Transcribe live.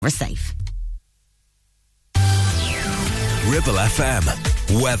safe. Ribble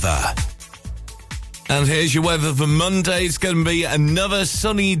FM weather. And here's your weather for Monday. It's going to be another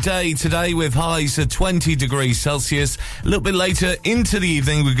sunny day today with highs of 20 degrees Celsius. A little bit later into the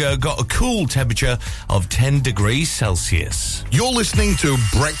evening, we've got a cool temperature of 10 degrees Celsius. You're listening to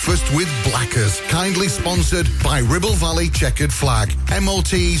Breakfast with Blackers, kindly sponsored by Ribble Valley Checkered Flag.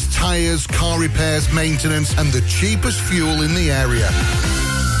 MOTs, tyres, car repairs, maintenance, and the cheapest fuel in the area.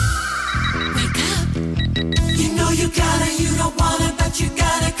 Wake up. You know you gotta, you don't wanna, but you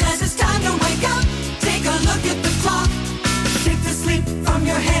gotta, 'cause it's time to wake up. Take a look at the clock. Take the sleep from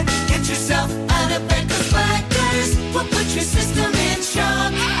your head. Get yourself out of bed, 'cause Blackers will put your system in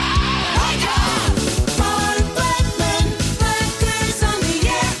shock. Wake up! Ron Blackman, Blackers on the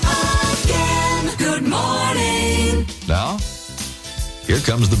air again. Good morning. Now, here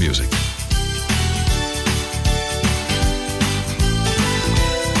comes the music.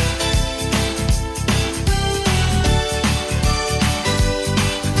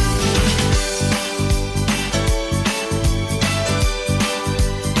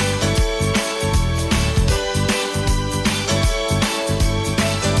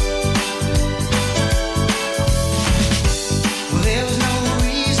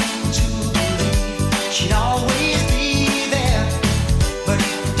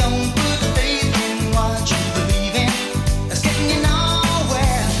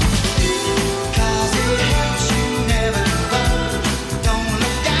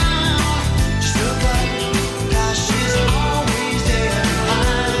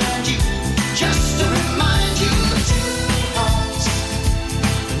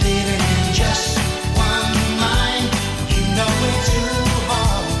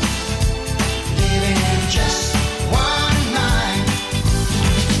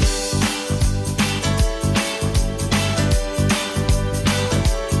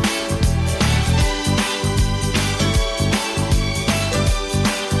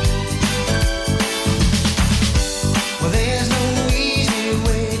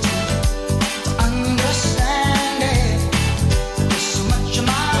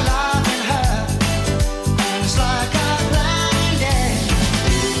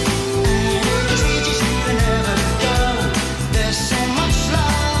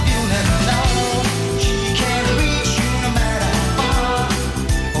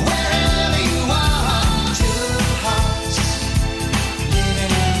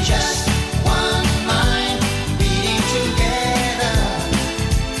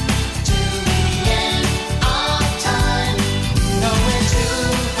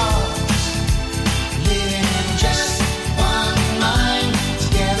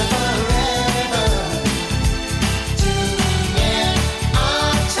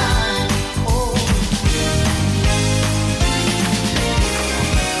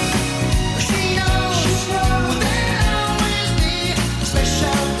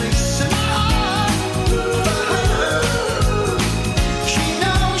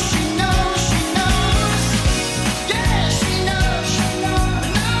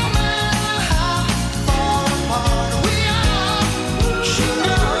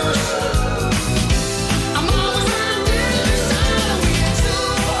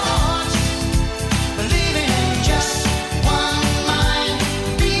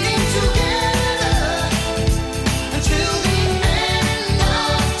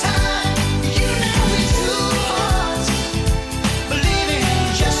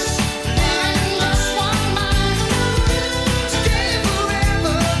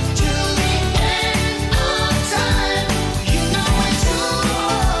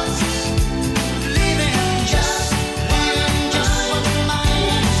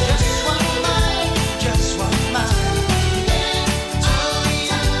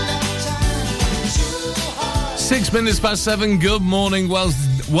 Minutes past 7. Good morning.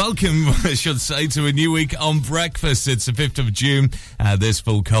 Welcome, I should say, to a new week on Breakfast. It's the 5th of June. There's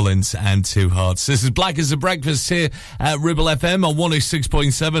Phil Collins and Two Hearts. This is Black as a Breakfast here at Ribble FM on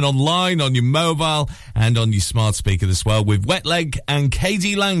 106.7, online, on your mobile, and on your smart speaker as well, with Wet Leg and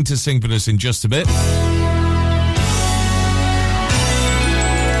KD Lang to sing for us in just a bit.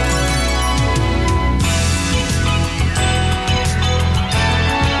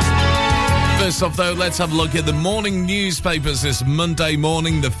 First off, though, let's have a look at the morning newspapers this Monday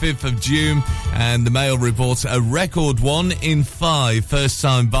morning, the 5th of June. And the Mail reports a record 1 in 5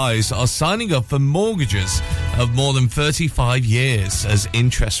 first-time buyers are signing up for mortgages of more than 35 years as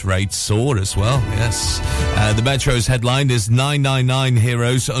interest rates soar as well. Yes. The Metro's headline is 999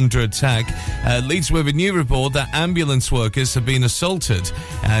 heroes under attack. Leads with a new report that ambulance workers have been assaulted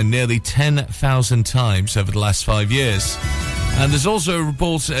nearly 10,000 times over the last 5 years. And there's also a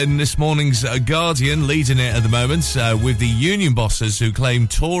report in this morning's Guardian, leading it at the moment, with the union bosses who claim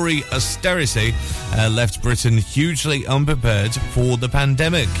Tory austerity left Britain hugely unprepared for the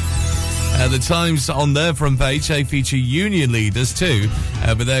pandemic. The Times, on their front page, they feature union leaders too,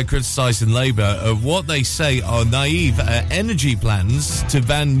 but they're criticising Labour of what they say are naive energy plans to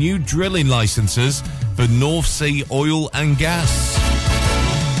ban new drilling licences for North Sea oil and gas.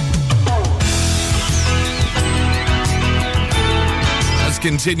 Let's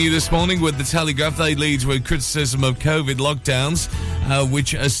continue this morning with the Telegraph. They lead with criticism of COVID lockdowns,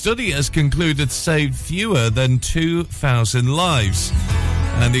 which a study has concluded saved fewer than 2,000 lives.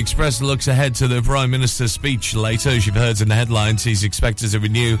 And the Express looks ahead to the Prime Minister's speech later. As you've heard in the headlines, he's expected to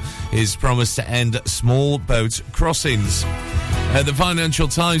renew his promise to end small boat crossings. The Financial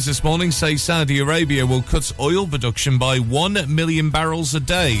Times this morning says Saudi Arabia will cut oil production by 1 million barrels a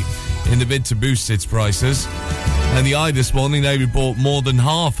day in the bid to boost its prices. And the Eye this morning, they report more than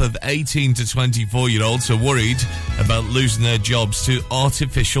half of 18 to 24-year-olds are worried about losing their jobs to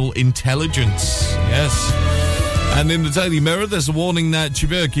artificial intelligence. Yes. And in the Daily Mirror, there's a warning that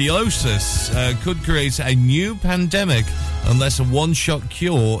tuberculosis could create a new pandemic unless a one-shot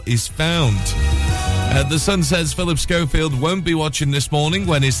cure is found. The Sun says Philip Schofield won't be watching this morning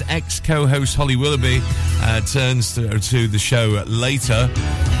when his ex-co-host Holly Willoughby turns to the show later.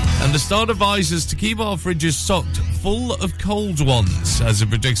 And the Star advises to keep our fridges stocked full of cold ones as it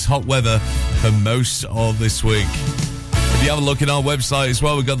predicts hot weather for most of this week. If you have a look at our website as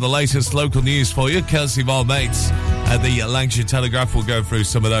well, we've got the latest local news for you, courtesy of our mates at the Lancashire Telegraph. We'll go through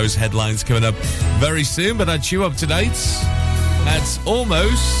some of those headlines coming up very soon, but that's you up to date. That's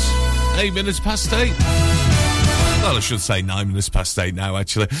almost 8 minutes past 8. Well, I should say 9 minutes past 8 now,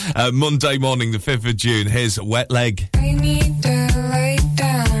 actually. Monday morning, the 5th of June. Here's Wet Leg. I need to lie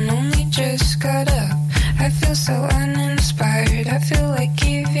down, only just got up. I feel so uninspired, I feel like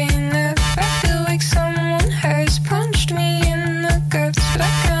giving up. I feel like someone has punched me in the guts, but I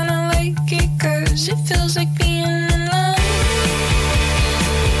kinda like it 'cause it feels like being in love.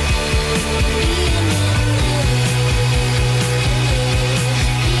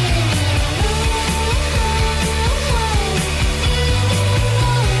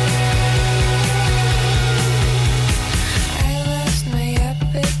 I lost my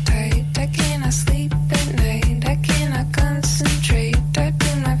appetite, I cannot sleep at night, I cannot concentrate, I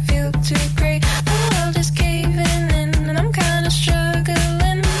do not feel too great. The world is caving in and I'm kinda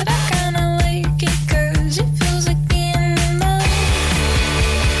struggling, but I kinda like it 'cause it feels like being in love.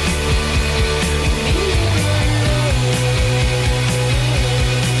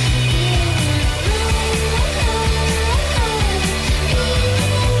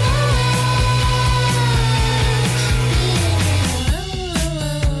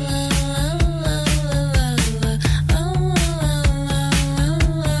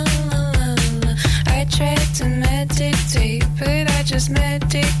 I tried to meditate, but I just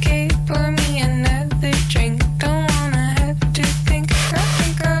medicate. Pour me another drink, don't wanna have to think. I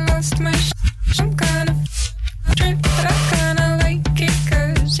think I lost my some kind of trip, but I kinda like it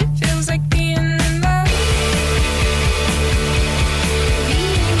 'cause it feels like being in love.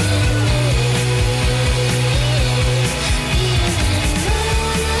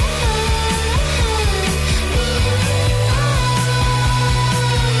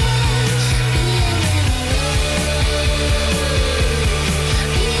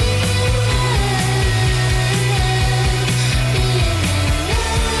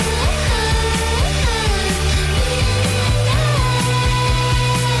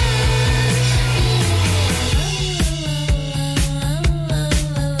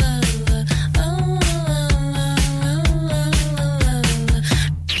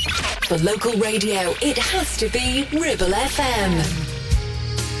 For local radio, it has to be Ribble FM.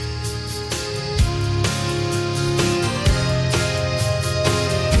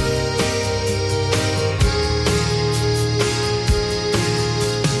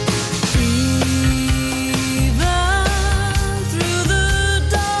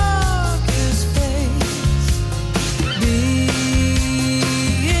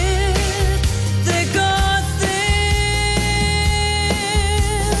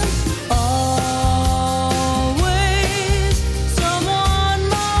 Always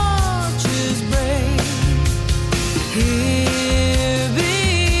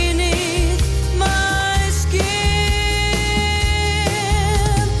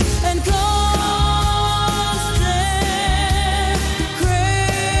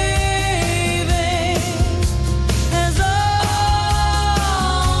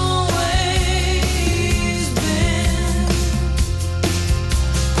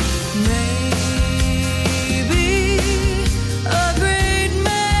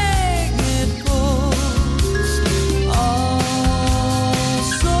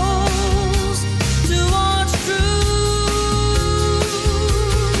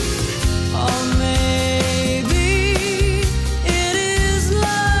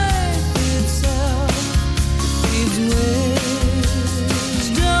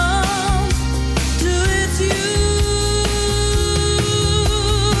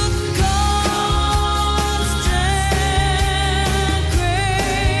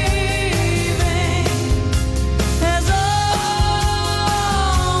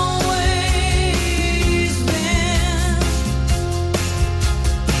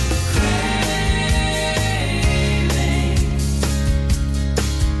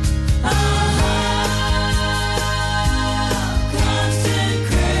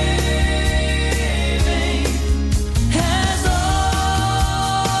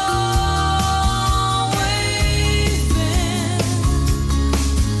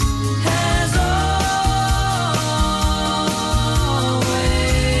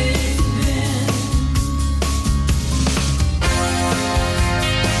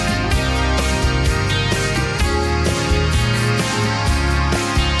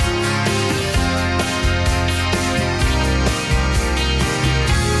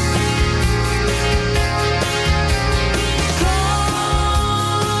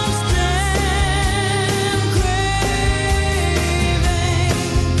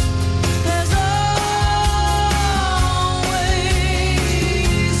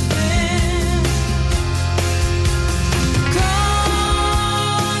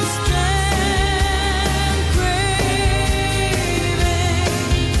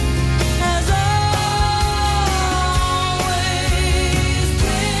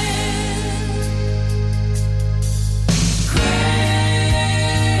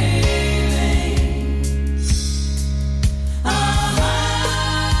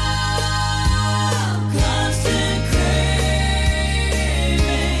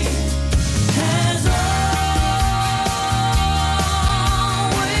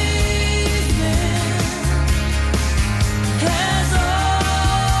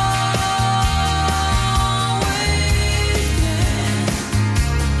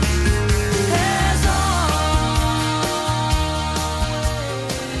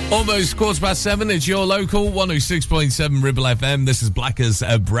Almost 7:15. It's your local 106.7 Ribble FM. This is Blackers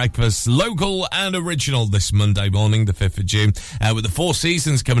Breakfast, local and original this Monday morning, the 5th of June. With the Four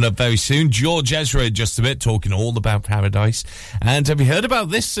Seasons coming up very soon. George Ezra in just a bit, talking all about Paradise. And have you heard about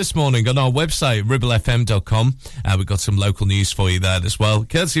this morning on our website, ribblefm.com? We've got some local news for you there as well.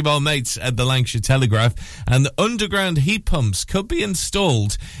 Courtesy of our mates at the Lancashire Telegraph. And the underground heat pumps could be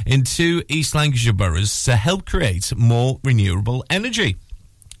installed in 2 East Lancashire boroughs to help create more renewable energy.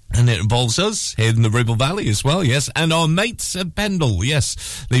 And it involves us here in the Ribble Valley as well, yes. And our mates at Pendle,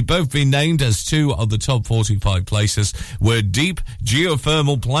 yes. They've both been named as 2 of the top 45 places where deep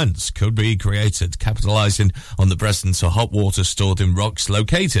geothermal plants could be created, capitalising on the presence of hot water stored in rocks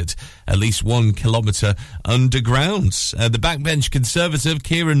located at least 1 kilometre underground. The backbench Conservative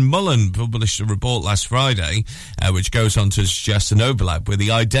Kieran Mullen published a report last Friday, which goes on to suggest an overlap with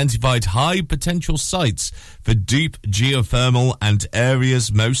the identified high potential sites for deep geothermal and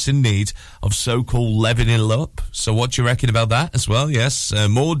areas most in need of so-called leveling up. So what do you reckon about that as well? Yes,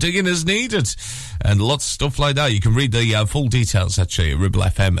 more digging is needed and lots of stuff like that. You can read the full details actually at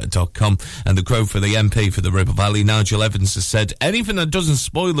ribblefm.com. And the quote for the MP for the Ribble Valley, Nigel Evans, has said, anything that doesn't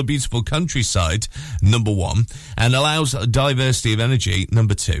spoil the beautiful countryside, number 1, and allows a diversity of energy,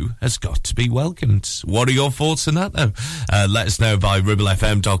 number 2, has got to be welcomed. What are your thoughts on that though? Let us know via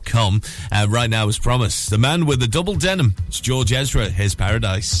ribblefm.com. Right now, as promised, the man with the double denim, it's George Ezra. Here's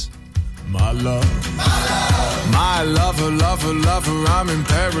Paradise. My love, my lover, lover, lover, I'm in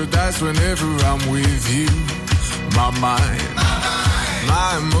paradise whenever I'm with you. My mind,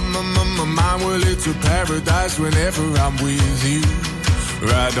 my mind, well, it's a paradise whenever I'm with you.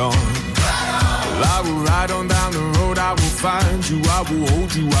 Ride on, well, I will ride on down the road, I will find you, I will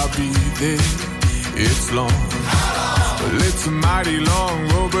hold you, I'll be there. It's long, well, it's a mighty long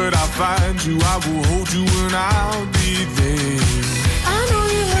road, but I'll find you, I will hold you, and I'll be there. I know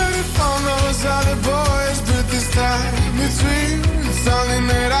you heard it from those other boys, but this time it's real. It's something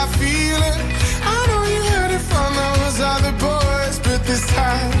that I feel it. I know you heard it from those other boys, but this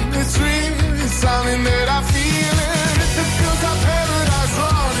time it's real. It's something that I feel it. If it feels like paradise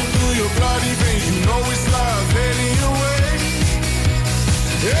running through your bloody veins, you know it's love heading your way.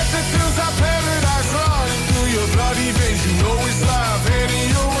 If it feels like paradise running through your bloody veins, you know it's love heading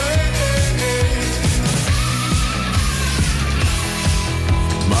your way.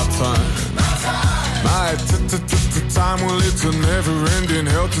 My time, my time, well, it's a never-ending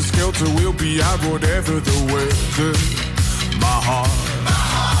helter-skelter. We'll be out whatever the weather. My heart,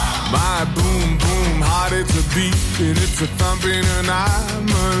 my boom, boom, heart, it's a beat and it's a thumping and I'm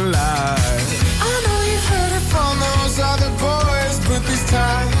alive. I know you've heard it from those other boys, but this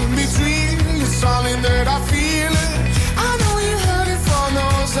time it's real. It's something that I feel it. I know you heard it from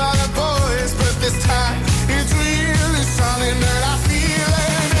those other boys, but this time it's real. It's something that I feel it.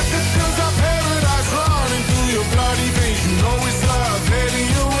 Your bloody veins, you know it's love heading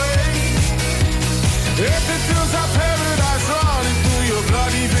your way. If it feels like paradise running through your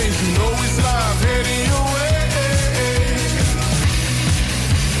bloody veins, you know it's love heading your way.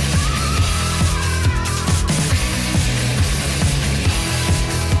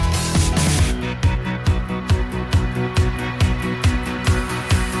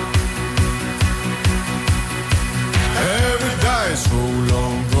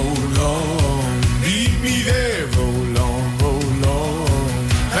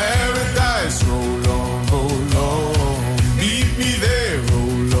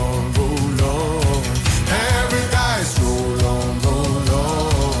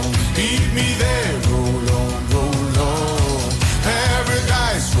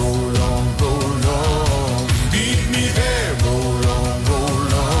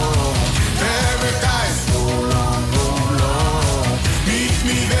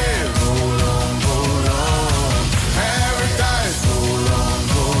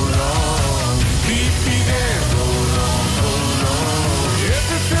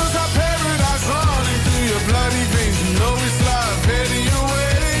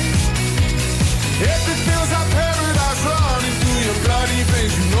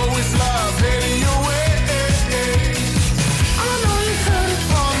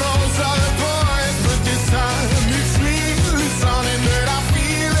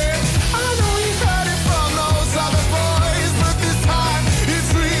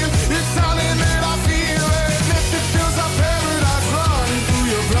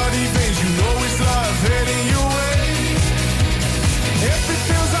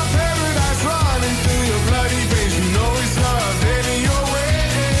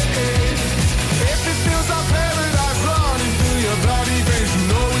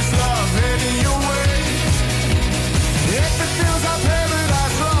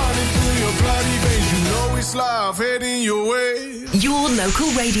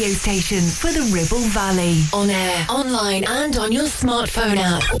 local radio station for the Ribble Valley. On air, online and on your smartphone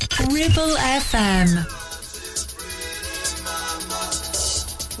app. Ribble FM.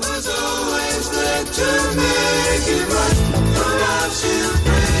 There's always there to make it right. Who loves you,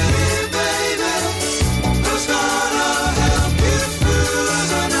 pretty baby? Who's gonna help you through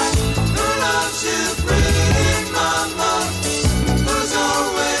the night? Who loves you, pretty mama? Who's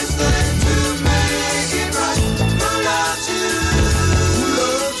always there to make it right? Who loves you? Who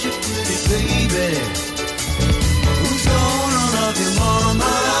loves you, pretty baby? Who's gonna love you,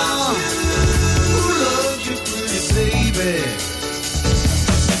 mama? Who loves you, pretty baby?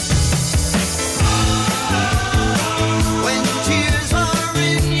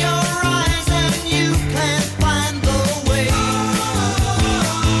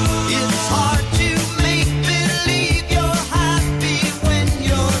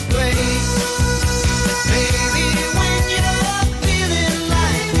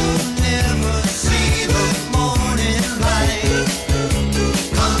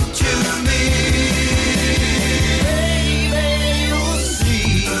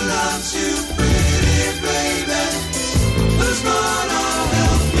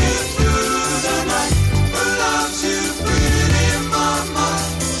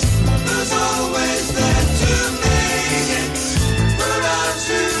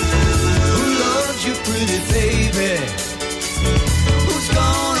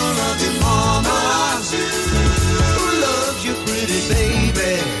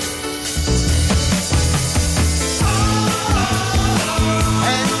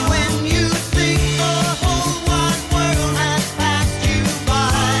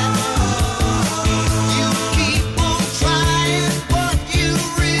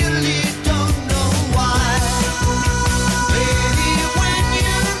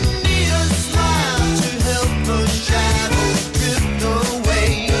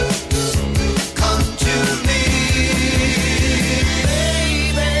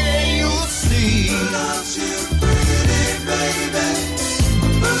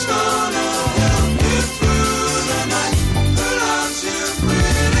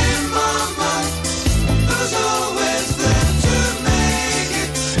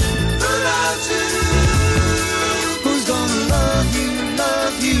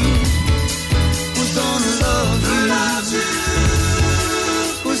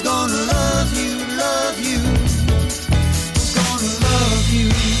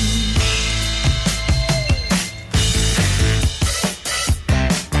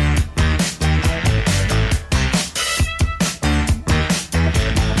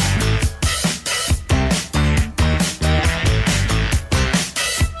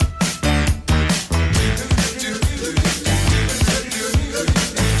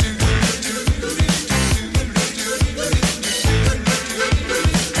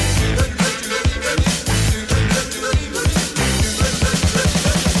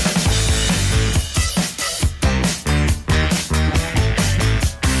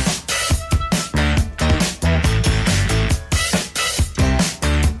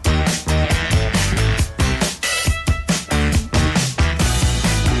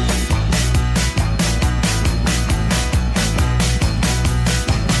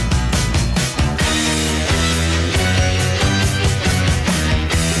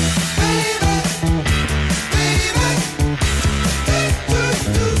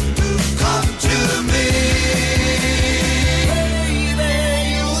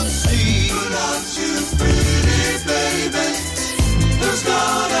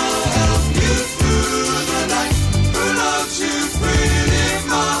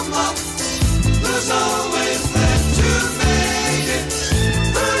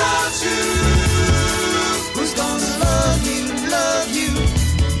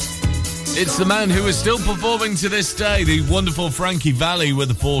 It's the man who is still performing to this day, the wonderful Frankie Valli with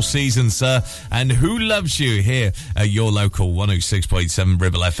the Four Seasons, sir. And Who Loves You here at your local 106.7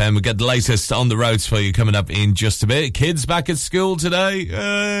 Ribble FM. We'll get the latest on the roads for you coming up in just a bit. Kids back at school today.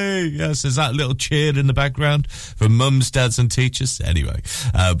 Hey, yes, there's that little cheer in the background from mums, dads and teachers. Anyway,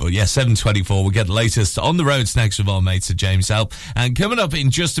 but yeah, 7:24. We'll get the latest on the roads next with our mates at James Alp. And coming up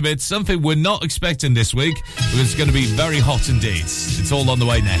in just a bit, something we're not expecting this week, because it's going to be very hot indeed. It's all on the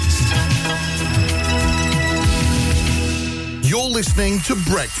way next. You're listening to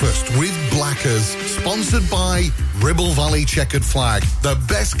Breakfast with Blackers, sponsored by Ribble Valley Checkered Flag, the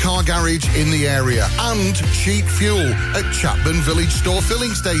best car garage in the area, and cheap fuel at Chapman Village Store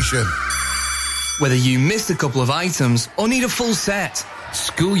Filling Station. Whether you missed a couple of items or need a full set,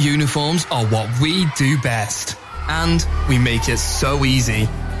 school uniforms are what we do best. And we make it so easy.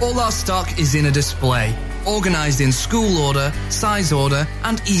 All our stock is in a display, organised in school order, size order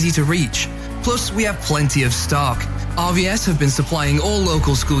and easy to reach. Plus, we have plenty of stock. RVS have been supplying all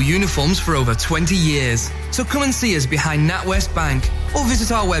local school uniforms for over 20 years. So come and see us behind NatWest Bank or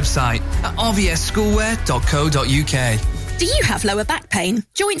visit our website at rvsschoolwear.co.uk. Do you have lower back pain,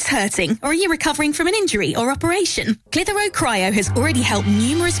 joints hurting, or are you recovering from an injury or operation? Clitheroe Cryo has already helped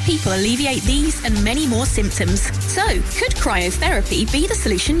numerous people alleviate these and many more symptoms. So, could cryotherapy be the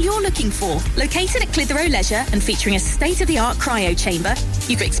solution you're looking for? Located at Clitheroe Leisure and featuring a state-of-the-art cryo chamber,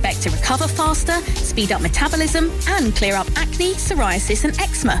 you could expect to recover faster, speed up metabolism, and clear up acne, psoriasis, and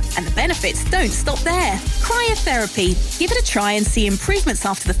eczema. And the benefits don't stop there. Cryotherapy. Give it a try and see improvements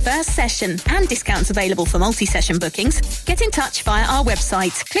after the first session, and discounts available for multi-session bookings. Get in touch via our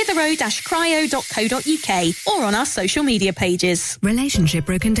website, clitheroe-cryo.co.uk, or on our social media pages. Relationship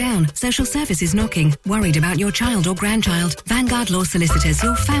broken down, social services knocking, worried about your child or grandchild. Vanguard Law Solicitors,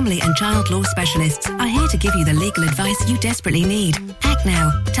 your family and child law specialists, are here to give you the legal advice you desperately need. Act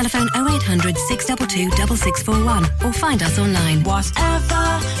now. Telephone 0800 622 6641 or find us online.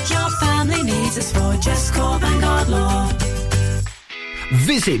 Whatever your family needs us for, just call Vanguard Law.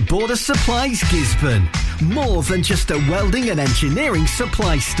 Visit Border Supplies Gisborne. More than just a welding and engineering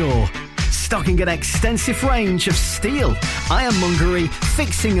supply store. Stocking an extensive range of steel, ironmongery,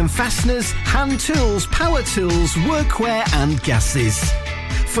 fixing and fasteners, hand tools, power tools, workwear and gases.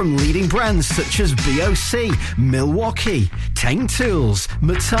 From leading brands such as BOC, Milwaukee, Tang Tools,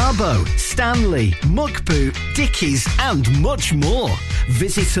 Metabo, Stanley, Muck Boot, Dickies and much more.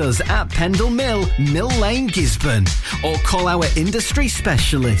 Visit us at Pendle Mill, Mill Lane, Gisborne, or call our industry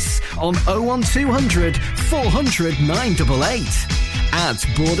specialists on 01200 400 988. At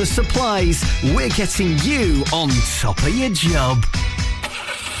Border Supplies, we're getting you on top of your job.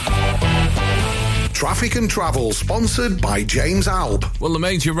 Traffic and Travel, sponsored by James Alb. Well, the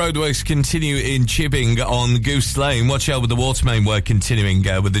major roadworks continue in Chipping on Goose Lane. Watch out with the water main work continuing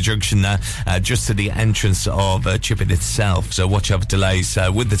with the junction there, just to the entrance of Chipping itself. So watch out for delays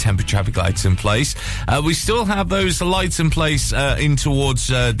with the temporary traffic lights in place. We still have those lights in place in towards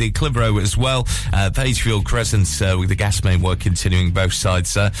the Clitheroe as well. Pagefield Crescent with the gas main work continuing both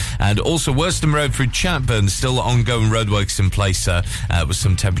sides. And also Worstham Road through Chatburn, still ongoing roadworks in place with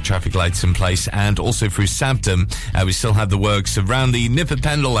some temporary traffic lights in place. And also through Sabden, we still have the works around the Nipper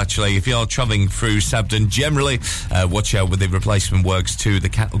Pendle. Actually, if you are travelling through Sabden, generally watch out with the replacement works to the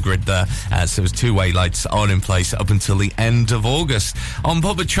cattle grid there. So those two-way lights are in place up until the end of August. On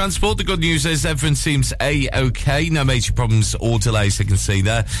public transport, the good news is everything seems A-OK. No major problems or delays I can see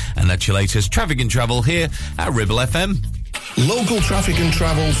there. And that's your latest traffic and travel here at Ribble FM. Local Traffic and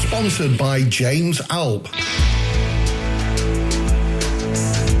Travel, sponsored by James Alb.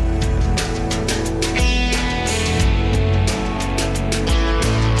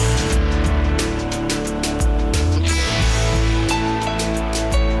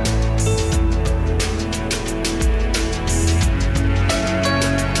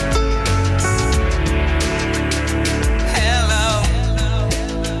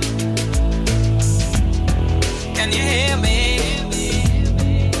 Can you hear me?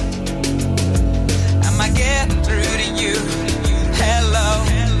 Am I getting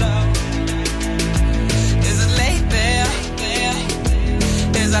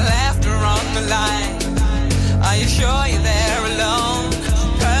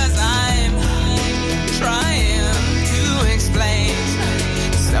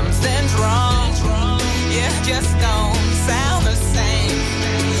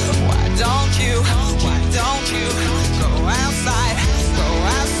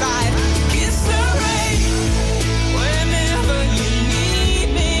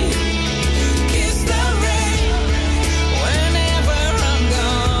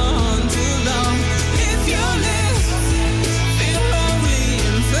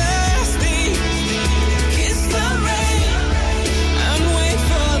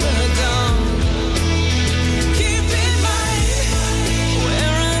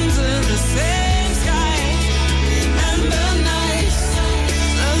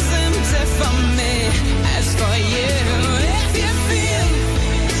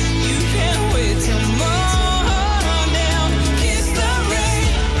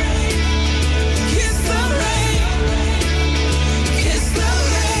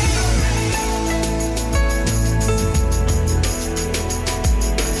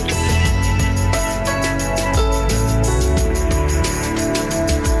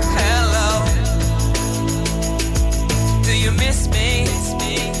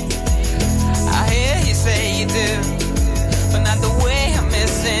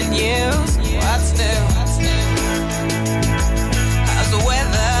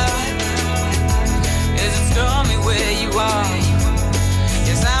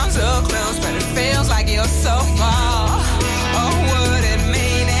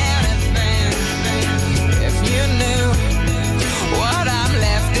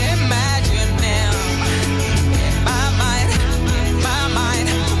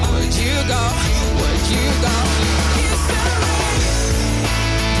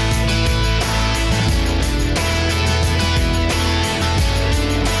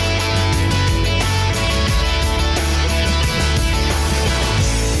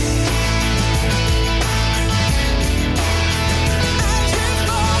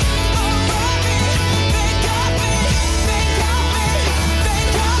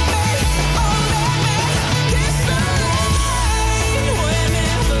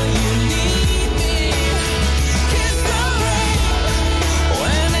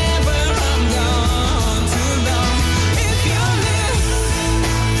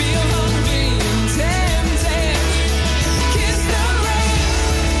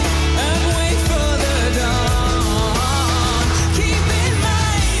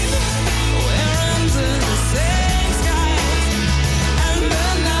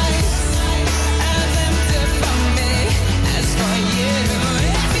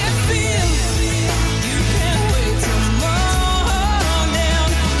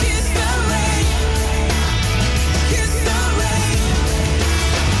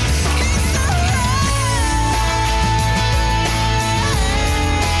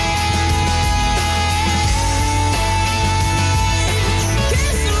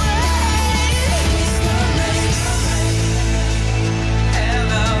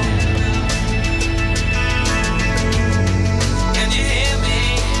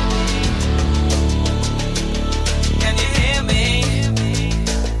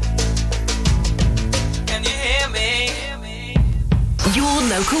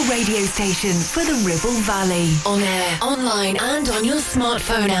station for the Ribble Valley. On air, online and on your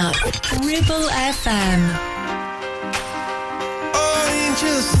smartphone app. Ribble FM.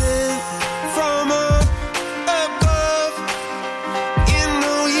 Angels sent from up above. You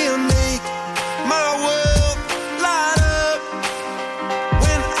know you make my world light up.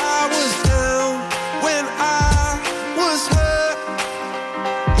 When I was down, when I was hurt,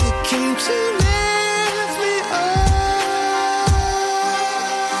 you came to lift me up.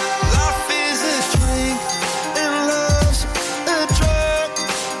 Life is a drink and love's a drug.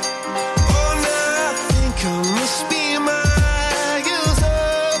 Oh, now I think I must be miles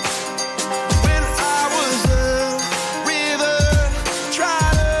up. When I was a river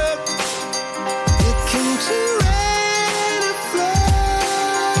dried up, it came to rain and flood.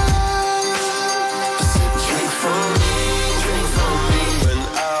 Drink from me, drink from me. When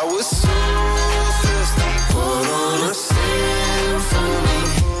I was so thirsty, put on a symphony.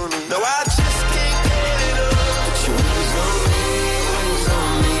 No, I just can't get it up. Put your wings on me, wings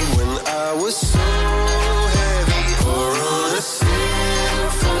on me. When I was so heavy, pour on a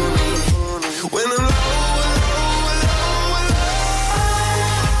symphony. When I'm low, low, low, low,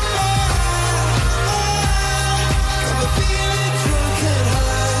 got me feeling drunk and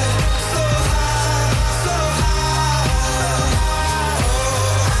high, so high, so high.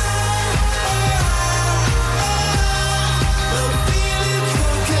 I'm feeling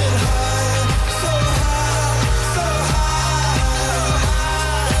drunk and high, so high, so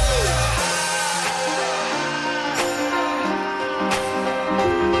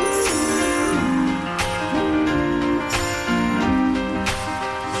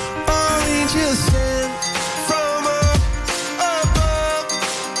Angels sent from up above.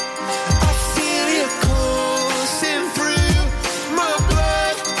 I feel your coursing through my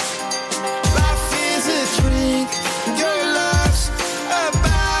blood. Life is a drink, your love's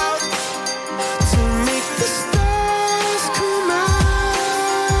about to make the stars come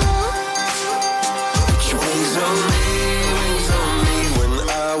out. Put your wings on me, wings on me. When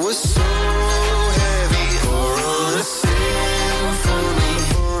I was so heavy, pour on a symphony.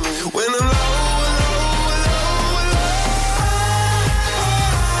 When I'm low, low, low, low,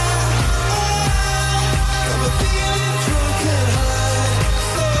 got me feeling drunk and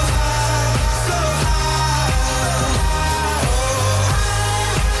high,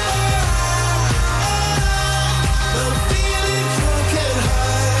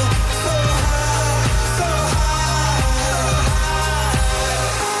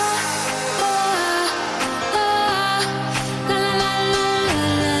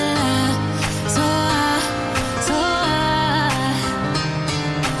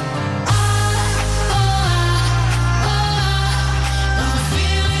 high, so high. I'm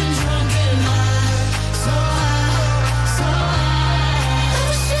feeling drunk and high, so high, so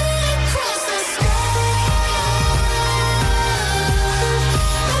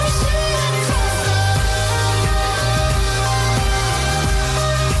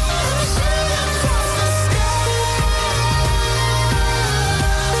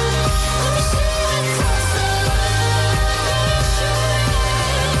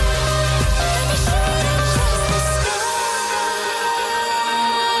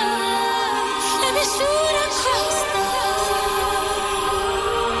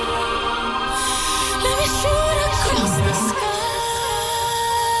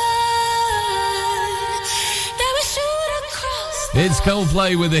It's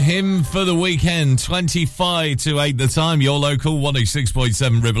Coldplay with a hymn for the weekend. 25 to 8 the time. Your local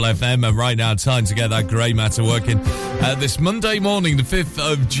 106.7 Ribble FM. And right now, time to get that grey matter working. This Monday morning, the 5th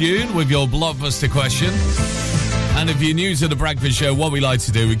of June, with your blockbuster question. And if you're new to the Breakfast Show, what we like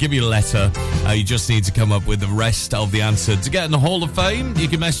to do, we give you a letter. You just need to come up with the rest of the answer. To get in the Hall of Fame, you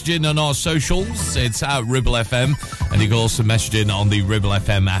can message in on our socials. It's at Ribble FM. And you can also message in on the Ribble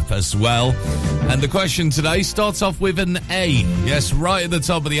FM app as well. And the question today starts off with an A. Yes, right at the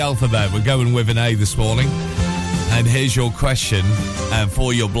top of the alphabet. We're going with an A this morning. And here's your question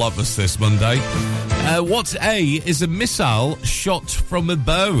for your blockbuster this Monday. What A is a missile shot from a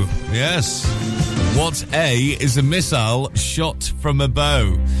bow? Yes. What A is a missile shot from a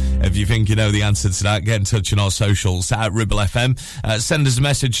bow? If you think you know the answer to that, get in touch on our socials at Ribble FM. Send us a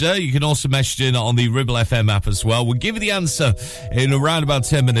message there. You can also message in on the Ribble FM app as well. We'll give you the answer in around about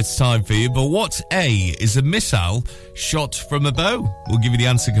 10 minutes' time for you. But what A is a missile shot from a bow? We'll give you the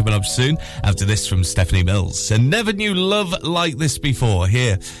answer coming up soon after this from Stephanie Mills. And never knew love like this before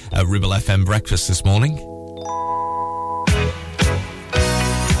here at Ribble FM Breakfast this morning.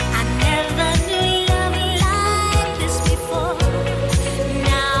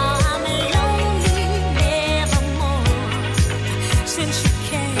 Since you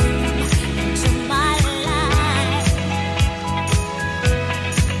came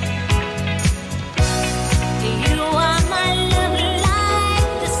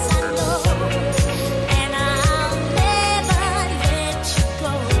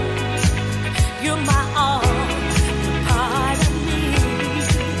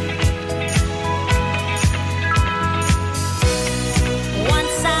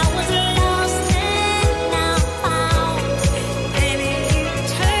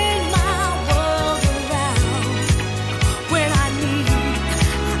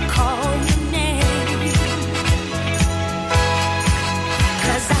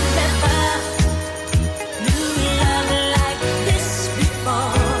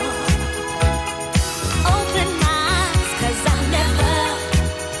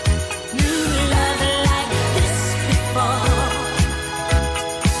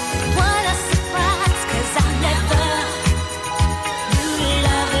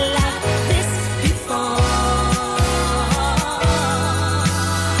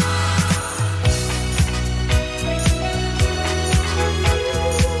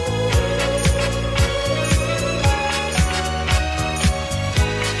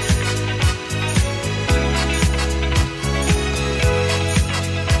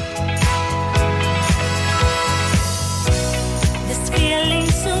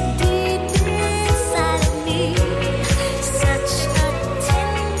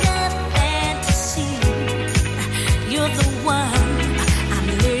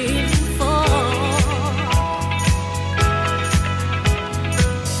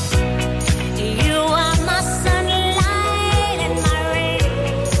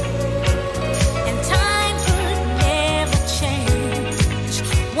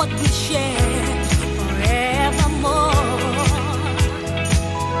what we shared forevermore.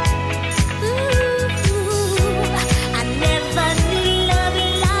 I never knew love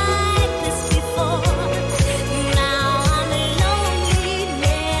like this before. Now I'm lonely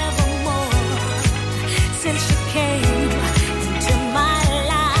nevermore. Since you came into my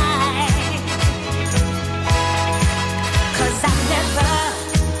life, 'cause I never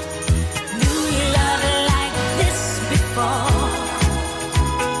knew love like this before.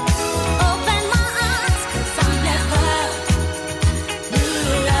 Open my eyes, 'cause I never knew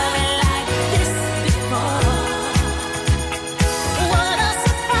love like this before. What a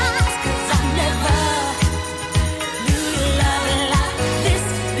surprise, 'cause I never knew love like this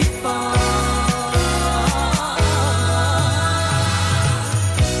before.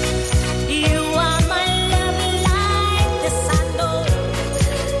 You are my love like this, I know,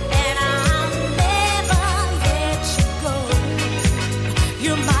 and I'll never let you go.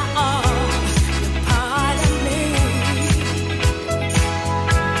 You're my all, you're part of me.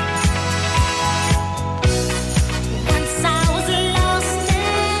 Once I was lost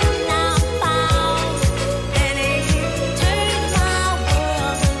and now found, and you turned my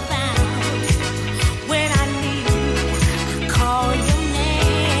world around. When I need, I call your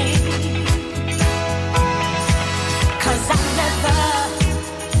name. 'Cause I never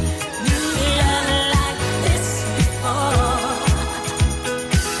knew love like this before.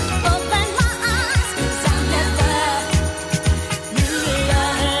 Open my eyes, 'cause I never knew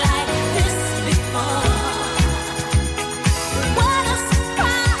love like this before. What a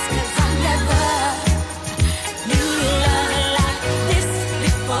surprise, 'cause I never knew love like this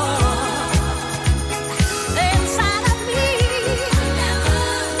before. Inside of me, I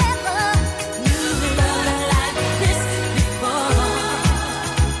never knew love like this before.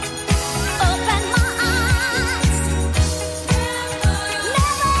 Open my eyes, never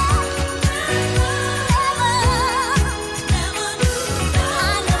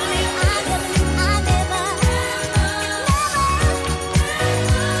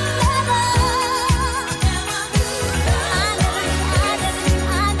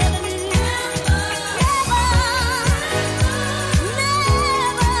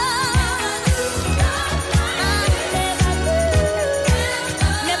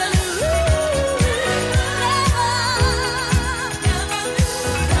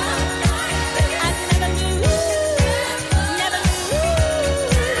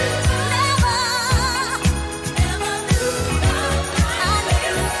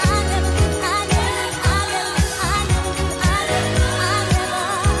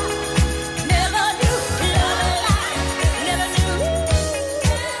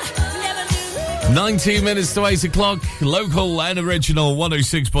 19 minutes to 8 o'clock, local and original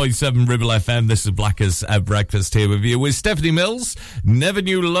 106.7 Ribble FM. This is Blackers at Breakfast here with you with Stephanie Mills. Never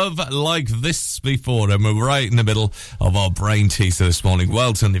knew love like this before, and we're right in the middle of our brain teaser this morning.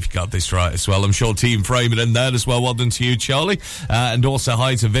 Well done if you got this right as well. I'm sure Team Frame it in there as well. Well done to you, Charlie. And also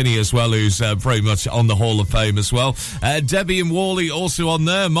hi to Vinny as well, who's pretty much on the Hall of Fame as well. Debbie and Wally also on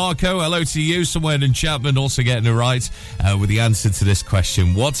there. Marco, hello to you. Somewhere in Chapman also getting it right with the answer to this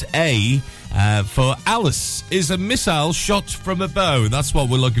question. What for Alice is a missile shot from a bow? That's what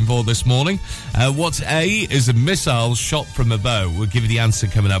we're looking for this morning. What is a missile shot from a bow? We'll give you the answer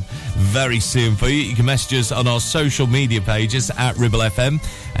coming up very soon for you. You can message us on our social media pages at Ribble FM,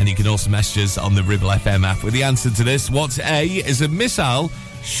 and you can also message us on the Ribble FM app with the answer to this. What is a missile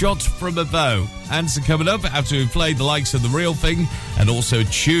shot from a bow? Answer coming up after we've played the likes of The Real Thing and also a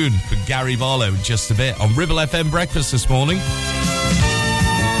tune for Gary Barlow in just a bit on Ribble FM Breakfast this morning.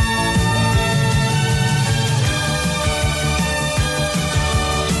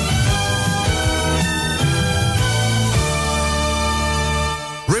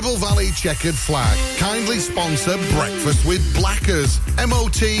 Ribble Valley Checkered Flag kindly sponsor Breakfast with Blackers.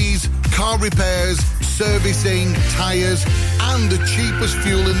 MOTs, car repairs, servicing, tyres, and the cheapest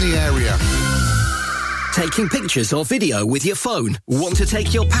fuel in the area. Taking pictures or video with your phone? Want to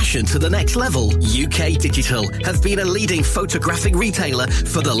take your passion to the next level? UK Digital have been a leading photographic retailer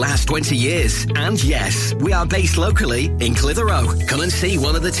for the last 20 years. And yes, we are based locally in Clitheroe. Come and see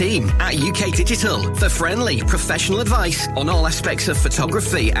one of the team at UK Digital for friendly, professional advice on all aspects of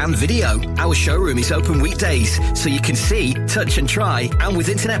photography and video. Our showroom is open weekdays, so you can see, touch and try. And with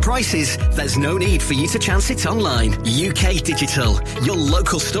internet prices, there's no need for you to chance it online. UK Digital, your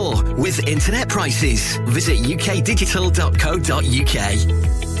local store with internet prices. Visit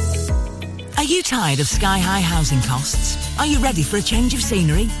ukdigital.co.uk. Are you tired of sky-high housing costs? Are you ready for a change of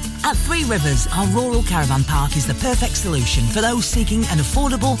scenery? At Three Rivers, our rural caravan park is the perfect solution for those seeking an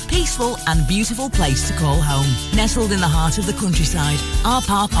affordable, peaceful and beautiful place to call home. Nestled in the heart of the countryside, our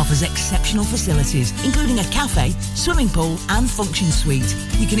park offers exceptional facilities, including a cafe, swimming pool and function suite.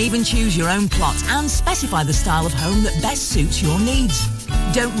 You can even choose your own plot and specify the style of home that best suits your needs.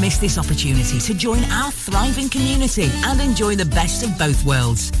 Don't miss this opportunity to join our thriving community and enjoy the best of both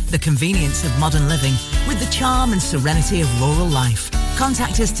worlds, the convenience of modern living with the charm and serenity of rural life.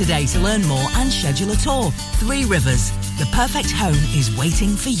 Contact us today to learn more and schedule a tour. Three Rivers, the perfect home is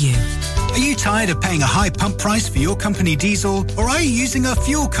waiting for you. Are you tired of paying a high pump price for your company diesel? Or are you using a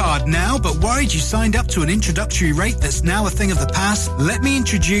fuel card now but worried you signed up to an introductory rate that's now a thing of the past? Let me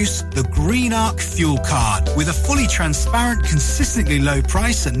introduce the Green Arc Fuel Card. With a fully transparent, consistently low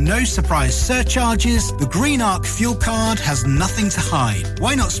price and no surprise surcharges, the Green Arc Fuel Card has nothing to hide.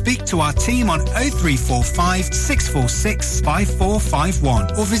 Why not speak to our team on 0345 646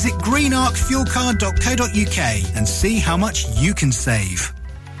 5451 or visit greenarcfuelcard.co.uk and see how much you can save.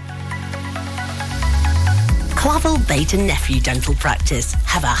 Clavel Bait and Nephew Dental Practice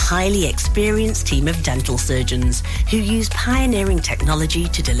have a highly experienced team of dental surgeons who use pioneering technology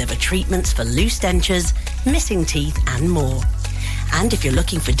to deliver treatments for loose dentures, missing teeth and more. And if you're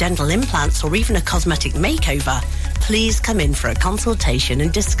looking for dental implants or even a cosmetic makeover, please come in for a consultation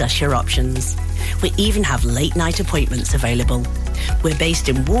and discuss your options. We even have late night appointments available. We're based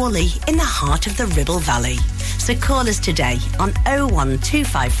in Worley in the heart of the Ribble Valley. So call us today on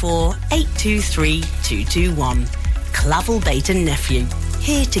 01254 823 221. Clavel Bait and Nephew,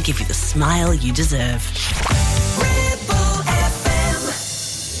 here to give you the smile you deserve.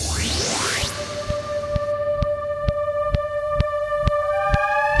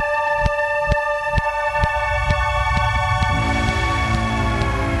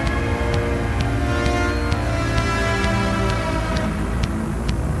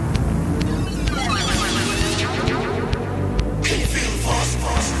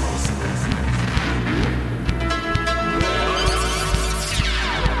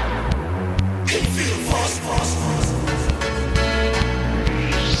 Feel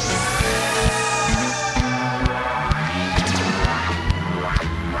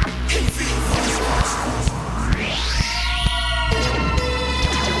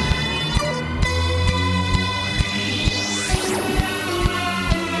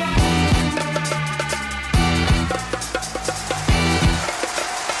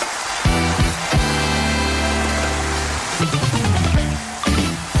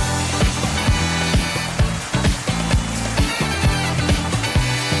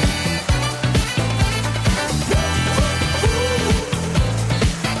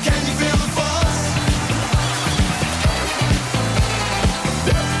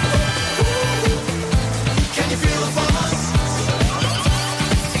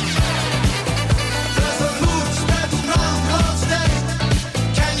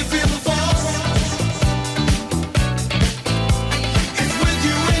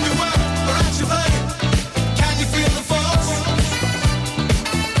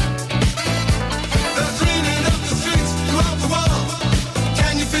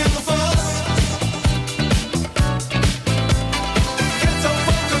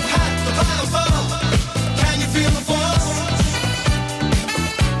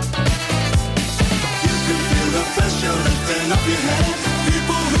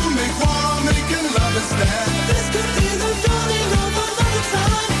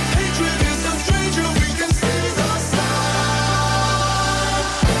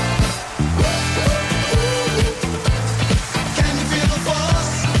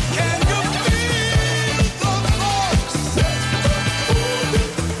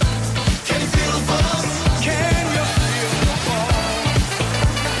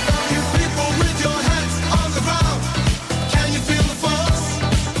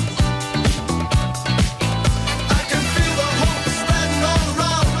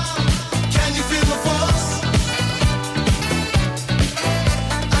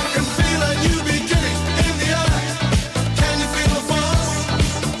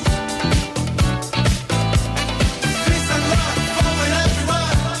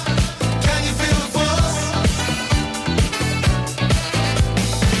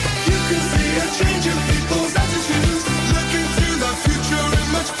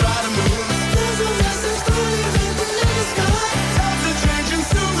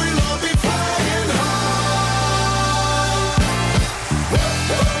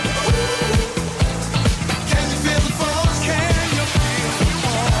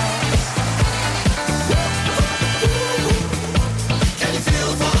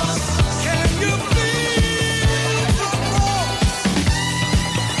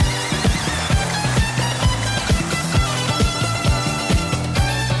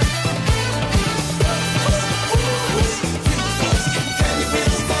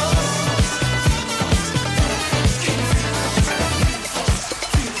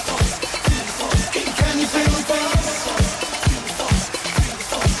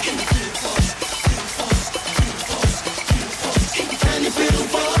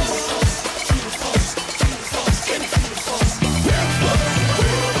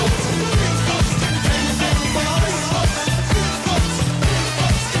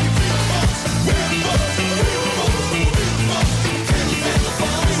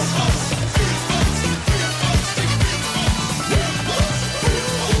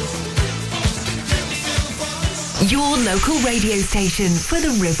local radio station for the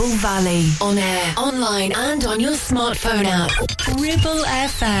Ribble Valley. On air, online and on your smartphone app. Ribble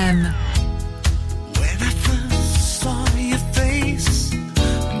FM. When I first saw your face, I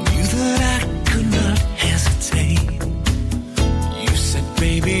knew that I could not hesitate. You said,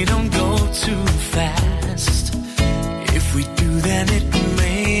 baby, don't go too fast. If we do, then it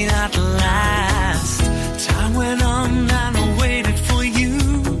may not last. Time went on and I waited for you.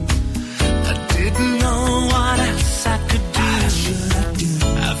 I didn't know what else I could do.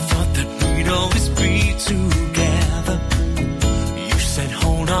 I thought that we'd always be together. You said,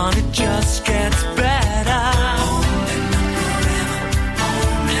 hold on, it just gets better.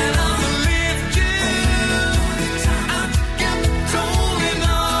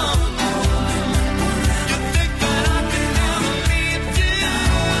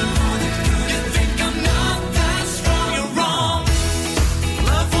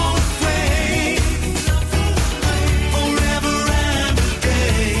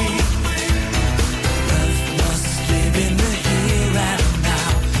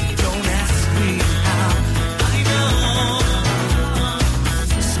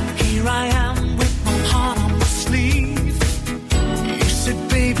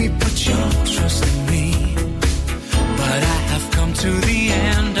 To the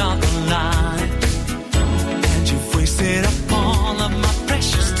end of the line, and you've wasted up all of my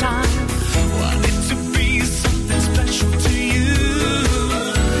precious time. Want it to be something special to you.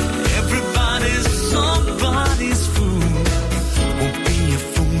 Everybody's somebody's fool. Won't be a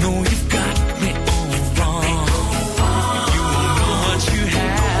fool, no, you've got me all wrong. You won't know what you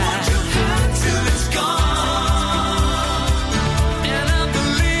had till it's gone. And I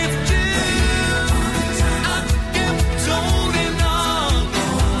believed you. I kept holding on.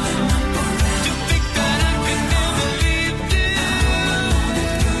 You think that I can never leave you?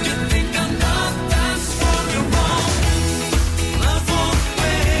 You think I'm not that strong? You're wrong. Love won't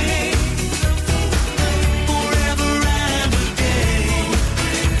wait forever and a day.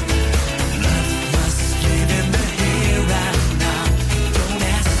 Love must live in the here and now. Don't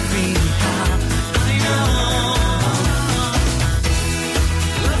ask me how. I know.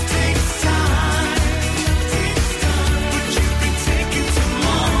 Love takes time, but you've been taking too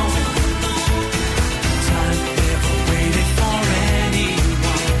long. Time never waited for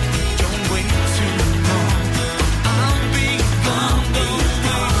anyone. Don't wait too long. I'll be gone, don't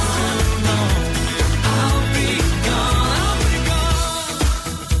wait too long. I'll be gone,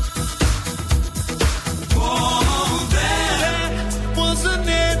 Whoa, there wasn't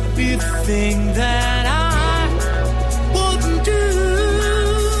anything that I wouldn't do.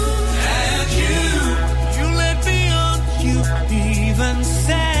 And you let me on, you even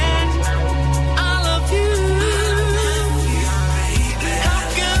said I love you. How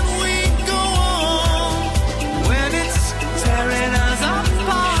can we go on when it's tearing us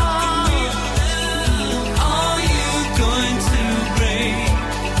apart? Are you going to break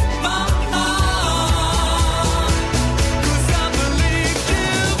my heart? 'Cause I believe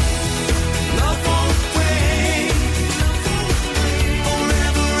you. Love won't wait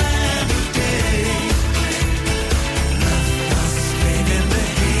forever and a day. Love must live in the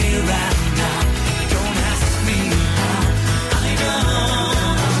here and now. Don't ask me how. I know.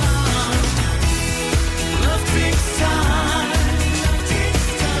 Love takes time,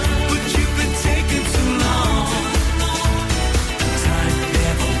 but you've been taking too long. Time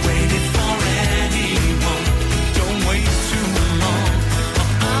never waited for anyone. Don't wait too long, or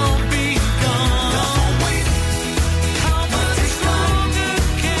I'll be gone. How much longer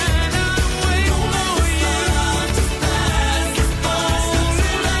can I wait for you?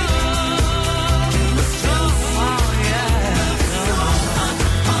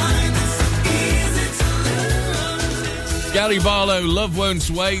 Gary Barlow, Love Won't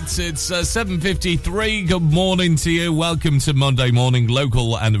Wait. It's 7:53. Good morning to you. Welcome to Monday Morning,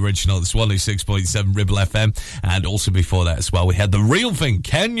 local and original. It's 106.7 Ribble FM. And also before that as well, we had The Real Thing.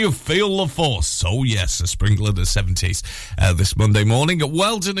 Can you feel the force? Oh, yes, a sprinkle of the 70s this Monday morning.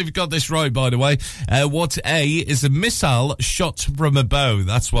 Well done if you got this right, by the way. What A is a missile shot from a bow?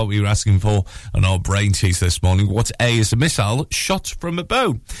 That's what we were asking for on our brain tease this morning. What A is a missile shot from a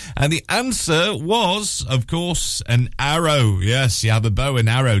bow? And the answer was, of course, an arrow. Yes, you have a bow and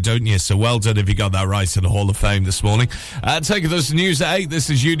arrow, don't you? So well done if you got that right to the Hall of Fame this morning. Taking us to news at 8, this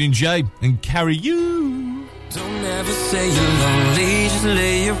is Union J and Carry You. Don't ever say you're lonely, just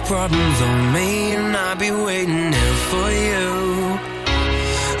lay your problems on me and I'll be waiting here for you.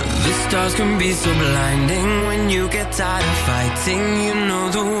 The stars can be so blinding when you get tired of fighting. You know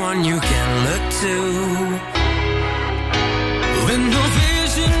the one you can look to. When the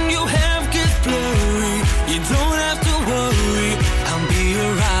vision you have gets blurry, you don't have to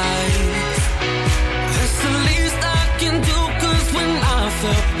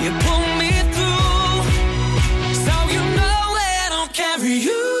You pull me through, so you know that I'll carry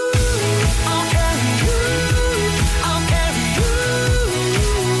you. I'll carry you. I'll carry you.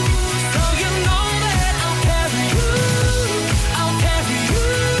 So you know that I'll carry you. I'll carry you.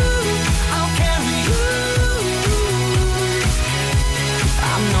 I'll carry you.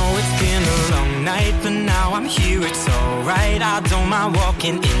 I know it's been a long night, but now I'm here, it's alright. I don't mind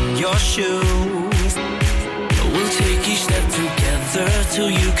walking in your shoes. We'll take each step together till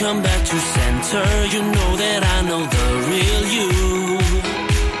you come back to center. You know that I know the real you.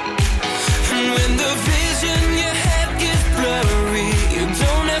 And when the vision you have gets blurry, you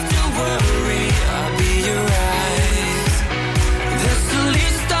don't have to worry, I'll be your eyes. That's the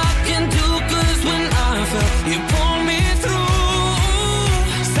least I can do, 'cause when I fell, you pull me through.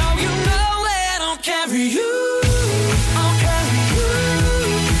 So you know that I'll carry you. I'll carry you.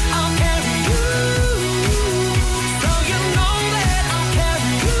 I'll carry you. So you know that I'll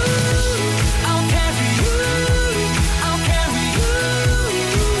carry you. I'll carry you. I'll carry you.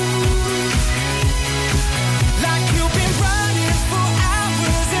 Like you've been running for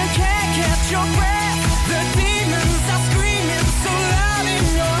hours and can't catch your breath. The demons are screaming so loud in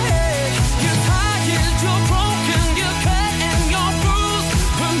your head. You're tired, you're broken, you're cut and you're bruised,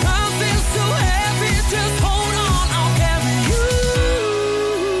 but nothing's too heavy. Just hold on, I'll carry you.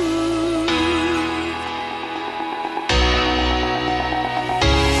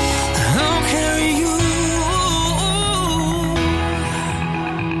 I'll carry you.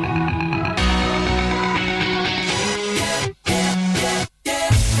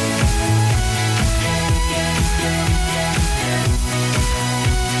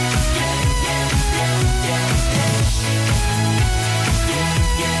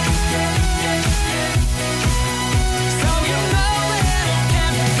 So you know that I'll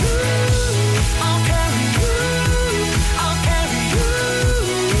carry you. I'll carry you. I'll carry you.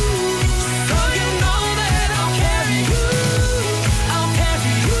 So you know that I'll carry you. I'll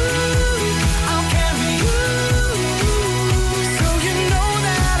carry you. I'll carry you. So you know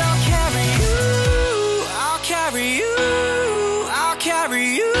that I'll carry you. I'll carry you. I'll carry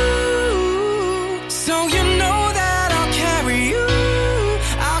you. So you know that I'll carry you.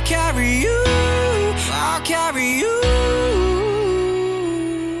 I'll carry you. I'll carry you.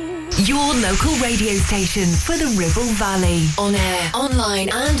 Your local radio station for the Ribble Valley. On air, online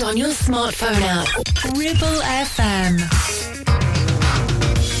and on your smartphone app. Ribble FM.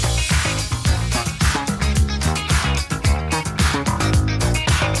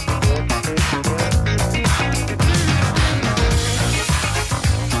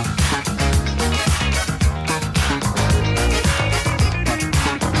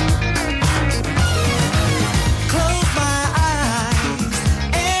 Close my eyes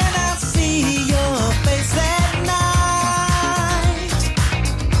and I'll see your face at night.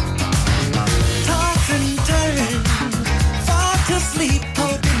 Toss and turn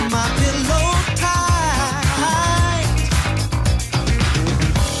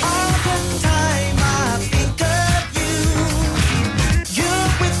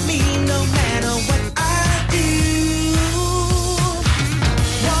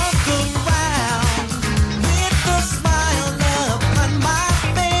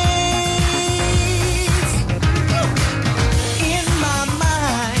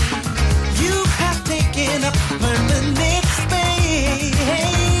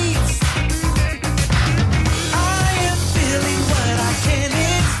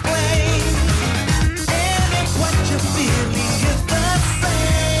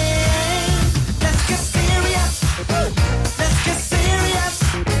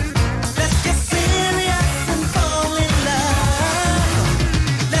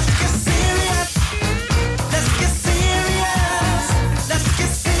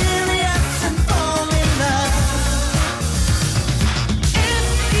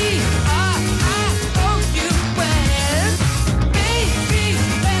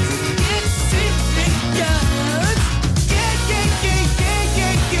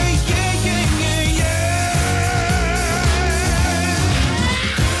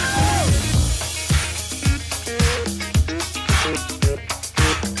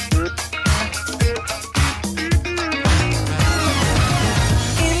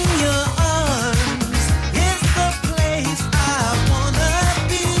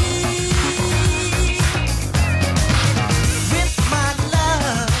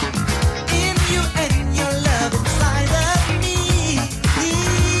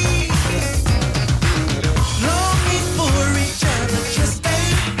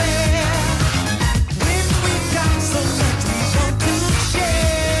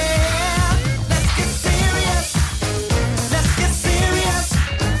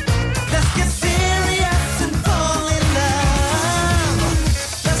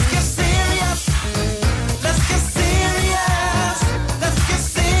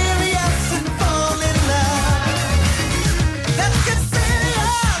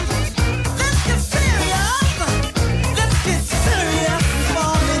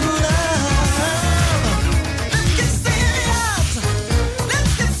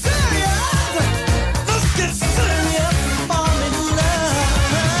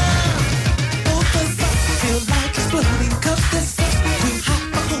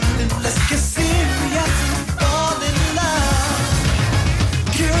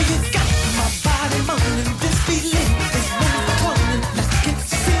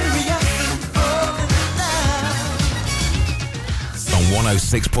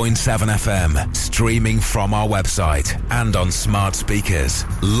 106.7 FM, streaming from our website and on smart speakers.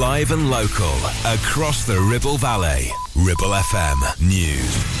 Live and local, across the Ribble Valley. Ribble FM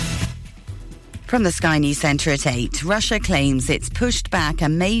News. From the Sky News Centre at 8, Russia claims it's pushed back a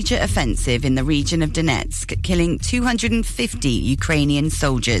major offensive in the region of Donetsk, killing 250 Ukrainian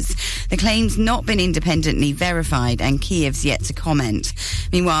soldiers. The claim's not been independently verified and Kiev's yet to comment.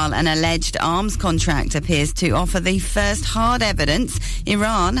 Meanwhile, an alleged arms contract appears to offer the first hard evidence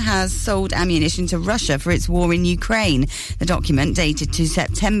Iran has sold ammunition to Russia for its war in Ukraine. The document, dated to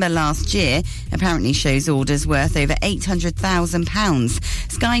September last year, apparently shows orders worth over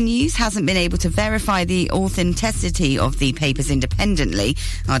 £800,000. Sky News hasn't been able to verify the authenticity of the papers independently.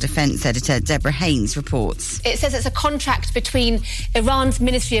 Our defence editor Deborah Haynes reports. It says it's a contract between Iran's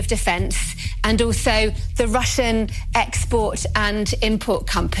Ministry of Defence and also the Russian Export and Import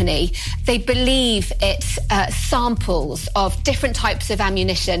Company. They believe it's samples of different types of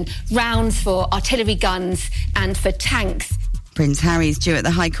ammunition, rounds for artillery guns and for tanks. Prince Harry's due at the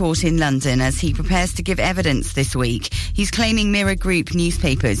High Court in London as he prepares to give evidence this week. He's claiming Mirror Group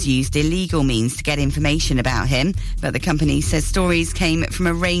newspapers used illegal means to get information about him, but the company says stories came from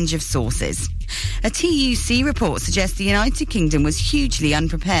a range of sources. A TUC report suggests the United Kingdom was hugely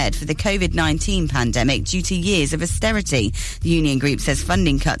unprepared for the COVID-19 pandemic due to years of austerity. The union group says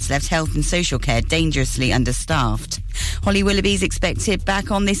funding cuts left health and social care dangerously understaffed. Holly Willoughby's expected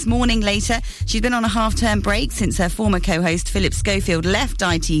back on this morning later. She's been on a half-term break since her former co-host Philip Schofield left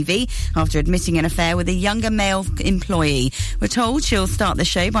ITV after admitting an affair with a younger male employee. We're told she'll start the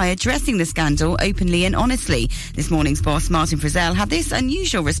show by addressing the scandal openly and honestly. This morning's boss, Martin Frizzell, had this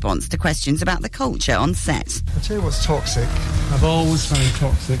unusual response to questions about the culture on set. I'll tell you what's toxic. I've always found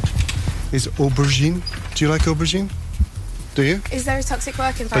toxic. Is aubergine. Do you like aubergine? Do you? Is there a toxic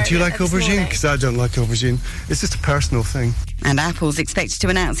work environment? But do you like aubergine? Because I don't like aubergine. It's just a personal thing. And Apple's expected to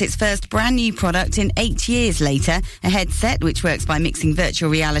announce its first brand new product in 8 years later. A headset, which works by mixing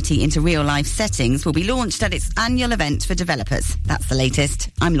virtual reality into real-life settings, will be launched at its annual event for developers. That's the latest.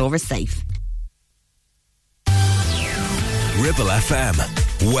 I'm Laura Safe. Ribble FM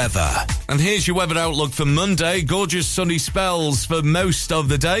weather. And here's your weather outlook for Monday. Gorgeous sunny spells for most of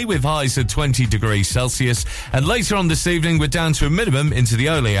the day with highs at 20 degrees Celsius. And later on this evening, we're down to a minimum into the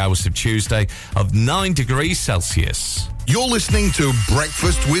early hours of Tuesday of 9 degrees Celsius. You're listening to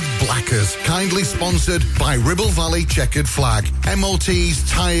Breakfast with Blackers, kindly sponsored by Ribble Valley Checkered Flag. MOTs,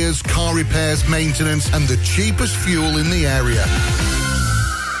 tyres, car repairs, maintenance, and the cheapest fuel in the area.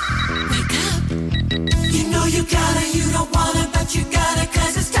 You know you gotta, you don't wanna, but you gotta,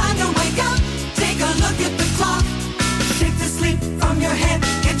 'cause it's time to wake up. Take a look at the clock. Shake the sleep from your head.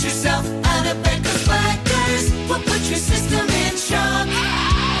 Get yourself out of bed, 'cause Blackers will put your system in shock.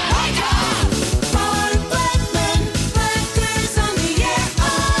 Wake up! Ron Blackman, Blackers on the air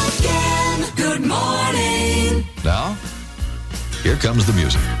again. Good morning. Now, here comes the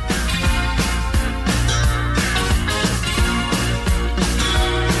music.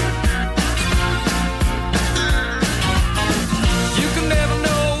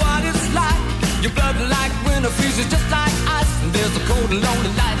 Freezes just like ice, and there's a cold and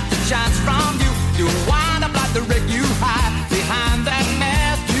lonely light that shines from you. You wind up like the wreck you hide behind that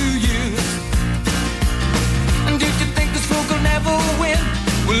mask you use. And did you think this fool could never win?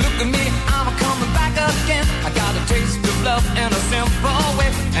 Well, look at me, I'm coming back again. I got a taste of love in a simple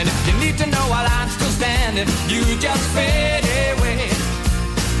way. And if you need to know while I'm still standing, you just fade away.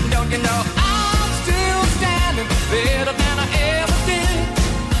 Don't you know I'm still standing better than I ever did?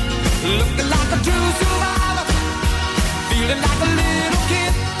 Looking like a true survivor, feeling like a little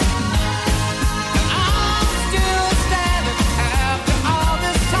kid. And I'm still standing after all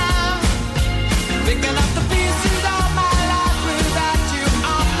this time, picking up the pieces of my life without you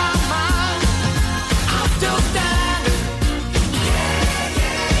on my mind. I'm still standing. Yeah,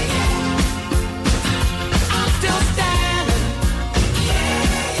 yeah, yeah. I'm still standing. Yeah,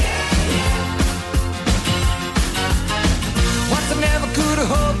 yeah, yeah. Once I never could have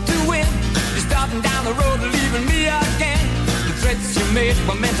hoped to win. You're starting down the road and leaving me again. The threats you made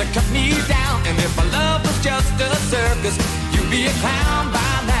were meant to cut me down. And if my love was just a circus, you'd be a clown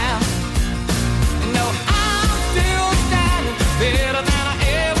by now. No, I'm still standing better than I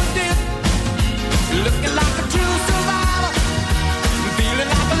ever did. Looking like a true survivor, feeling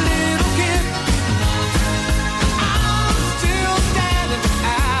like a little kid. I'm still standing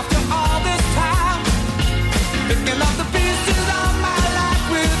after all this time, picking up the pieces of my life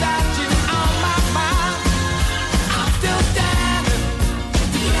without you on my mind. I'm still standing.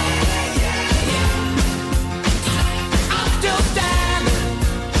 Yeah, yeah, yeah. I'm still standing.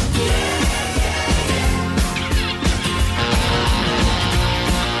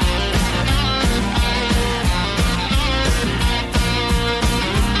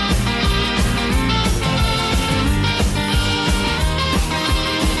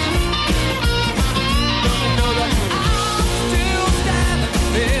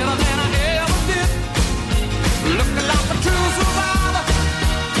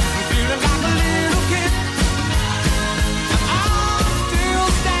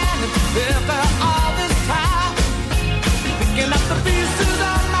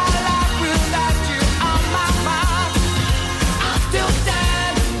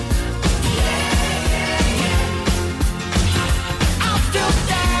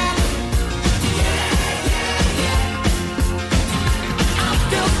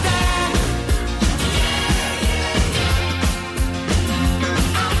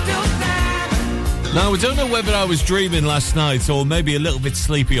 Now, I don't know whether I was dreaming last night or maybe a little bit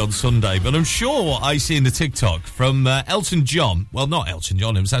sleepy on Sunday, but I'm sure I seen the TikTok from Elton John. Well, not Elton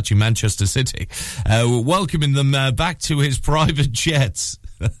John, it was actually Manchester City, welcoming them back to his private jets.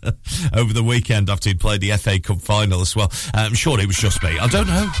 Over the weekend after he'd played the FA Cup final as well. I'm sure it was just me. I don't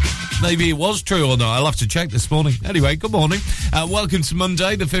know. Maybe it was true or not. I'll have to check this morning. Anyway, good morning. Welcome to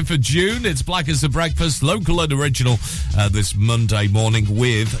Monday, the 5th of June. It's Black as the Breakfast, local and original this Monday morning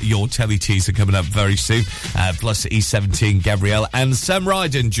with your telly teaser coming up very soon. Plus E17, Gabrielle and Sam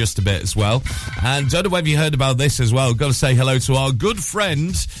Ryder in just a bit as well. And don't know whether you heard about this as well. Got to say hello to our good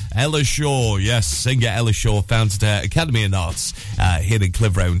friend Ella Shaw. Yes, singer Ella Shaw founded her Academy in Arts here in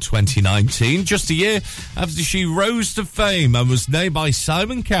Clitheroe in 2019, just a year after she rose to fame and was named by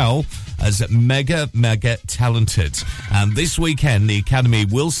Simon Cowell as mega talented. And this weekend, the Academy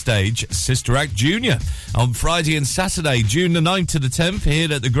will stage Sister Act Junior on Friday and Saturday, June the 9th to the 10th,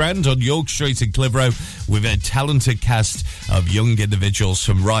 here at the Grand on York Street in Clitheroe, with a talented cast of young individuals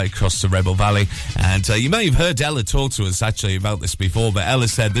from right across the Ribble Valley. And you may have heard Ella talk to us actually about this before, but Ella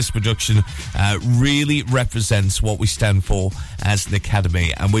said this production really represents what we stand for as an Academy.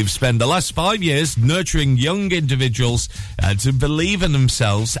 And we've spent the last 5 years nurturing young individuals to believe in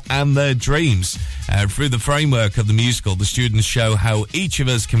themselves and their dreams. Through the framework of the musical, the students show how each of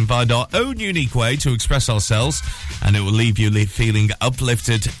us can find our own unique way to express ourselves, and it will leave you feeling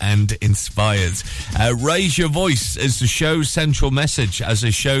uplifted and inspired. Raise Your Voice is the show's central message, as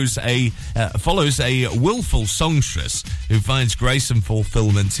it follows a willful songstress who finds grace and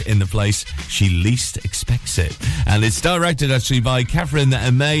fulfillment in the place she least expects it. And it's directed actually by Catherine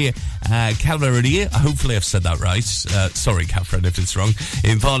May Calvary. Hopefully I've said that right. Sorry, Catherine, if it's wrong.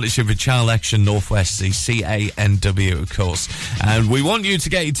 In partnership with Child Action Northwest, the CANW, of course. And we want you to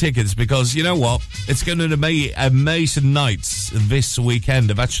get your tickets because, you know what? It's going to be amazing nights this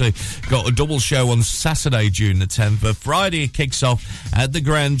weekend. I've actually got a double show on Saturday, June the 10th, but Friday it kicks off at the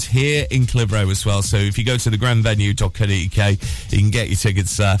Grand here in Clitheroe as well. So if you go to thegrandvenue.co.uk, you can get your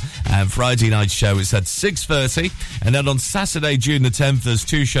tickets there. And Friday night show is at 6:30, and then on Saturday, June the 10th, there's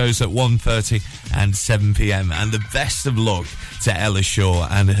two shows at 1:30 and 7 p.m. And the best of luck to Ella Shaw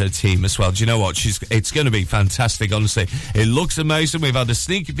and her team as well. Do you know what? It's going to be fantastic, honestly. It looks amazing. We've had a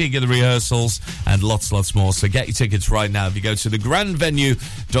sneaky peek of the rehearsals and lots more. So get your tickets right now. If you go to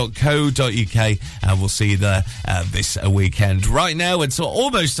thegrandvenue.co.uk, and we'll see you there this weekend. Right now, it's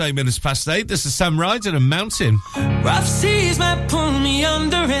almost 8 minutes past 8. This is Sam Ryder and Mountain. Rough seas might pull me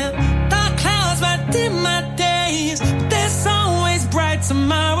under and dark clouds might dim my days, but there's always bright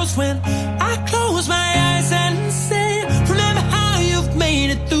tomorrows when I close my eyes and say, remember how you've made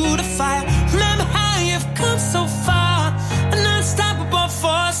it through the fire, remember how you've come so far, an unstoppable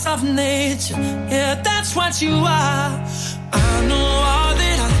force of nature, yeah, that's what you are. I know all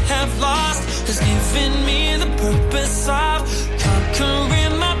that I have lost has given me the purpose of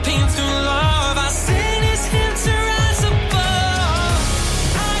conquering my pain through love. I sing his hymn to rise above.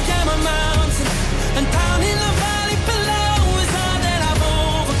 I am a mountain, and down in the valley below is all that I've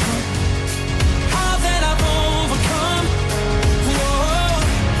overcome. All that I've overcome. Whoa.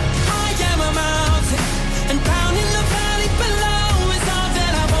 I am a mountain, and down in the valley below is all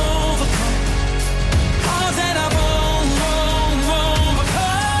that I've overcome. All that I've overcome.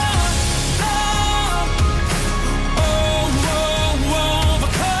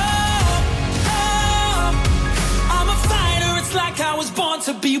 I was born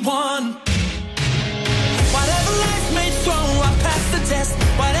to be one. Whatever life may throw, I pass the test.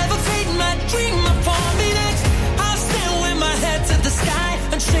 Whatever fate might dream up for me next, I'll stand with my head to the sky,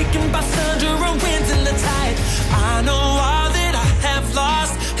 unshaken by thunder and wind and the tide. I know all that I have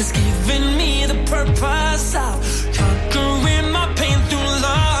lost has given me the purpose of conquering my pain through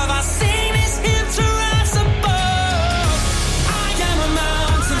love. I sing this hymn to rise above. I am a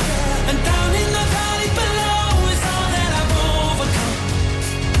mountain, and down in the valley below is all that I've overcome.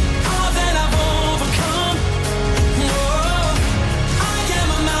 All that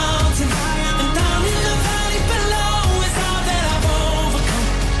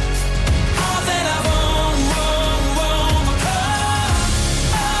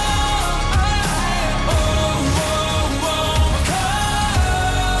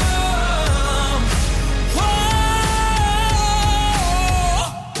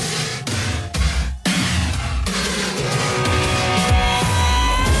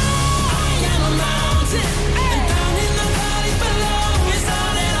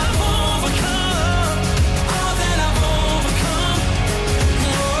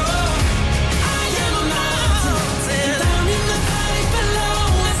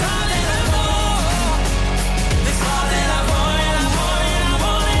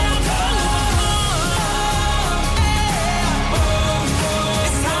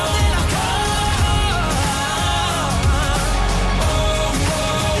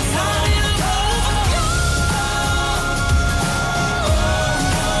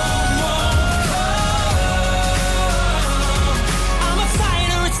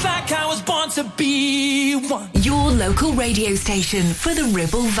want to be one. Your local radio station for the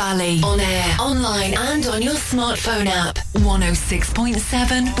Ribble Valley. On air, online and on your smartphone app.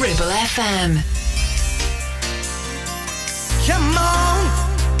 106.7 Ribble FM. Come on,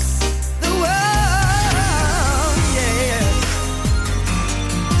 the world, yeah.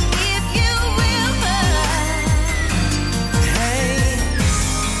 If you will, hey,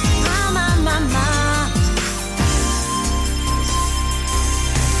 my.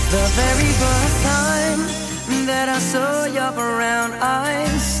 The very first time that I saw your brown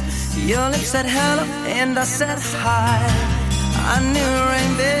eyes, your lips said hello and I said hi. I knew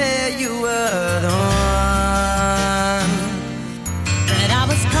right there you were the one. But I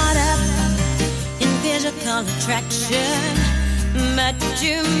was caught up in physical attraction, but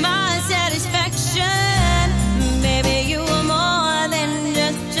to my satisfaction, baby, you were more than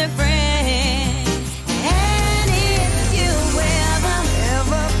just a friend. And if you ever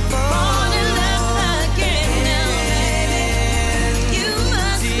fall in love again now, baby, you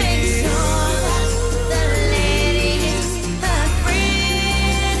must make sure that the lady is a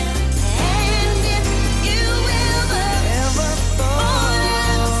friend. And if you ever fall in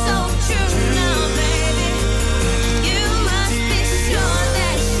love so true now, baby, you must be sure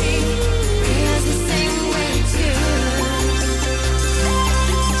that she feels the same way too.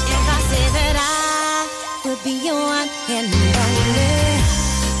 If I say that I would be your one and only,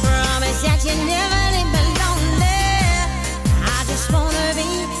 promise that you never leave me lonely. I just wanna be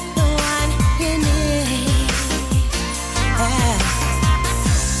the one you need.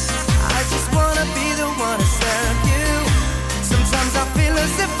 I just wanna be the one to serve you. Sometimes I feel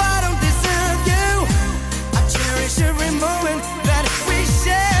as if I don't deserve you. I cherish every moment that we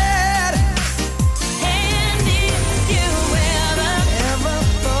shared. And if you ever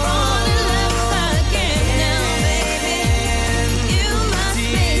fall in love again now, baby, you must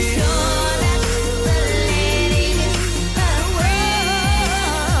make sure that the lady is a friend.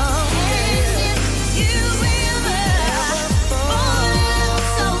 And if you ever fall in love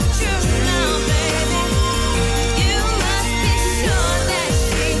so true now, baby, you must be sure that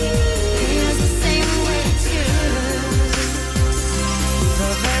she feels the same way too.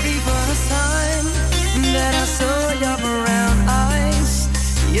 The very first time that I saw your brown eyes,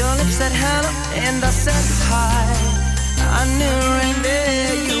 your lips said hello and I said hi. I knew right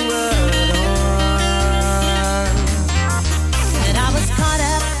there you were the one. But I was caught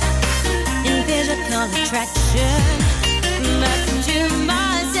up in physical attraction, but to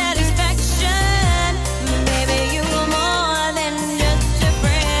my satisfaction, baby, you were more than just a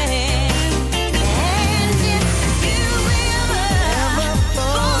friend. And if you ever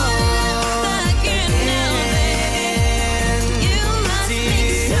fall in love again now, baby, you must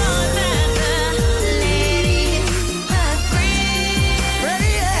make sure that the lady is a friend.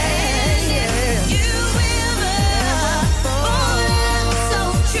 And if you ever fall in love so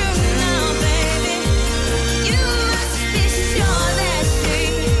true now, baby, you must be sure that she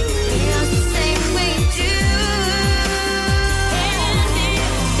feels the same way too. And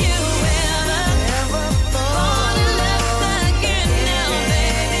if you ever fall in love again now,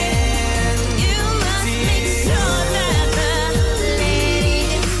 baby, you must make sure that the lady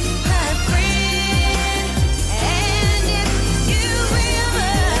is a friend. And if you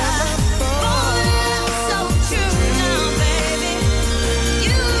ever fall in love so true now, baby,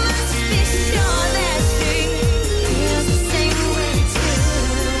 you must be sure that she feels the same way too.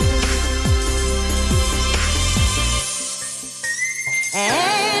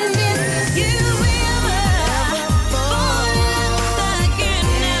 And if you ever fall in love again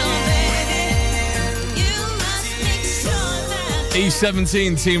now, baby, you must make sure that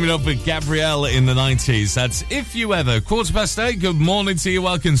E17 teaming up with Gabrielle in the 90s. That's If You Ever. 8:15. Good morning to you.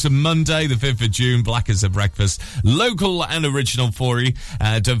 Welcome to Monday, the 5th of June. Black as a breakfast. Local and original for you.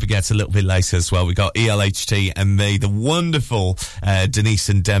 Don't forget, a little bit later as well, we got ELHT and the wonderful Denise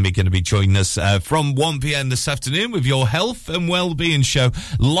and Demi going to be joining us from 1 p.m. this afternoon with your health and well-being show.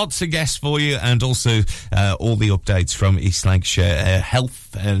 Lots of guests for you, and also all the updates from East Lancashire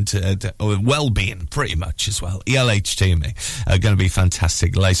health and well-being pretty much as well. ELHT and me are going to be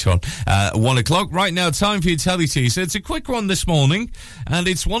fantastic later on. 1 o'clock. Right now, time for your telly teaser. It's a quick one this morning, and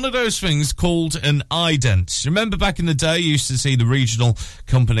it's one of those things called an ident. Remember back in the day, you used to see the regional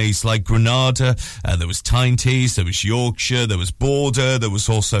companies like Granada, there was Tyne Tees, there was Yorkshire, there was Border, there was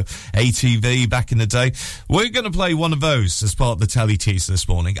also ATV back in the day. We're going to play one of those as part of the telly teaser this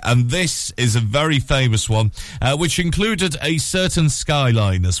morning, and this is a very famous one, which included a certain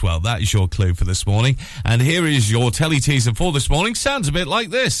skyline as well. That is your clue for this morning, and here is your telly teaser for this morning. Sounds a bit like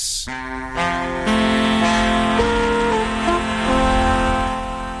this.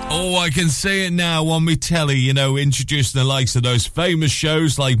 Oh, I can see it now on me telly, you know, introducing the likes of those famous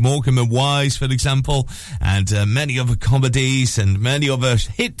shows like Morecambe and Wise, for example, and many other comedies and many other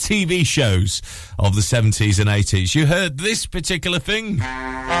hit TV shows of the 70s and 80s. You heard this particular thing?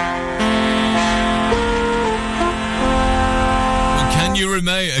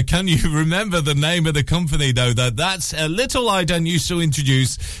 Can you remember the name of the company, though? That's a Little I Don't used to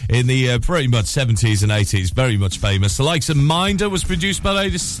introduce in the pretty much 70s and 80s. Very much famous. The likes of Minder was produced by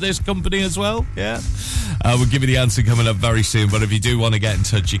this company as well. Yeah. We'll give you the answer coming up very soon. But if you do want to get in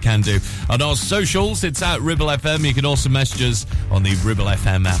touch, you can do. On our socials, it's at Ribble FM. You can also message us on the Ribble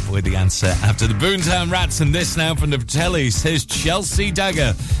FM app with the answer after the Boomtown Rats. And this now from the Fratellis. Here's Chelsea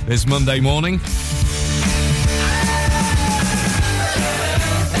Dagger this Monday morning.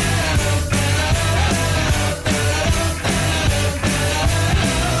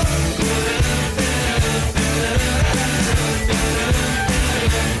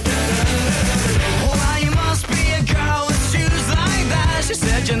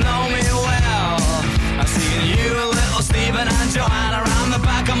 You know me well. I've seen you and little Stephen and Joanna around the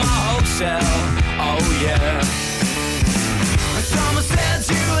back of my hotel. Oh yeah. Someone said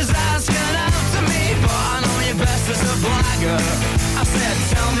you was asking after me, but I know you best as a blagger. I said,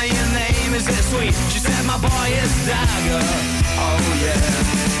 tell me your name, is it sweet? She said, my boy is Dagger. Oh yeah.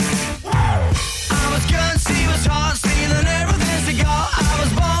 I was good, she was hot, stealing everything she got. I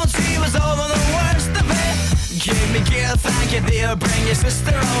was bold, she was over the worst of it. Give me gear, thank you dear. Bring your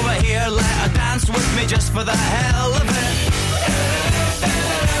sister over here. Let her dance with me just for the hell of it.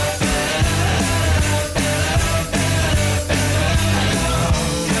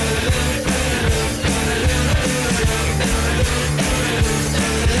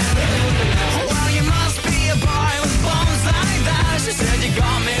 Well, you must be a boy with bones like that. She said you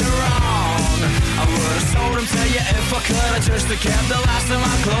got me wrong. I would've sold him to you if I could. I just kept the last of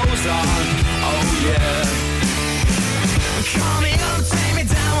my clothes on. Oh yeah. Call me up, take me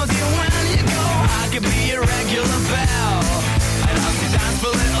down with you when you go. I could be your regular belle. And I'll see dance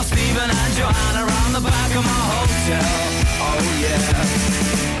for little Stephen and Joanna around the back of my hotel. Oh yeah.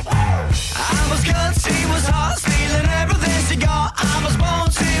 I was good, she was hot, stealing everything she got. I was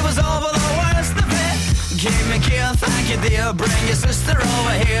bold, she was over the worst of it. Give me gear, thank you dear. Bring your sister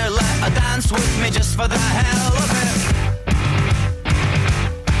over here. Let her dance with me just for the hell of it.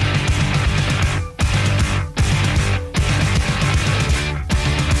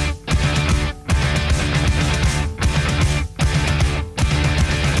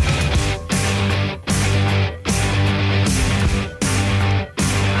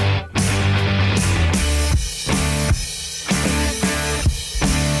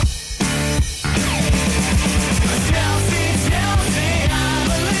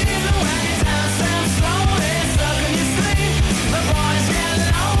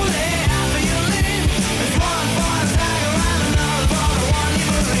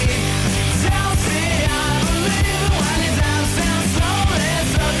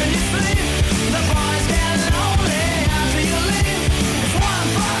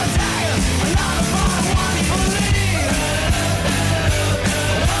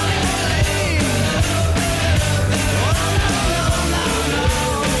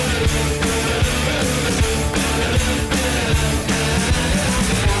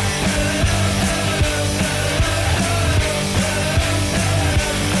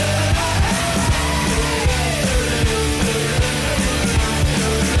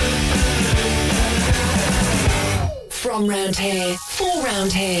 From round here, for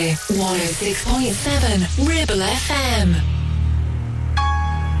round here, 106.7 Ribble FM.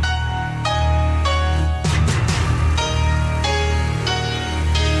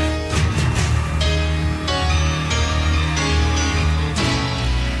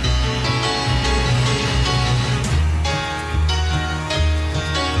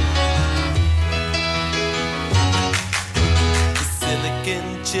 The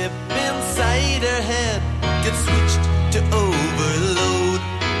silicon chip inside her head gets switched to overload,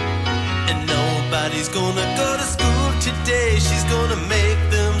 and nobody's gonna go to school today. She's gonna make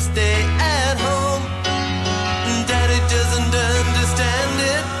them stay at home. Daddy doesn't understand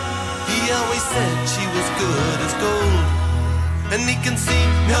it. He always said she was good as gold, and he can see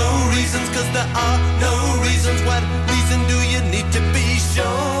no reasons, 'cause there are no reasons. What reason do you need to be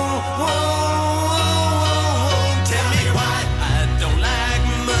shown? Tell me why I don't like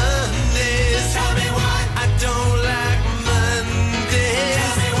Mondays. Tell me why I don't like Mondays.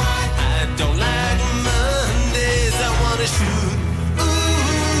 Tell me why I don't like Mondays. I wanna shoot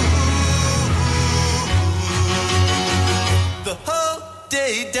the whole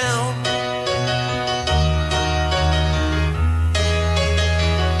day down.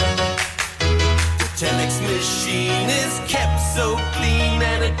 telex machine is kept so clean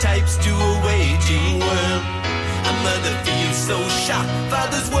and it types to a waging world. A mother feels so shocked,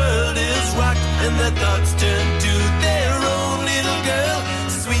 father's world is rocked, and their thoughts turn to their own little girl.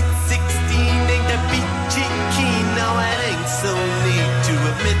 Sweet 16 ain't that peachy keen, now it ain't so neat to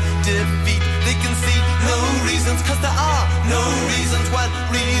admit defeat. They can see no reasons, cause there are no reasons. What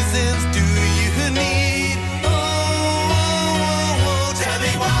reasons do you need? Oh, tell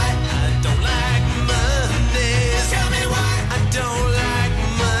me why I don't like Mondays. Tell me why I don't like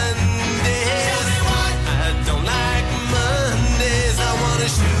Mondays. Tell me why I don't like Mondays. I wanna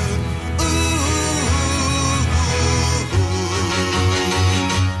shoot.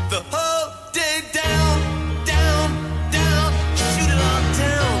 The whole day down, down, down. Shoot it all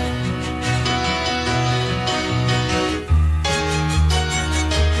down.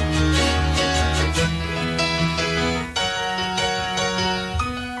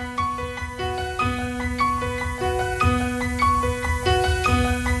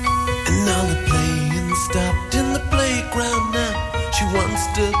 And now the playing stopped in the playground now. She wants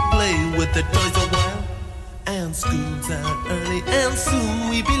to play with the toys a while. And school's out early, and soon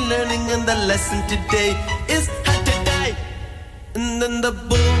we be learning. And the lesson today is how to die. And then the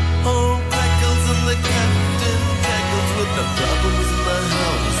bullhorn crackles and the captain tackles with the problems in the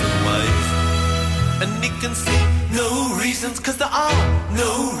house and wife. And he can see no reasons, cause there are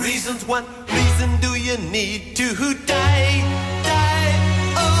no reasons. What reason do you need to die? Die.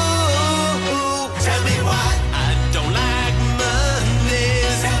 Oh, tell me why I don't like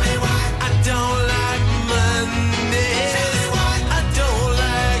Mondays. Tell me why I don't like Mondays. Tell me why I don't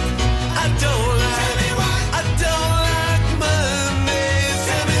like. Tell me why I don't like Mondays.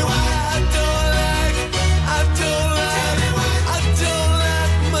 Tell me why I don't like. Tell me why I don't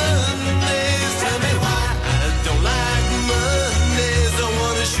like Mondays. Tell me why I don't like Mondays. I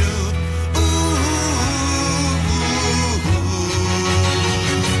wanna shoot.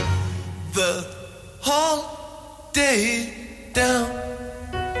 The whole day down.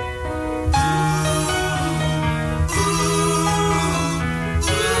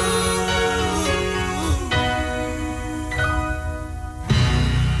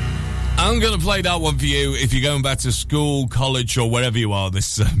 I'm going to play that one for you if you're going back to school, college, or wherever you are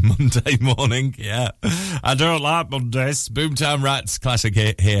this Monday morning. Yeah. I don't like Mondays. Boomtown Rats, classic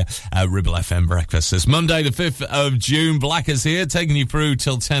hit here at Ribble FM Breakfast. It's Monday, the 5th of June. Blackers here, taking you through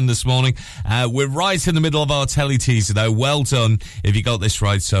till 10 this morning. We're right in the middle of our telly teaser, though. Well done if you got this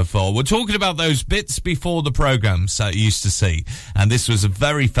right so far. We're talking about those bits before the programmes that you used to see. And this was a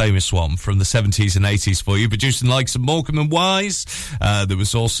very famous one from the 70s and 80s for you, producing likes of Morecambe and Wise. There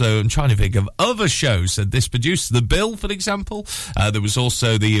was also, I'm trying to think of other shows that this produced. The Bill, for example. There was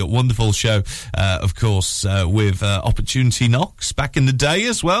also the wonderful show, of course, with Opportunity Knocks back in the day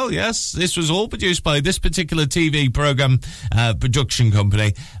as well. Yes, this was all produced by this particular TV programme production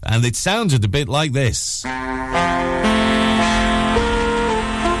company, and it sounded a bit like this.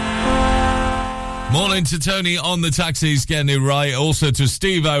 Morning to Tony on the taxis, getting it right. Also to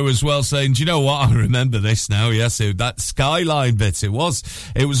Steve-O as well, saying, do you know what? I remember this now. Yes, that skyline bit. It was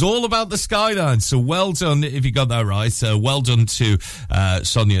all about the skyline. So well done if you got that right. Well done to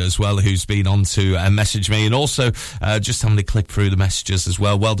Sonia as well, who's been on to message me. And also, just having to click through the messages as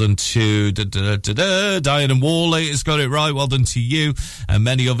well. Well done to Diana Worley has got it right. Well done to you and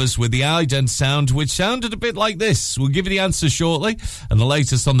many others with the ident sound, which sounded a bit like this. We'll give you the answer shortly. And the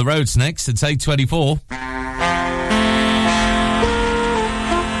latest on the roads next. It's 8:24.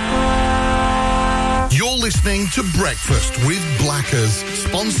 You're listening to Breakfast with Blackers,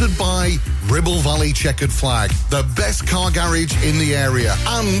 sponsored by Ribble Valley Checkered Flag, the best car garage in the area,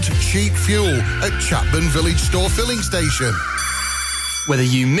 and cheap fuel at Chapman Village Store Filling Station. Whether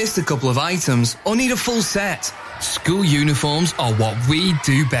you missed a couple of items or need a full set, school uniforms are what we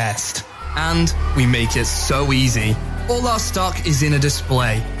do best. And we make it so easy. All our stock is in a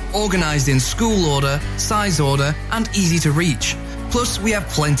display, organised in school order, size order, and easy to reach. Plus, we have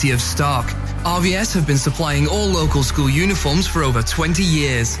plenty of stock. RVS have been supplying all local school uniforms for over 20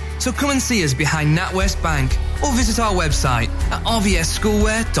 years. So come and see us behind NatWest Bank or visit our website at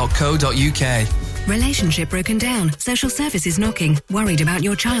rvsschoolwear.co.uk. Relationship broken down, social services knocking, worried about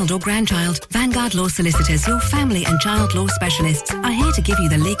your child or grandchild. Vanguard Law Solicitors, your family and child law specialists, are here to give you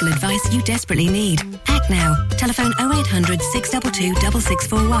the legal advice you desperately need. Act now. Telephone 0800 622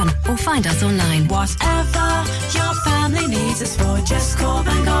 6641 or find us online. Whatever your family needs us for, just call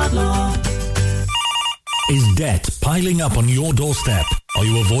Vanguard Law. Is debt piling up on your doorstep? Are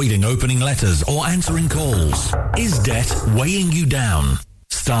you avoiding opening letters or answering calls? Is debt weighing you down?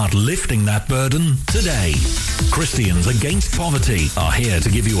 Start Start lifting that burden today. Christians Against Poverty are here to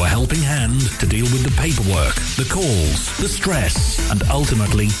give you a helping hand to deal with the paperwork, the calls, the stress, and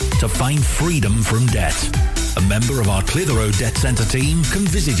ultimately to find freedom from debt. A member of our Clitheroe Debt Centre team can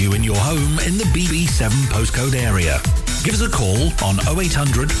visit you in your home in the BB7 postcode area. Give us a call on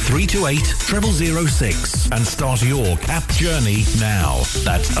 0800 328 0006 and start your CAP journey now.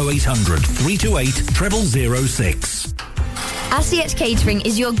 That's 0800 328 0006. RCH Catering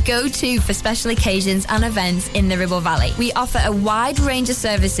is your go-to for special occasions and events in the Ribble Valley. We offer a wide range of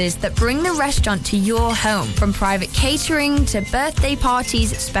services that bring the restaurant to your home, from private catering to birthday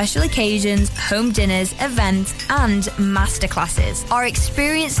parties, special occasions, home dinners, events, and masterclasses. Our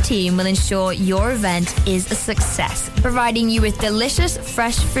experienced team will ensure your event is a success, providing you with delicious,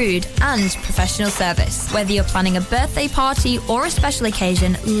 fresh food and professional service. Whether you're planning a birthday party or a special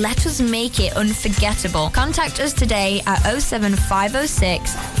occasion, let us make it unforgettable. Contact us today at 07506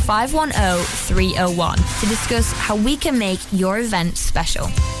 510 301 to discuss how we can make your event special.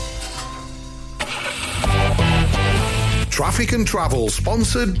 Traffic and Travel,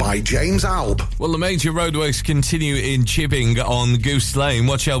 sponsored by James Alb. Well, the major roadworks continue in Chipping on Goose Lane.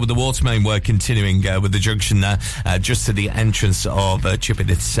 Watch out with the water main work continuing with the junction there just to the entrance of Chipping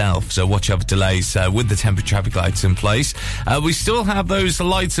itself. So watch out for delays with the temporary traffic lights in place. We still have those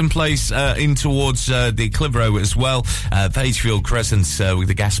lights in place in towards the Clitheroe as well. Pagefield Crescent with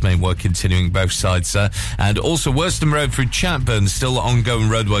the gas main work continuing both sides. And also Worstham Road through Chatburn, still ongoing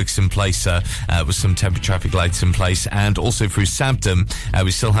roadworks in place with some temporary traffic lights in place. And also through Sabden,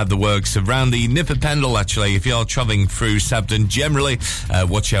 we still have the works around the Nipper Pendle, actually. If you are travelling through Sabden, generally,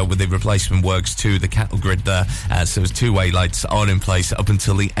 watch out with the replacement works to the cattle grid there. So two-way lights are in place up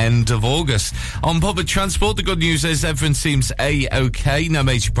until the end of August. On public transport, the good news is everything seems A-OK. No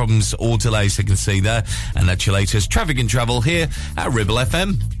major problems or delays I can see there. And that's your latest Traffic and Travel here at Ribble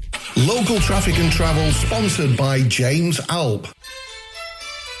FM. Local Traffic and Travel, sponsored by James Alb.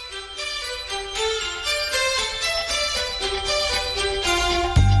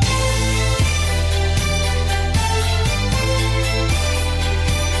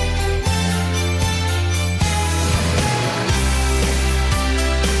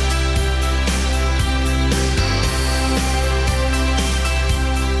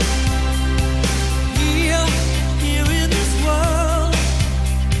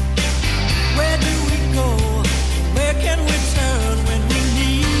 Where do we go? Where can we turn?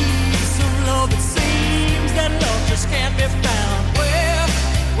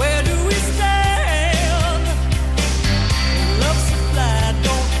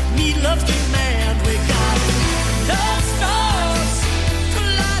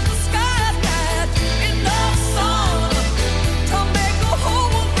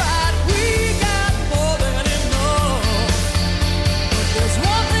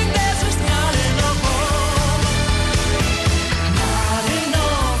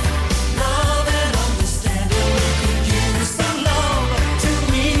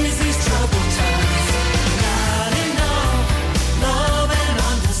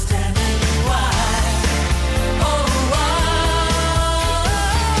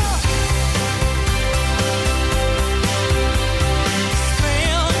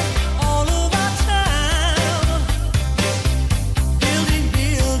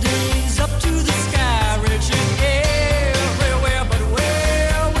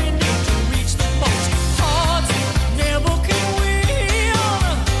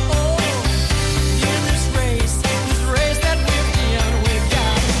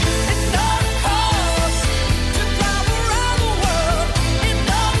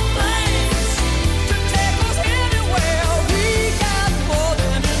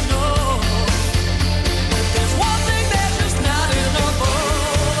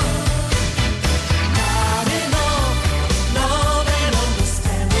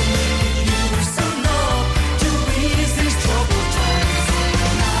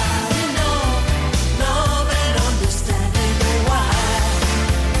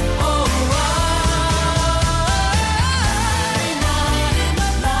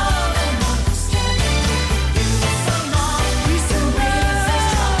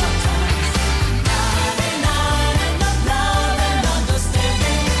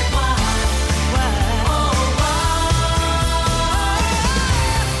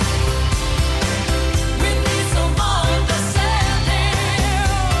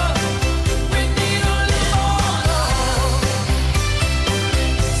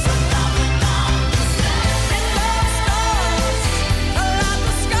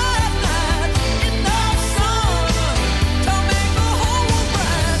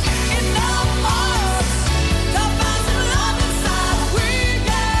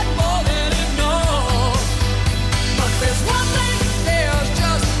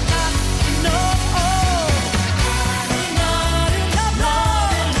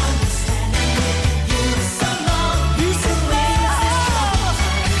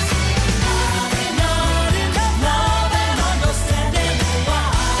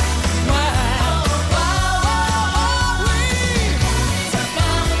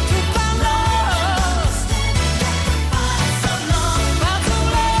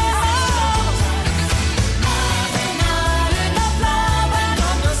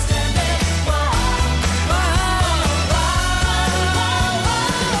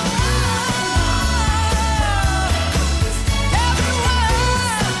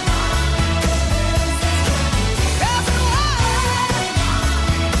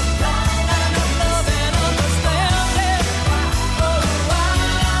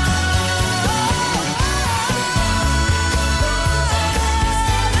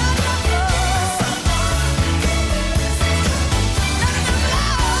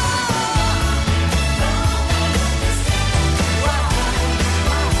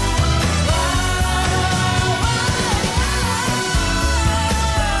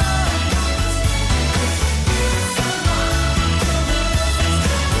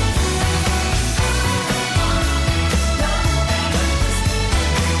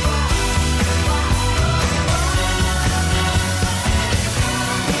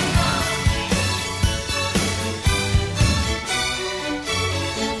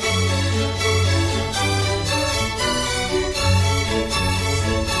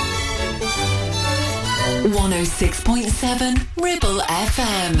 106.7 Ribble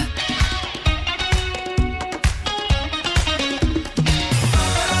FM.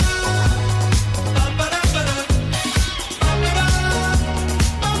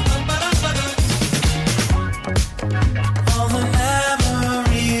 All the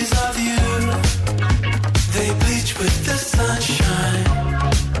memories of you, they bleach with the sunshine.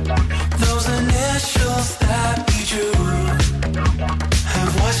 Those initials that we drew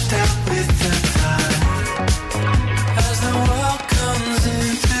have washed out with the time. As the world comes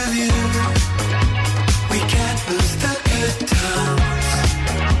into view, we can't lose the good times.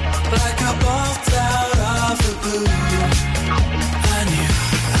 Like a bolt out of the blue, I knew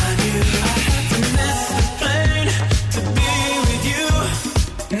I had to miss the plane to be with you.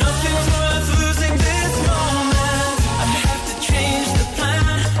 Nothing's worth losing this moment. I have to change the plan.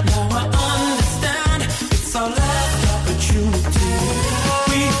 Now I understand it's our last opportunity.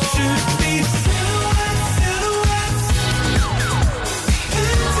 We should be silhouettes, silhouettes,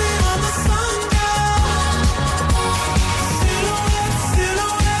 painted on the sundial. Silhouettes,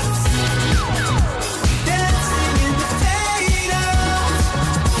 silhouettes, dancing in the fade out.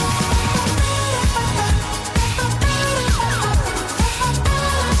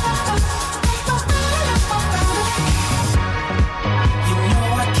 You know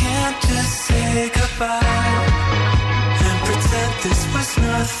I can't just say goodbye and pretend this was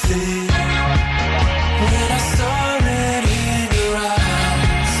nothing. When I saw it in your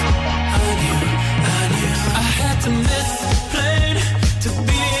eyes, I knew I had to miss the plane to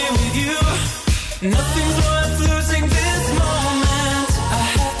be with you. Nothing's worth losing this moment. I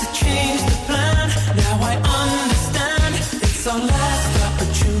have to change the plan. Now I understand it's our last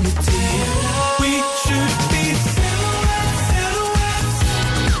opportunity. We should be silhouettes, silhouettes,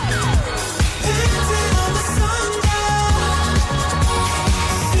 painted on the sundial.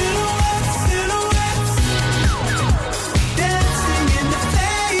 Silhouettes, silhouettes, dancing in the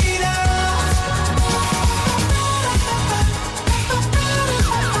fade out.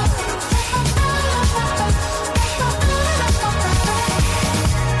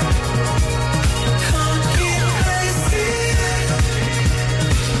 Can't keep racing,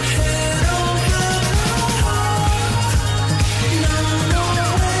 head over heart. No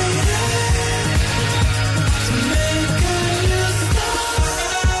more waiting to make a new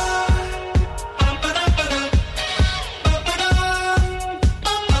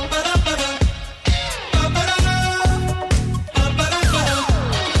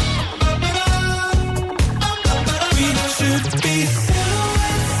We should be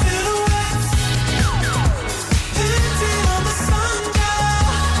silhouettes, silhouettes, painted on the sundial.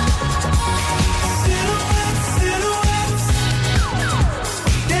 Silhouettes, silhouettes,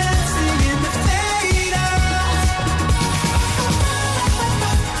 dancing in the fade out.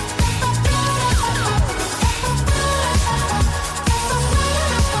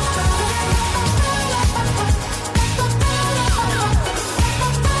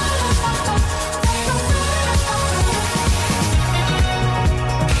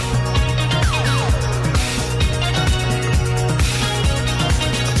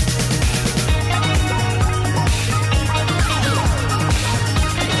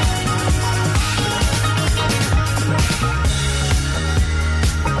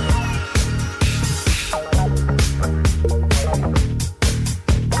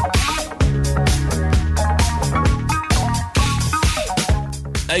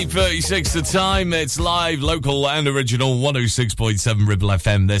 .36 the time. It's live, local and original 106.7 Ribble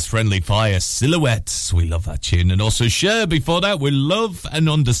FM. There's Friendly Fire, Silhouettes. We love that tune. And also Cher before that with Love and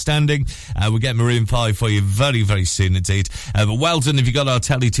Understanding. We'll get Maroon 5 for you very, very soon indeed. But well done if you got our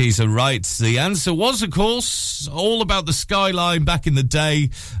telly teaser right. The answer was, of course, all about the skyline back in the day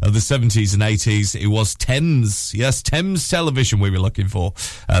of the 70s and 80s. It was Thames. Yes, Thames Television we were looking for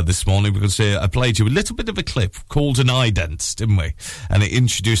this morning because I played you a little bit of a clip called an ident, didn't we? And it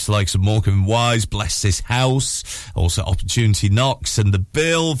introduced the likes of Morecambe and Wise, Bless This House, also Opportunity Knocks and The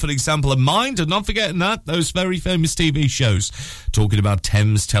Bill, for example, and Mind. And not forgetting that, those very famous TV shows. Talking about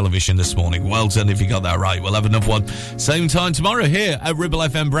Thames Television this morning. Well done if you got that right. We'll have another one same time tomorrow here at Ribble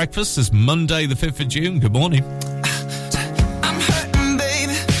FM Breakfast. It's Monday the 5th of June. Good morning.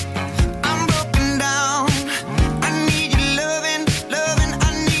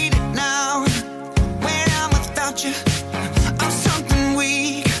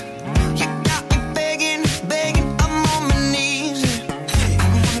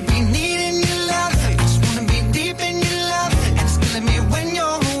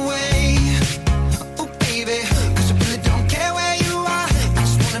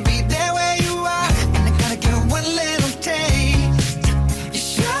 One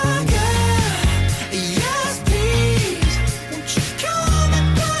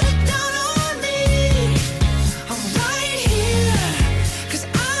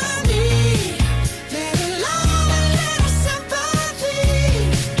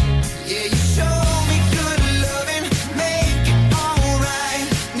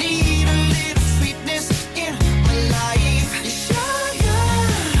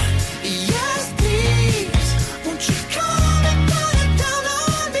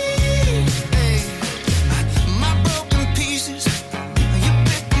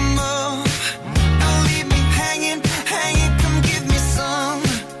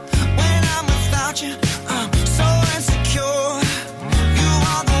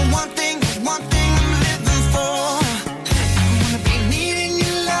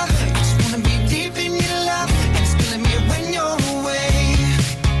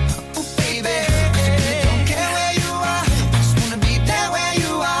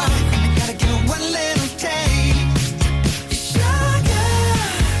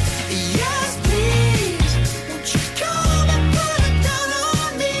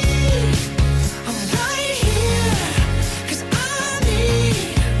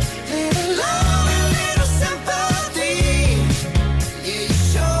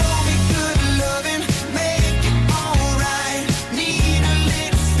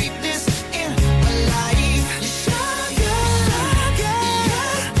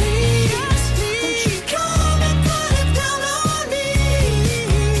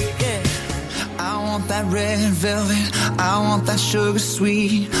velvet. I want that sugar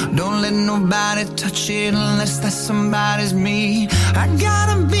sweet. Don't let nobody touch it unless that somebody's me. I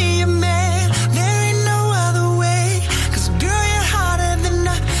gotta be a man, there ain't no other way. 'Cause girl, you're hotter than a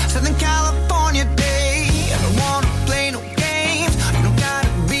Southern California day. I don't wanna play no games, you don't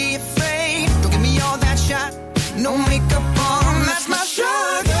gotta be afraid. Don't give me all that shot, no makeup on, that's my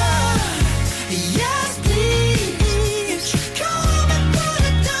sugar. Yes, please, come and put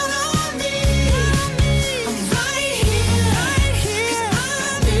it down on me. I'm right here, 'cause I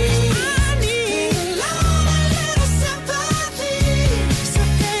need love, a little sympathy. So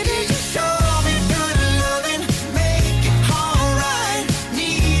baby, just show me good loving, make it alright.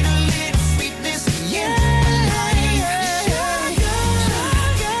 Need a little sweetness in my life.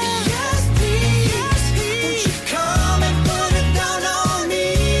 Sugar, yes please, won't you come and put it down on me,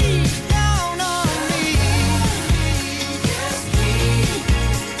 down on me. Yes please,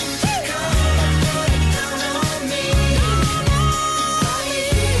 come and put it down on me. I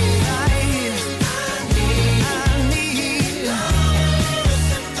need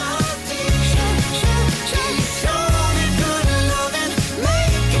sympathy. Show me good loving,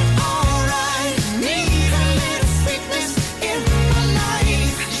 make it alright. Need a little sweetness in my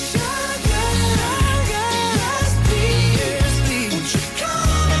life. Sugar, yes please, won't you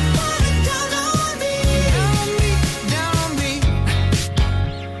come and put it down on me, down on me,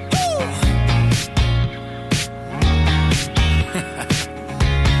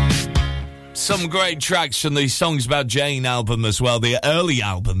 Some great tracks from the Songs About Jane album as well, the early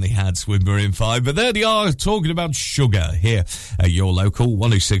album they had with Maroon 5. But there they are, talking about sugar here at your local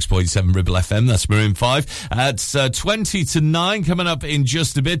 106.7 Ribble FM. That's Maroon 5. It's 20 to 9 coming up in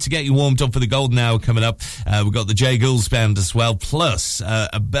just a bit to get you warmed up for the golden hour coming up. We've got the Jay Goulds Band as well, plus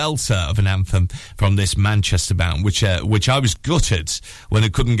a belter of an anthem from this Manchester band, which I was gutted when I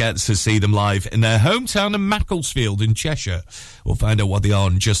couldn't get to see them live in their hometown of Macclesfield in Cheshire. We'll find out what they are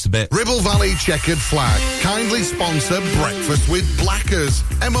in just a bit. Ribble Valley Checkered Flag kindly sponsor Breakfast with Blackers.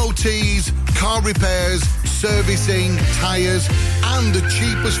 MOTs, car repairs, servicing, tyres, and the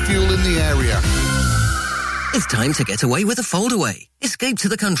cheapest fuel in the area. It's time to get away with a foldaway. Escape to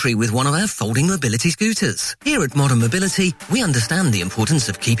the country with one of our folding mobility scooters. Here at Modern Mobility, we understand the importance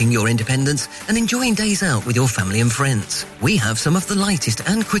of keeping your independence and enjoying days out with your family and friends. We have some of the lightest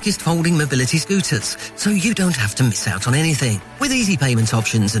and quickest folding mobility scooters, so you don't have to miss out on anything. With easy payment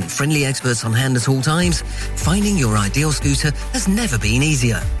options and friendly experts on hand at all times, finding your ideal scooter has never been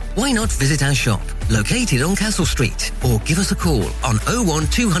easier. Why not visit our shop, located on Castle Street, or give us a call on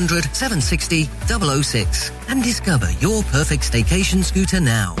 01200 760 006 and discover your perfect staycation scooter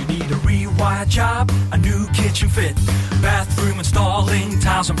now. You need a rewire job, a new kitchen fit, bathroom installing,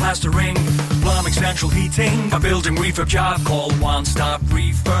 tiles and plastering, plumbing, central heating, a building refurb job. Call One Stop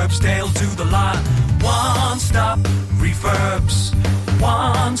Refurbs, Dale to the lot. One Stop Refurbs,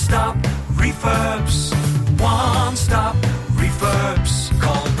 One Stop Refurbs, One Stop Refurbs.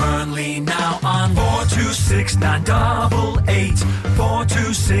 Call Burnley now on 426-988,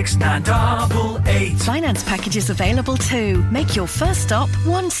 426-988. Finance packages available too. Make your first stop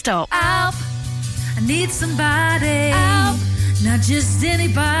One Stop. Help! I need somebody. Help! Not just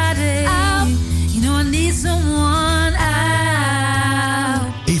anybody. Help! You know I need someone. Help!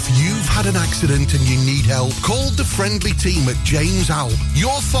 If you've had an accident and you need help, call the friendly team at James Alb.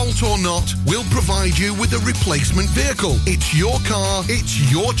 Your fault or not, we'll provide you with a replacement vehicle. It's your car, it's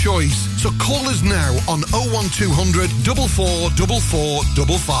your choice. So call us now on 01200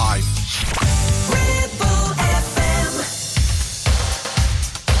 444455.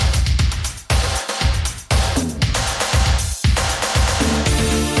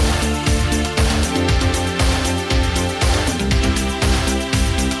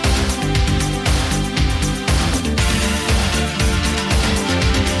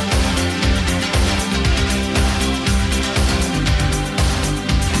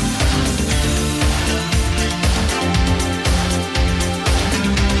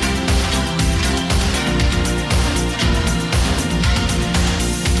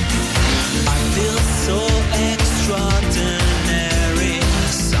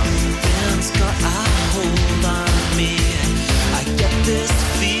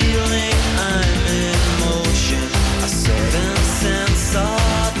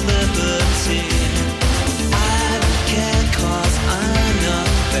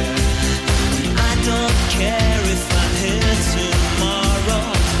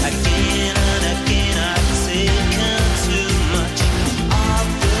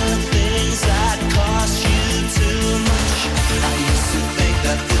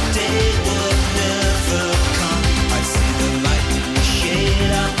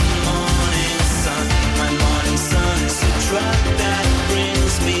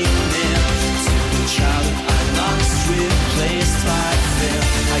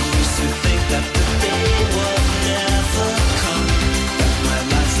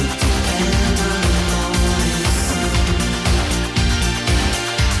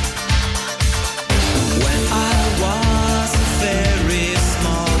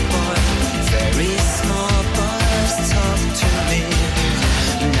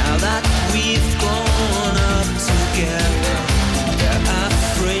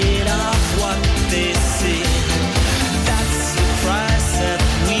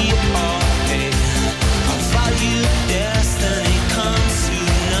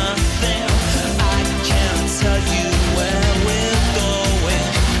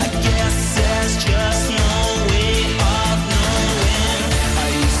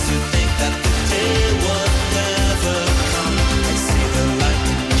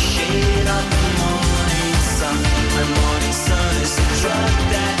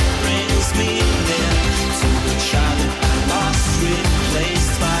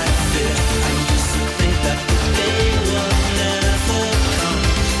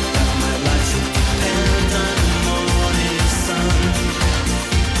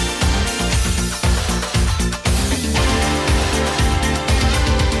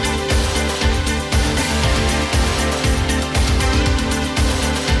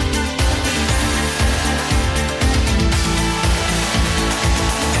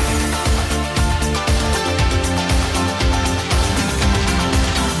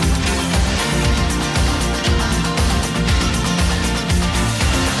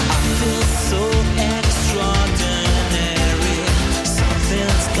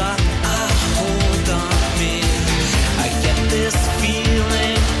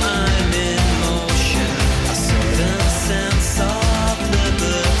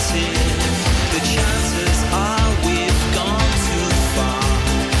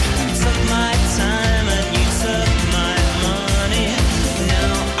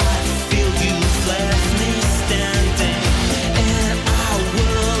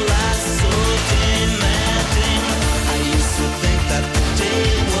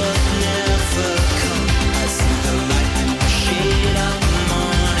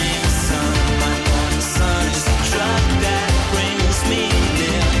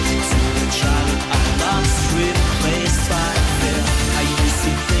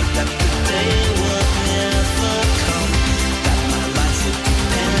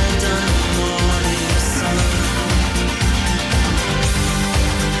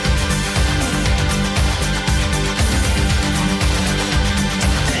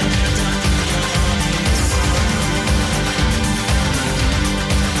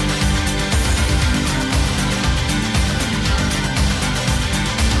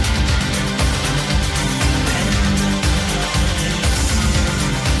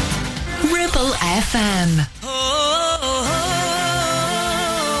 Ribble FM.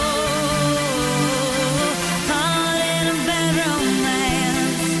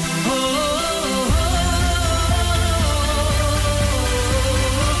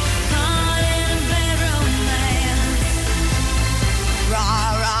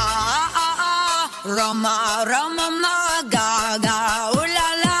 Roma, Roma, ma, ga, ga, ooh la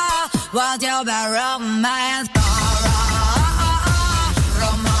la, what's your bad romance?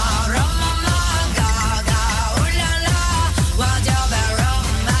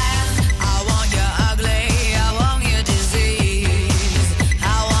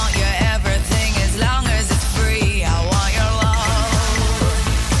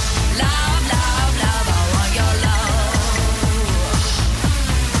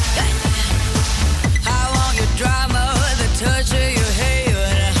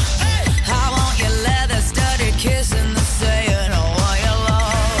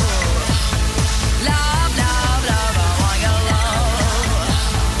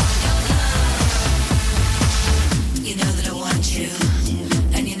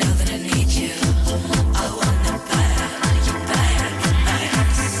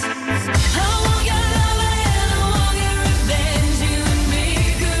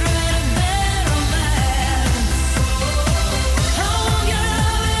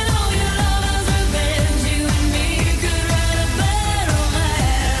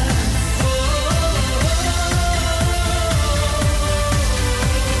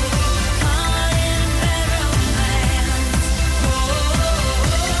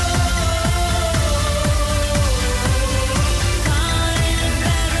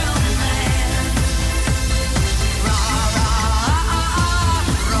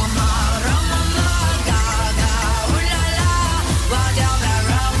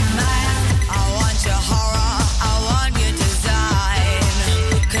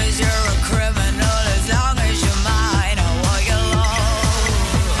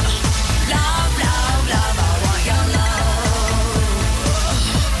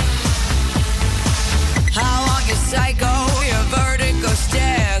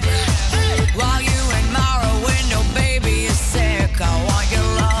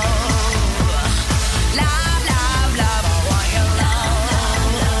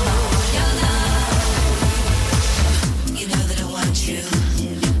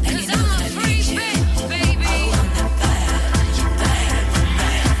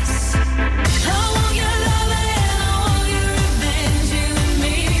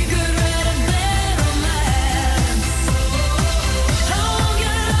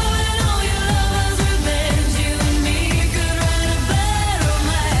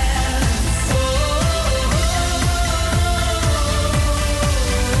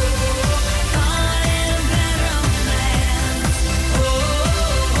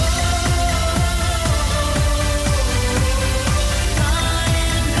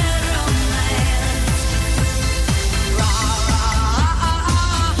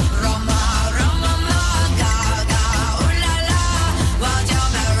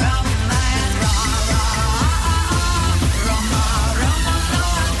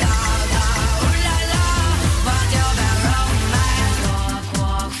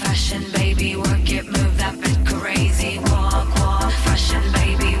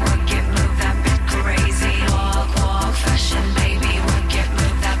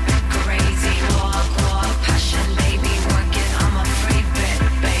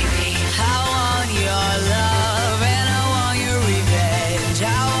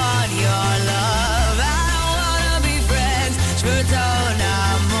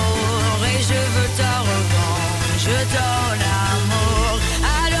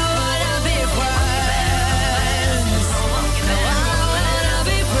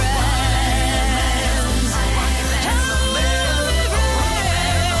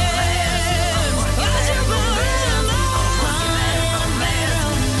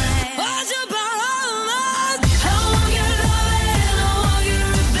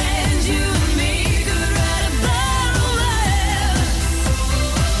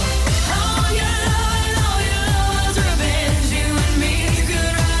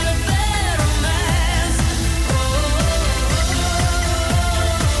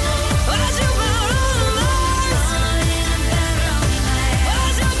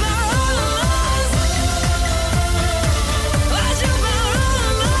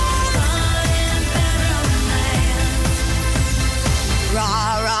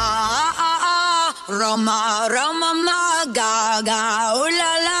 Roma, Roma, ma, ga, ga, ooh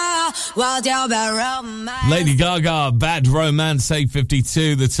la la, was your bad romance. Lady Gaga, Bad Romance,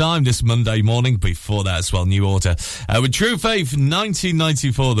 8:52. The time this Monday morning. Before that as well, New Order. With True Faith,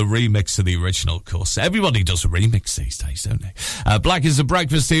 1994, the remix of the original, of course. Everybody does a remix these days, don't they? Black is the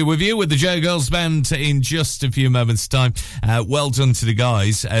Breakfast here with you with the J Girls Band in just a few moments' time. Well done to the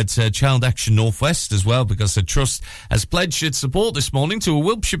guys at Child Action Northwest as well, because the Trust has pledged its support this morning to a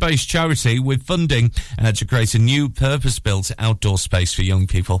Wiltshire-based charity with funding to create a new purpose-built outdoor space for young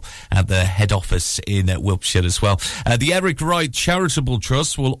people at the head office in Wiltshire as well. The Eric Wright Charitable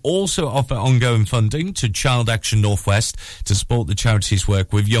Trust will also offer ongoing funding to Child Action Northwest to support the charity's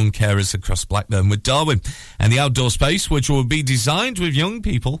work with young carers across Blackburn with Darwin. And the outdoor space, which will be designed with young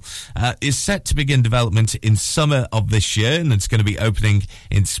people, is set to begin development in summer of this year, and it's going to be opening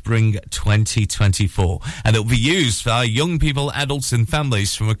in spring 2024. And it will be used by young people, adults and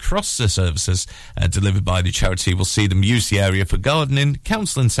families from across the services delivered by the charity. Will see them use the area for gardening,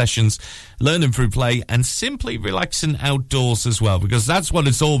 counselling sessions, learning through play and simply relaxing outdoors as well, because that's what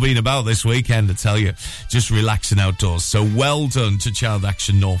it's all been about this weekend, I tell you, just relaxing outdoors. So well done to Child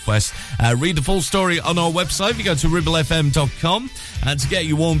Action Northwest. Read the full story on our website if you go to ribblefm.com. And to get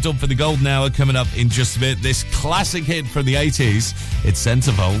you warmed up for the golden hour coming up in just a bit, this classic hit from the 80s, it's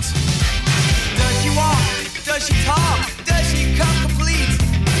Centerfold. Does she walk? Does she talk? Does she come complete?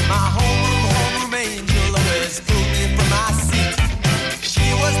 My homeroom angel always pulled me from my seat.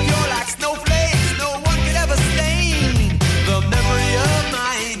 She was pure like snowflakes, no one could ever stain. The memory of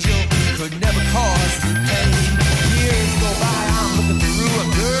my angel could never cause pain. Years go by, I'm looking through a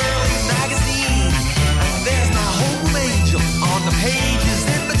girl's magazine, and there's my home angel on the pages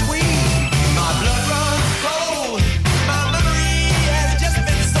in between. My blood runs cold, my memory has just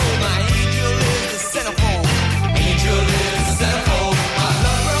been sold. My angel is the centerfold. Angel is the centerfold. My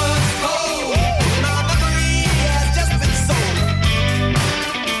blood runs cold, my memory has just been sold.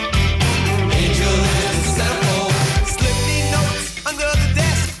 Angel is the centerfold. Slip me notes under the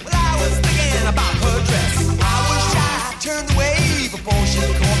desk while I was thinking about her dress. I was shy, turned away before she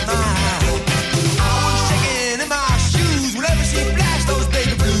caught my eye. I was shaking in my shoes whenever she flashed those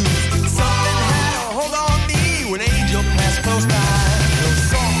baby blues. Something had a hold on me when Angel passed close by. Those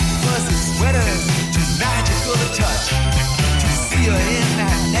soft, fuzzy sweaters, too magical to touch. To see her in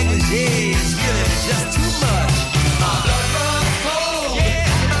that negligee is really just too much. My blood runs cold, yeah,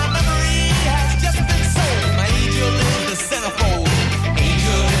 my memory has just been sold. My angel is the centerfold.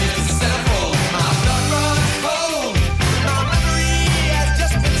 Angel is the centerfold. My blood runs cold, my memory has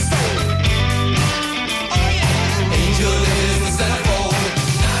just been sold. Oh yeah, angel is the centerfold.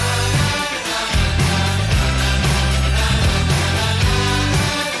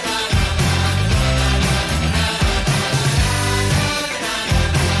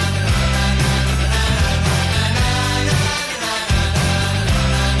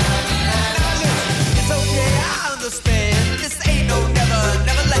 It's okay, I understand. This ain't no never,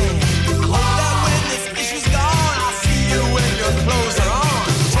 never land. Hope that when this issue's gone, I'll see you when your clothes are on.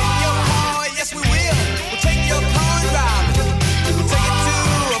 Take your car, yes we will. We'll take your car and drive it. We'll take it to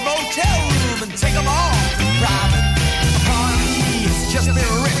a motel room and take them all private. A part of me has just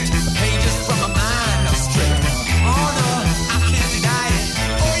been ripped. The pages from my mind are stripped. Oh no, I can't deny it.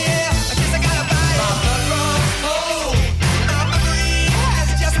 Oh yeah, I guess I gotta buy it. My blood runs cold. My memory has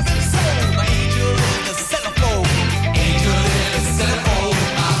just been sold. My angel is the centerfold. Angel is the centerfold.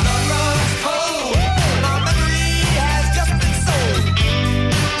 My blood runs cold. My memory has just been sold.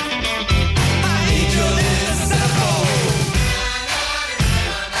 My angel is the centerfold.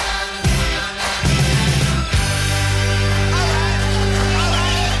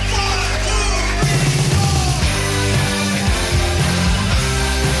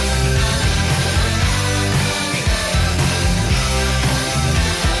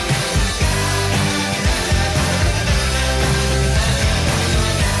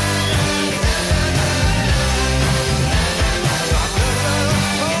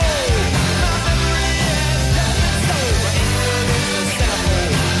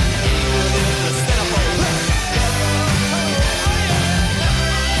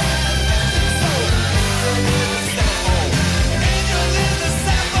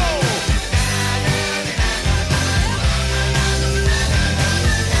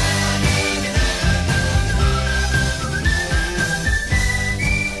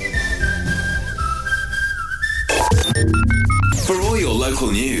 For all your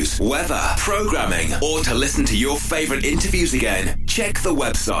local news, weather, programming, or to listen to your favourite interviews again, check the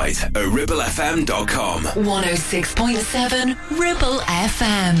website at ribblefm.com. 106.7 Ribble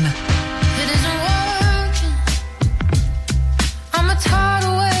FM. It isn't working. I'm a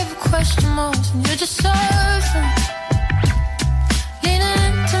tidal wave of question marks, and you're just surfing, leaning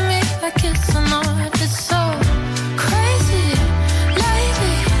into me like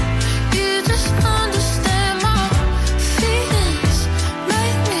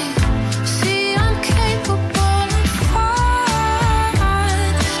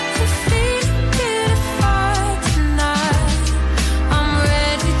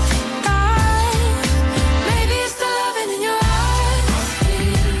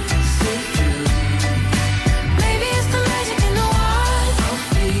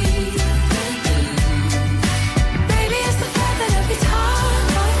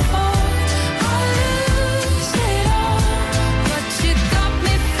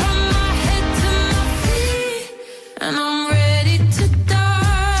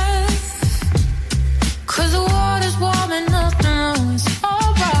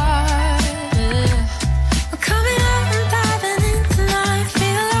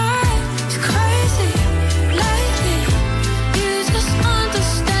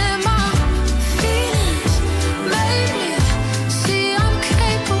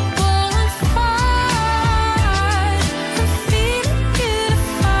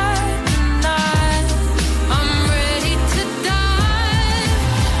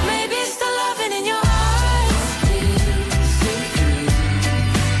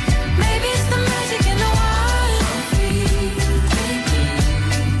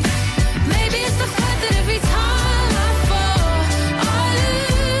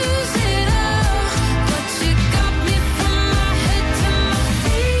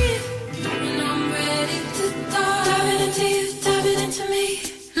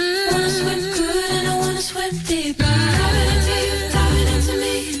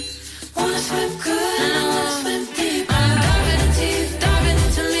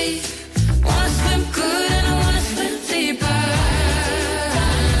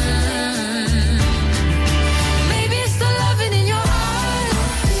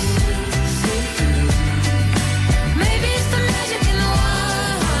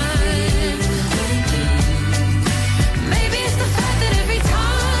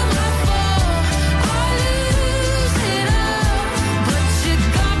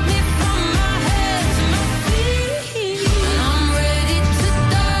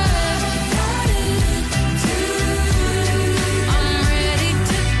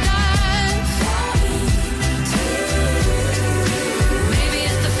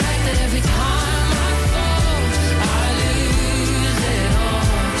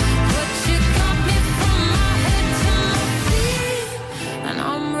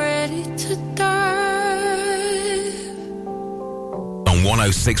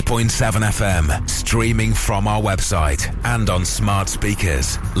 106.7 FM, streaming from our website and on smart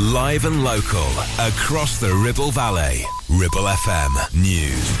speakers. Live and local, across the Ribble Valley. Ribble FM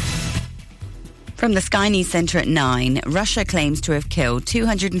News. From the Sky News Centre at 9, Russia claims to have killed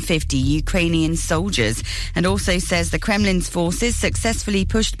 250 Ukrainian soldiers and also says the Kremlin's forces successfully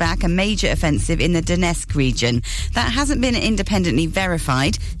pushed back a major offensive in the Donetsk region. That hasn't been independently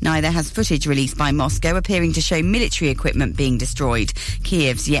verified. Neither has footage released by Moscow appearing to show military equipment being destroyed.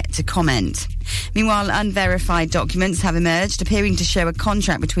 Kiev's yet to comment. Meanwhile, unverified documents have emerged appearing to show a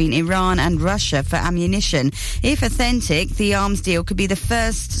contract between Iran and Russia for ammunition. If authentic, the arms deal could be the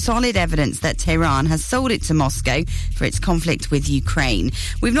first solid evidence that Tehran has sold it to Moscow for its conflict with Ukraine.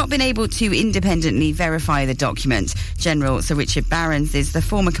 We've not been able to independently verify the document. General Sir Richard Barrons is the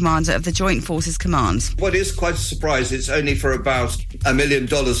former commander of the Joint Forces Command. What is quite a surprise, it's only for about $1 million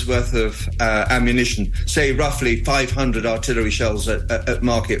worth of ammunition, say roughly 500 artillery shells at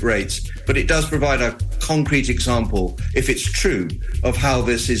market rates. But it does provide a concrete example, if it's true, of how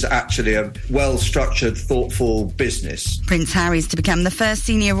this is actually a well-structured, thoughtful business. Prince Harry's to become the first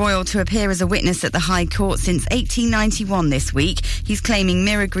senior royal to appear as a witness at the High Court since 1891 this week. He's claiming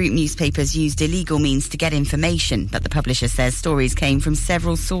Mirror Group newspapers used illegal means to get information, but the publisher says stories came from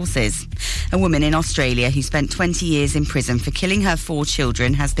several sources. A woman in Australia who spent 20 years in prison for killing her 4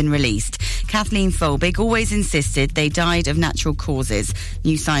 children has been released. Kathleen Folbig always insisted they died of natural causes.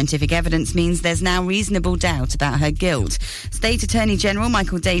 New scientific evidence means there's now reasonable doubt about her guilt. State Attorney General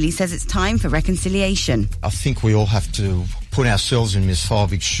Michael Daly says it's time for reconciliation. I think we all have to put ourselves in Miss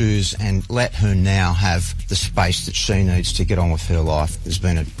Folbig's shoes and let her now have the space that she needs to get on with her life. There's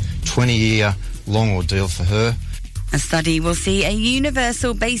been a 20-year long ordeal for her. A study will see a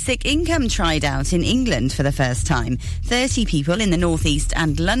universal basic income tried out in England for the first time. 30 people in the North East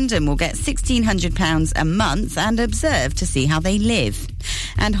and London will get £1,600 a month and observe to see how they live.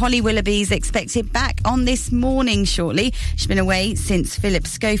 And Holly Willoughby's expected back on This Morning shortly. She's been away since Philip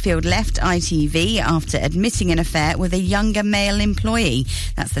Schofield left ITV after admitting an affair with a younger male employee.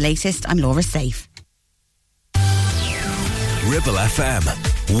 That's the latest. I'm Laura Safe. Ribble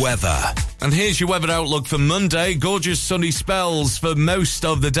FM weather. And here's your weather outlook for Monday. Gorgeous sunny spells for most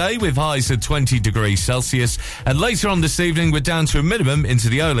of the day with highs at 20 degrees Celsius. And later on this evening, we're down to a minimum into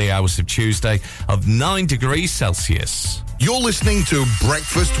the early hours of Tuesday of 9 degrees Celsius. You're listening to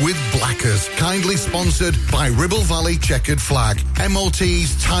Breakfast with Blackers, kindly sponsored by Ribble Valley Checkered Flag.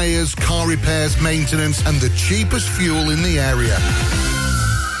 MOTs, tyres, car repairs, maintenance, and the cheapest fuel in the area.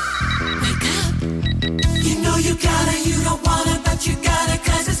 Wake up. You know you gotta, you don't wanna, but you gotta,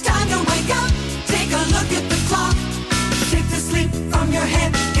 'cause it's time to wake up. Take a look at the clock. Shake the sleep from your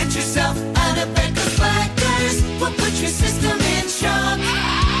head. Get yourself out of bed, 'cause Blackers will put your system in shock.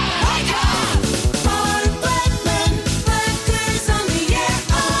 Wake up! For Blackman, Blackers on the air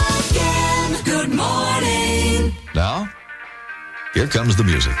again. Good morning. Now, here comes the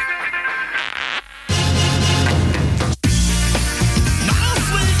music.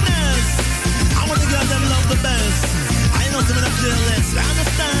 Fearless,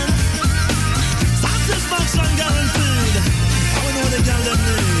 understand? Satisfaction guaranteed. I know the girl them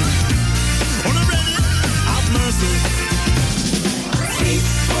need. On the ready, have mercy. Sweet,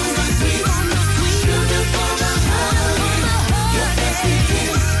 oh my sweet, sugar for the honey. Your thirsty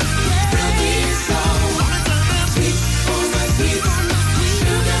kiss, will be so. Sweet, oh my sweet,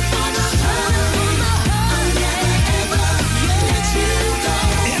 sugar for the honey. I'll never ever let you go.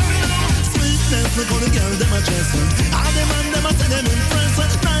 Sweetness, look on the girl them a dressing. All the man them a say them impress.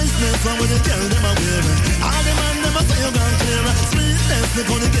 Niceness on with the girl them a wearing. All the man them a say you gone clear. Sweetness look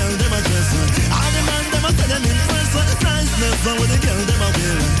on the girl them a dressing. All the man them a say them impress. Niceness on with the girl them a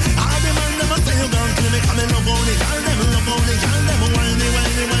wearing. All the man them a say you gone clear. Because me love on the girl them, love on the girl them, whiny,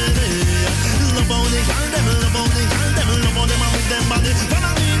 whiny, whiny. Love on the girl them, love on the girl them, love on them and with them body.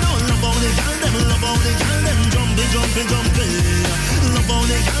 Follow me now, love on the girl them, love on the girl them, jumpy, jumpy, jumpy. Love on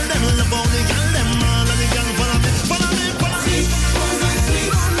the girl them, love on the girl them, all of the girl follow me, follow me, follow me.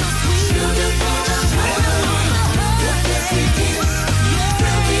 Sweet, oh my sweet, sugar for the honey. Your thirsty kiss,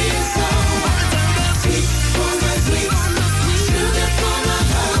 will be so. Sweet, oh my sweet, sugar for the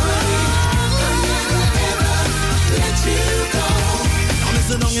honey. I'll never ever let you go. I'm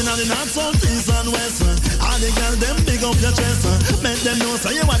sit down in the north, south, east and west. All the girls them big up your chest. Make them know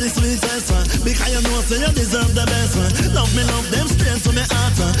say you are the sweetest. Because you know say you deserve the best. Love me, love them straight to me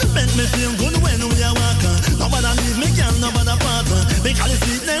heart. Make me feel good when we are walking. Nobody leave me, girl, nobody part. Because the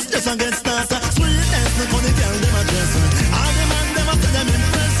sweetness just a get started. Sweetness, look on the girl them a dress. All the man them a say them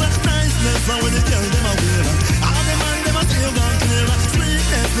impress. Niceness on with the girl them a wear. All the man them a say you gone clear.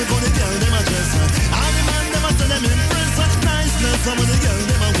 Sweetness, look on the girl them a dress. All the man them a say them impress. Niceness on with the girl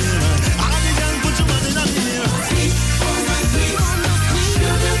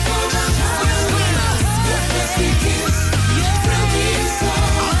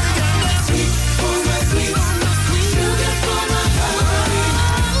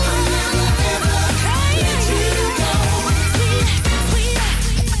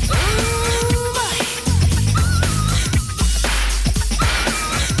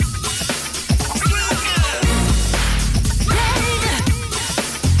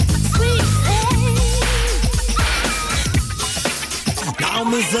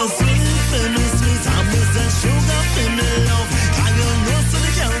so sweet, for me sweet, I'm Mr. Sugar for me love. I don't know, so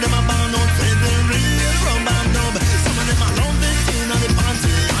the girl them a bound out with the real rum and dub. Some of them a love it in on the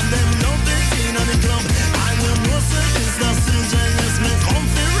party, and them love it in on the club. I will know, so it's the stranger, yes, me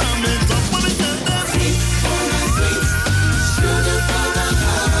comfy ram it up. When me tell them sweet for my sweet, sugar for my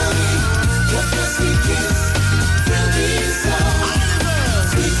honey, your first sweet kiss, fill me so.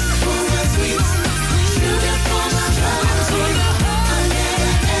 Sweet for my sweet, sugar for my honey, I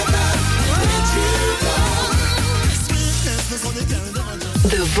never ever let you go.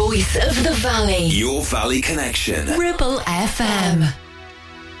 The voice of the valley. Your Valley Connection. Ribble FM.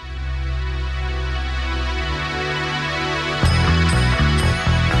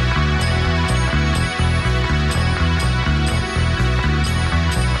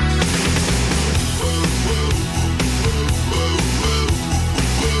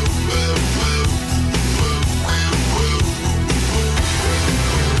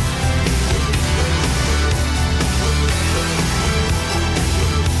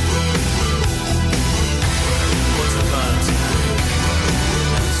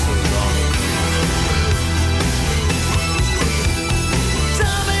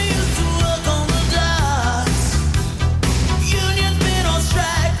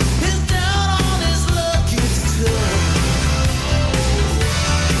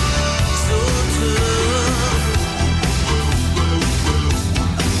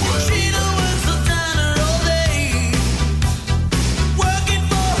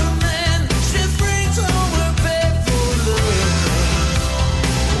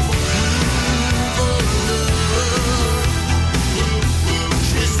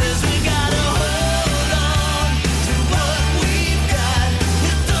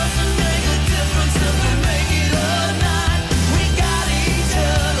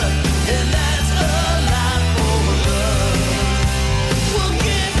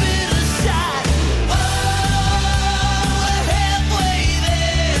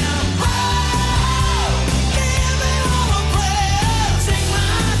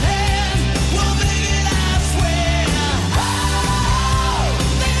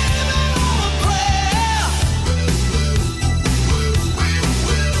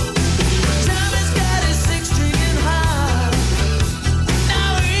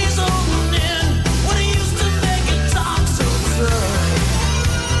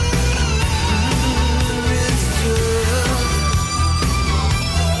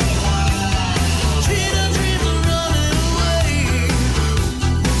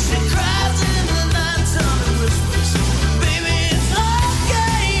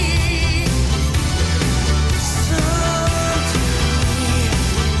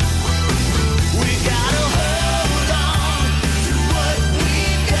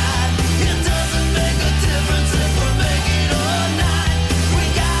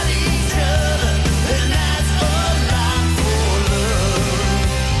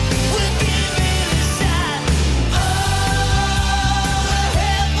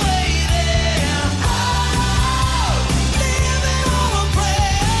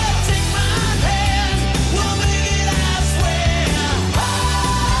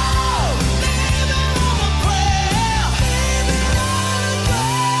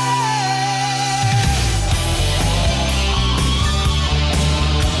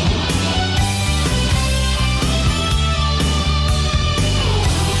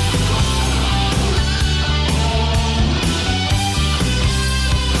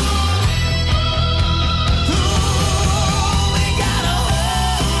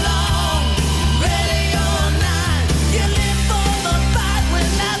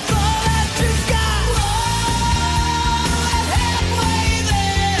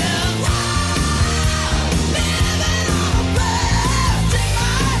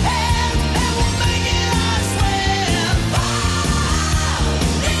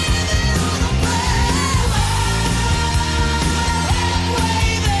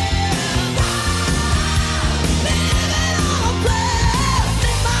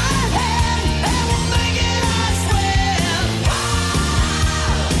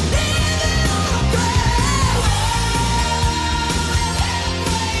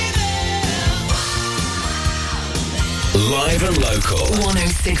 Live and local.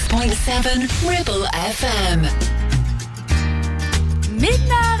 106.7 Ribble FM.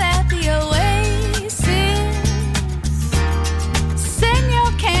 Midnight at the Oasis. Send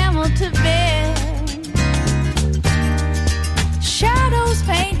your camel to bed. Shadows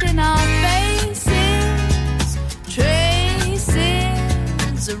painting our faces. Traces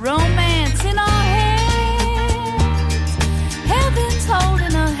of romance in our hands. Heaven's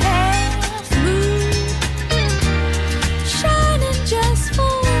holding a half moon. Shining just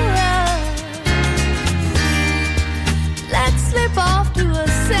for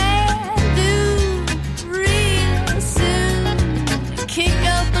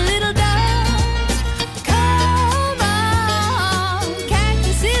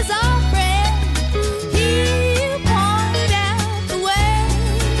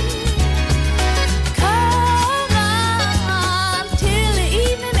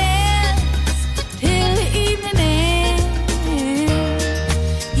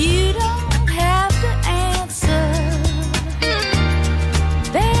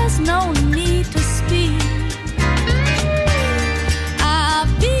no need to speak. I'll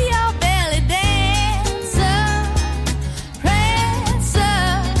be your belly dancer, prancer,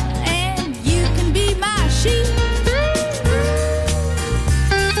 and you can be my sheep.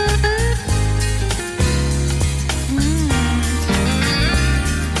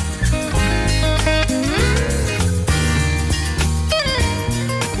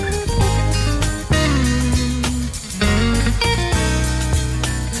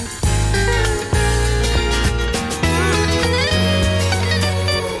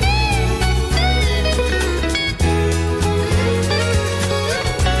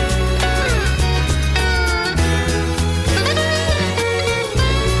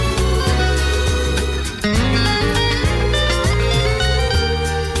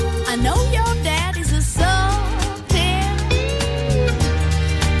 I know your daddy's a sultan,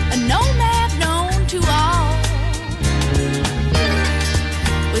 a nomad known to all,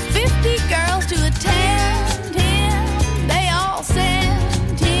 with 50 girls to attend him. They all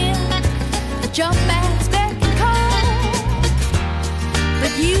send him a jump man's beck and call,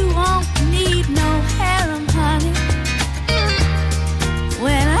 but you won't need no harem, honey,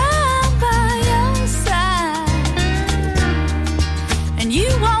 when I'm by your side. And you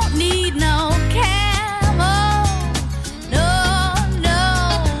won't need no camel, no,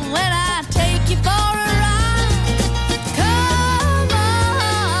 no, when I take you for a ride. Come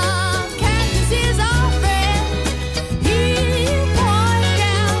on, Cactus is our friend, he'll point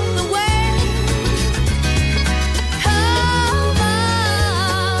out the way. Come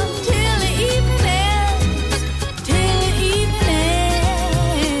on, till the evening ends, till the evening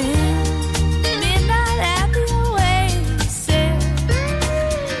ends. Midnight at the oasis,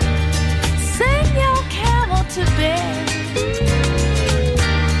 sing your camel to bed.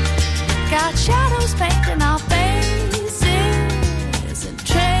 Got shadows painting our faces and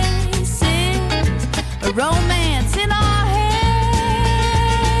traces of romance in our head.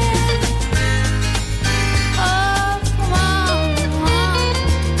 Oh, come on.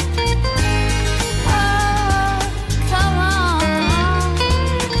 Oh, come on.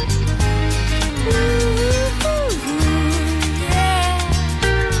 Ooh, yeah.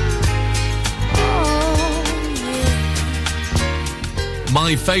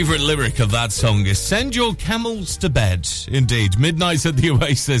 My favourite lyric of that song is "Send your camels to bed." Indeed, Midnight at the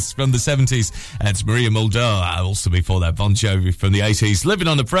Oasis from the 70s. It's Maria Muldaur. Also before that, Bon Jovi from the 80s. Living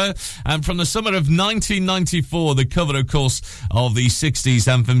on a Prayer. And from the summer of 1994, the cover, of course, of the 60s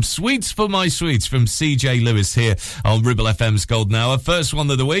anthem "Sweets for My Sweets" from CJ Lewis here on Ribble FM's Golden Hour. First one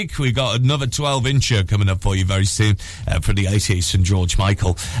of the week. We've got another 12-incher coming up for you very soon from the 80s from George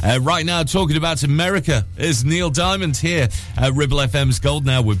Michael. Right now, talking about America, is Neil Diamond here at Ribble FM's Golden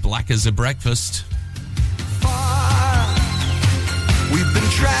Hour with Black as a Breakfast. We've been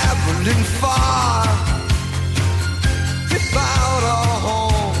traveling far without a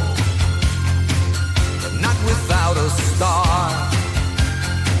home, but not without a star.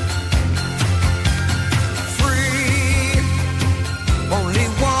 Free, only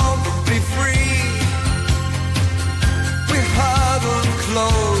want to be free. We huddle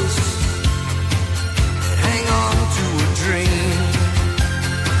close and hang on to a dream.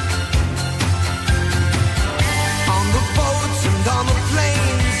 On the boats and on the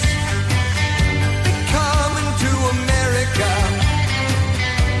planes, they're coming to America,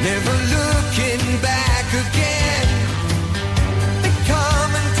 never looking back again. They're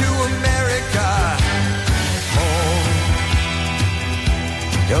coming to America, home.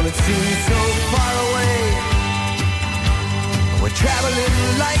 Don't it seem so far away? We're traveling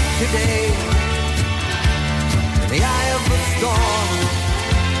light today, in the eye of the storm,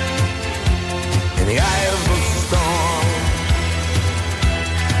 in the eye of the storm.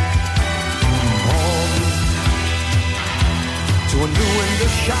 Home to a new and a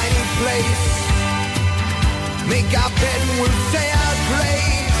shiny place. Make our bed and we'll say our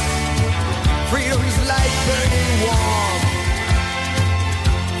grace. Freedom's light burning warm.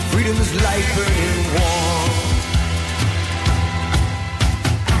 Freedom's light burning warm.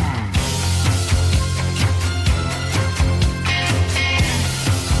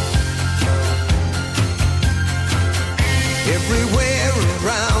 Everywhere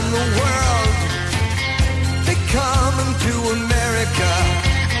around the world, they're coming to America.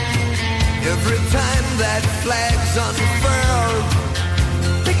 Every time that flag's unfurled,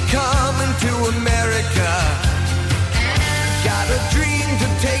 they're coming to America. Got a dream to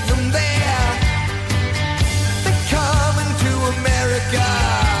take them there. They're coming to America.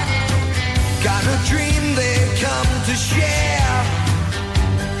 Got a dream they come to share.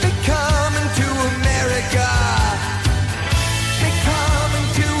 They're coming to America. They're coming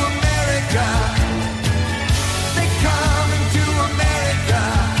to America.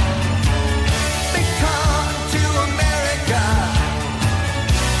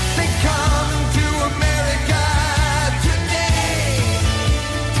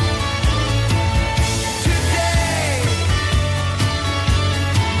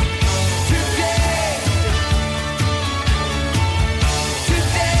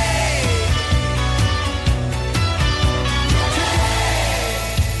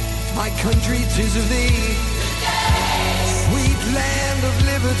 country, 'tis of thee. Sweet land of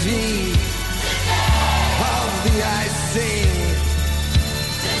liberty, of thee I sing,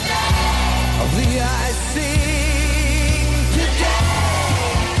 of thee I sing today.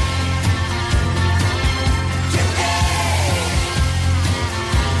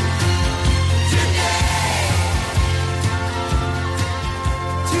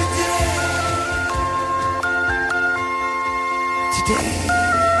 Today.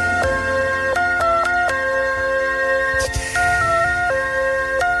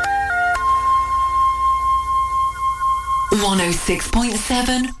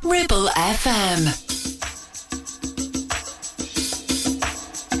 106.7 Ribble FM.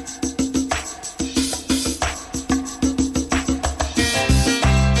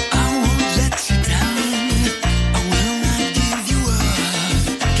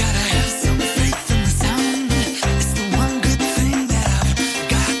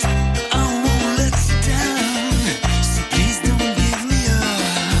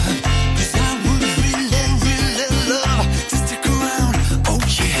 Oh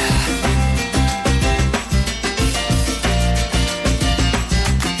yeah.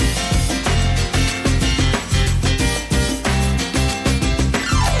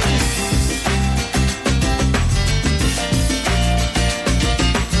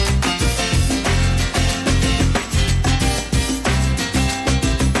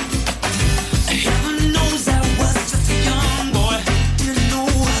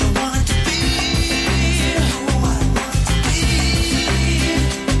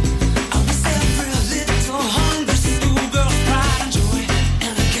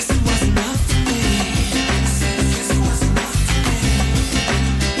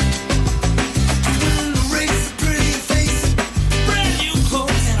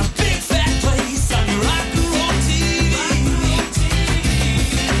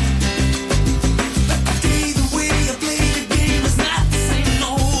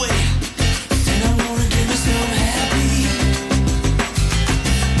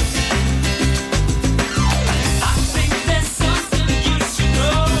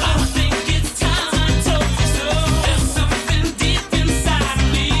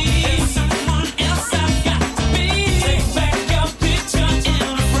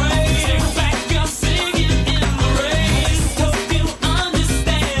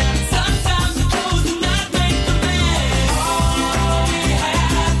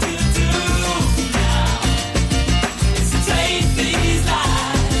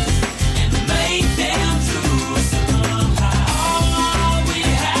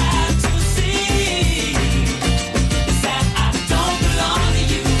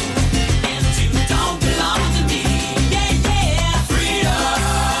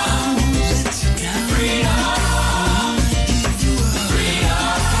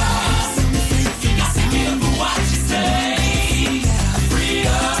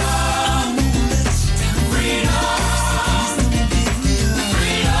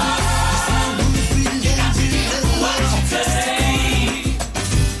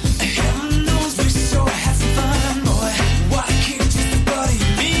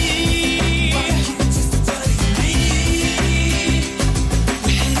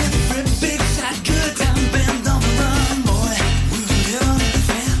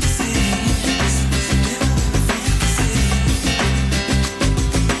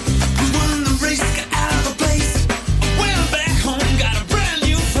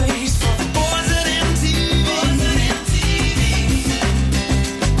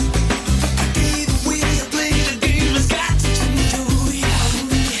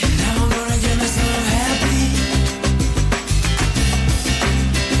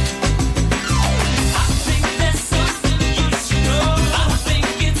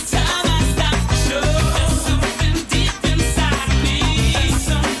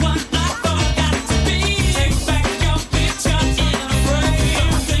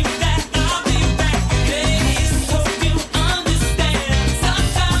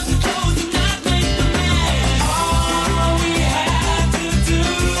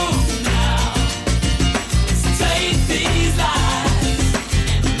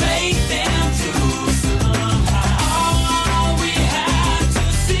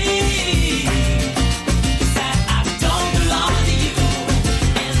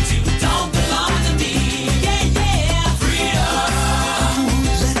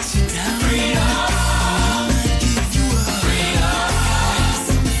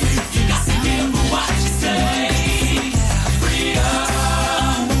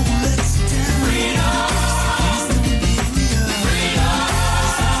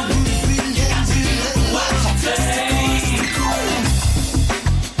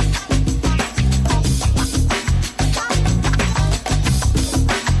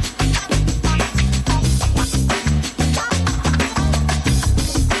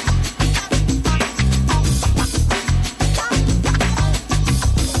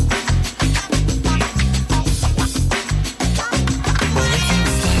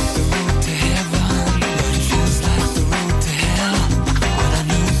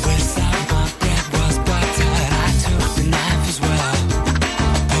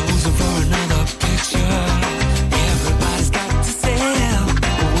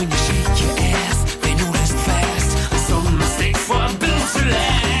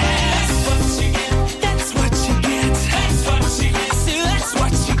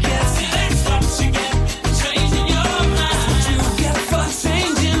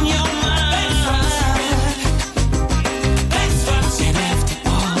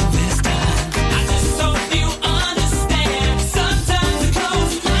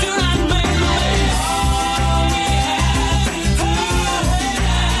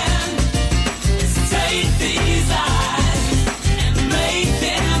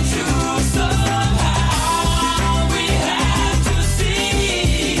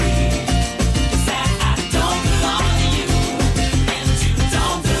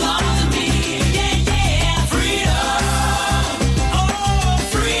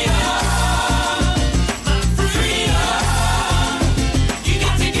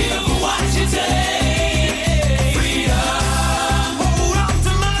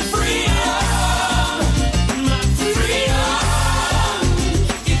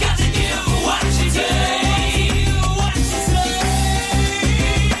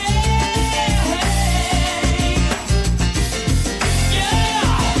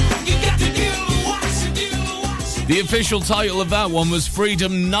 official title of that one was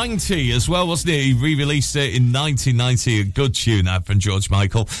Freedom 90 as well, wasn't it? He re-released it in 1990. A good tune that from George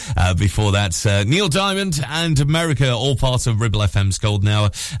Michael. Before that, Neil Diamond and America, all part of Ribble FM's Golden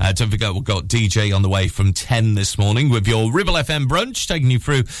Hour. Don't forget, we've got DJ on the way from 10 this morning with your Ribble FM brunch, taking you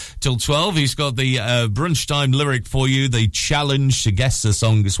through till 12. He's got the brunch time lyric for you, the challenge to guess the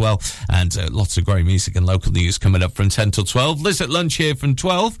song as well, and lots of great music and local news coming up from 10 till 12. Liz at lunch here from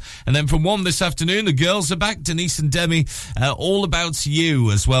 12, and then from 1 this afternoon, the girls are back. Denise and Demi, all about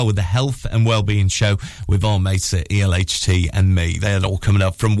you as well, with the health and wellbeing show with our mates at ELHT and me. They're all coming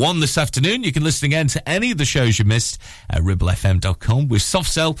up from 1 this afternoon. You can listen again to any of the shows you missed at ribblefm.com with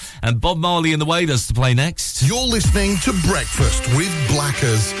Soft Cell and Bob Marley in the way. Does to play next. You're listening to Breakfast with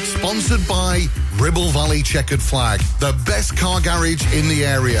Blackers, sponsored by Ribble Valley Checkered Flag, the best car garage in the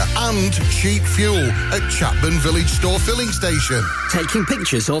area, and cheap fuel at Chapman Village Store Filling Station. Taking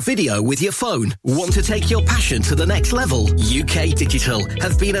pictures or video with your phone? Want to take your passion to the next level? UK Digital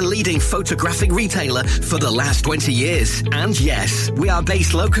have been a leading photographic retailer for the last 20 years. And yes, we are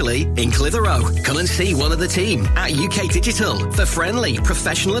based locally in Clitheroe. Come and see one of the team at UK Digital for friendly,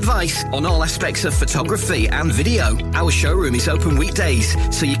 professional advice on all aspects of photography and video. Our showroom is open weekdays,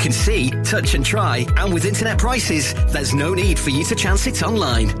 so you can see, touch and try. And with internet prices, there's no need for you to chance it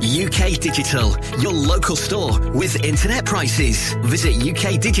online. UK Digital, your local store with internet prices. Visit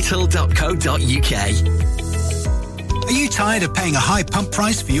ukdigital.co.uk. Are you tired of paying a high pump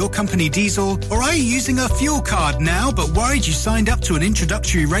price for your company diesel? Or are you using a fuel card now but worried you signed up to an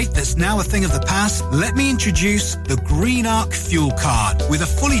introductory rate that's now a thing of the past? Let me introduce the Green Arc Fuel Card. With a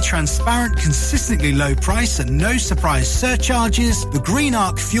fully transparent, consistently low price and no surprise surcharges, the Green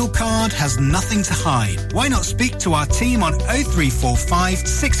Arc Fuel Card has nothing to hide. Why not speak to our team on 0345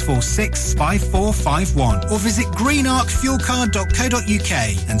 646 5451 or visit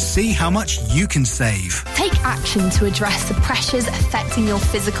greenarcfuelcard.co.uk and see how much you can save. Take action to address the pressures affecting your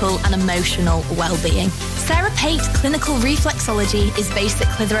physical and emotional well-being. Sarah Pate Clinical Reflexology is based at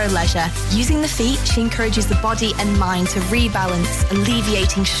Clitheroe Leisure. Using the feet, she encourages the body and mind to rebalance,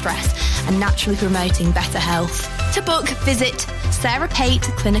 alleviating stress and naturally promoting better health. To book, visit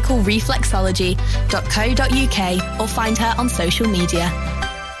sarahpateclinicalreflexology.co.uk or find her on social media.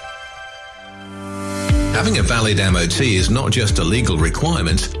 Having a valid MOT is not just a legal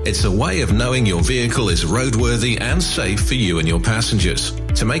requirement, it's a way of knowing your vehicle is roadworthy and safe for you and your passengers.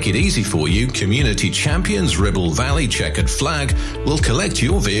 To make it easy for you, Community Champions Ribble Valley Checkered Flag will collect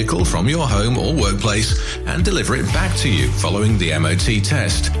your vehicle from your home or workplace and deliver it back to you following the MOT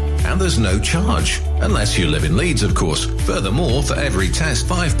test. And there's no charge, unless you live in Leeds, of course. Furthermore, for every test,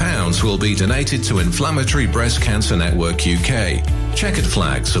 £5 will be donated to Inflammatory Breast Cancer Network UK. Checkered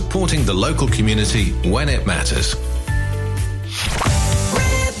Flag, supporting the local community when it matters.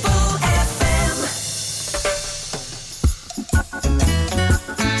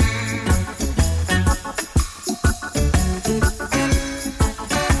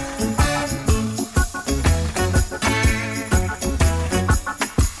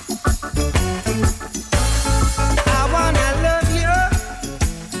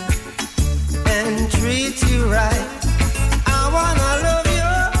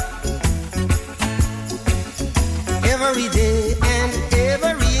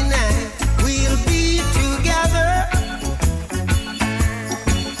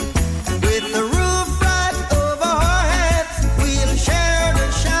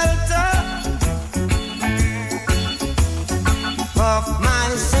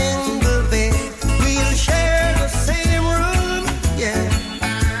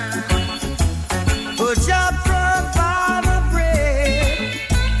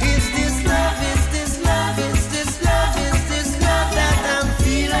 Is this love?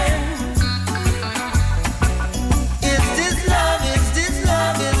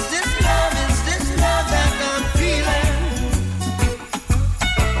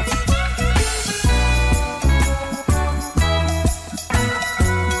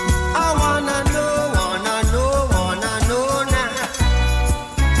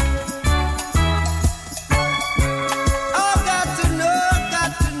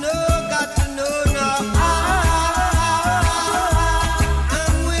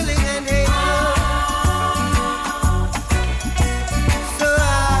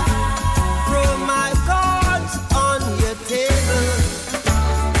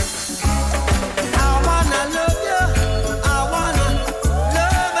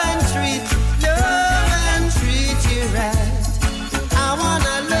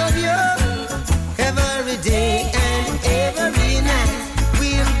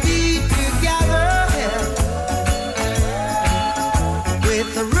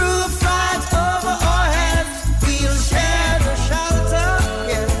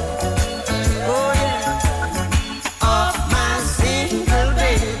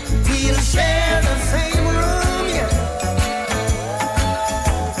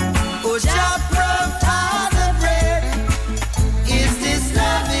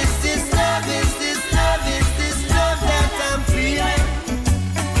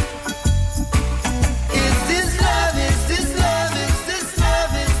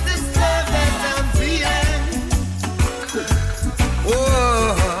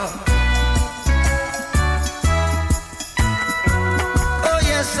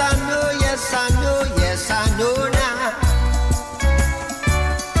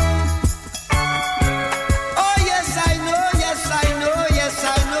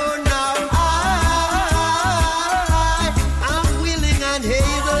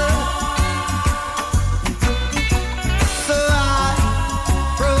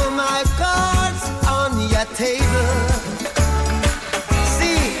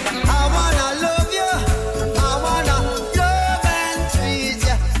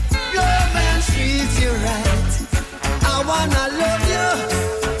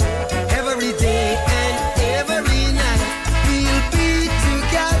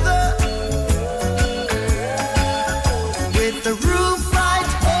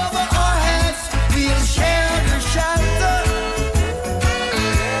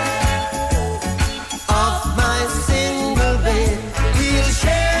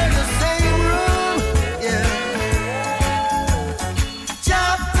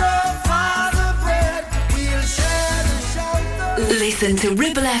 Listen to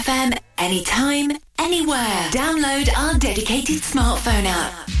Ribble FM anytime, anywhere. Download our dedicated smartphone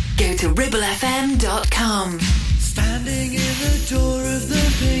app. Go to ribblefm.com. Standing in the door of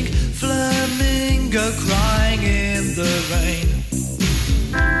the pink flamingo, crying in the rain.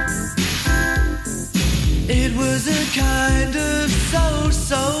 It was a kind of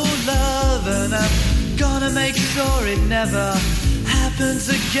so love, and I'm gonna make sure it never happens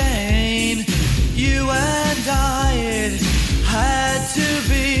again. You and I, it had to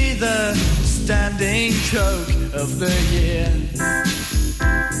be the standing joke of the year.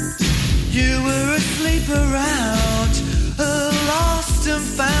 You were asleep around, lost and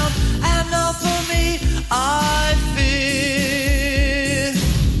found, and not for me, I fear.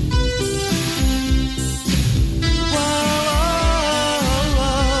 Whoa.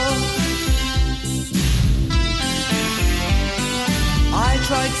 I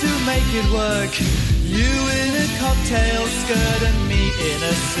tried to make it work, you in a cocktail skirt and me in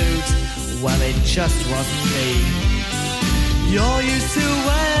a suit. Well, it just wasn't me. You're used to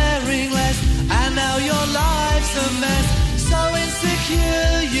wearing less, and now your life's a mess. So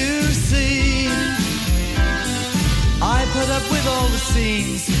insecure, you see. I put up with all the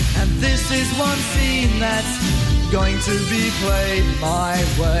scenes, and this is one scene that's going to be played my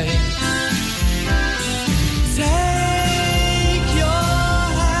way. Take your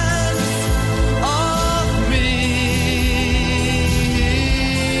hands off me.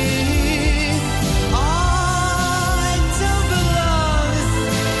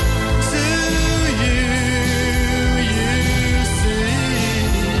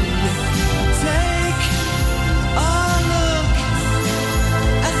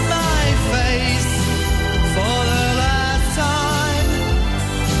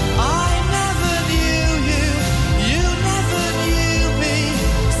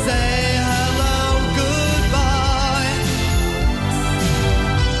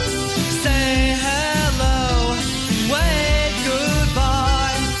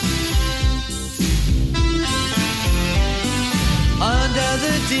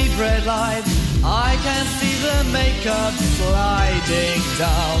 Deep red light, I can see the makeup sliding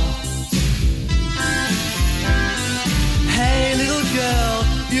down. Hey little girl,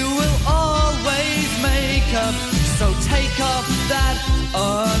 you will always make up, so take off that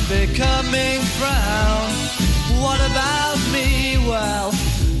unbecoming frown. What about me? Well,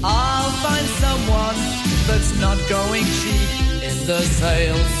 I'll find someone that's not going cheap in the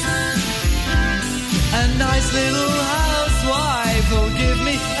sales. A nice little housewife will give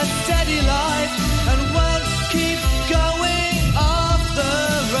me a steady life and won't keep going off the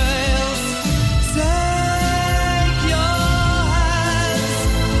rails. Take your hands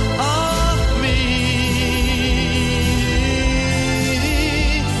off me.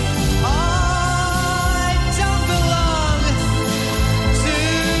 I don't belong to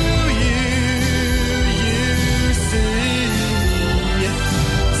you, you see.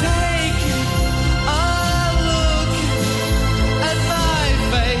 Take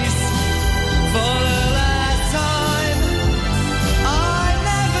for the last time. I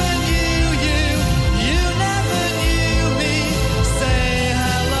never knew you, you never knew me. Say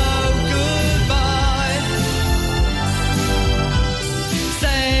hello, goodbye.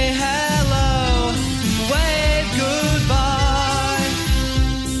 Say hello, wave goodbye.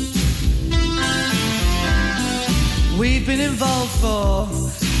 We've been involved for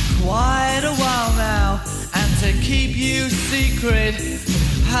quite a while now, and to keep you secret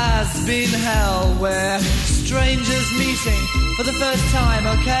has been hell. We're strangers meeting for the first time,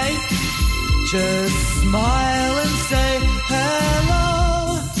 okay? Just smile and say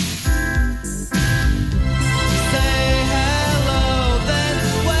hello. Say hello, then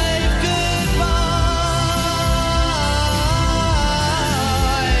wave goodbye.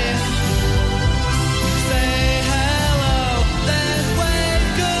 Say hello, then wave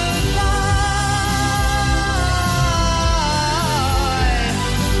goodbye.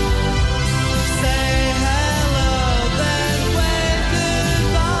 Say hello, then wave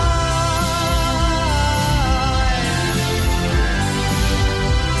goodbye.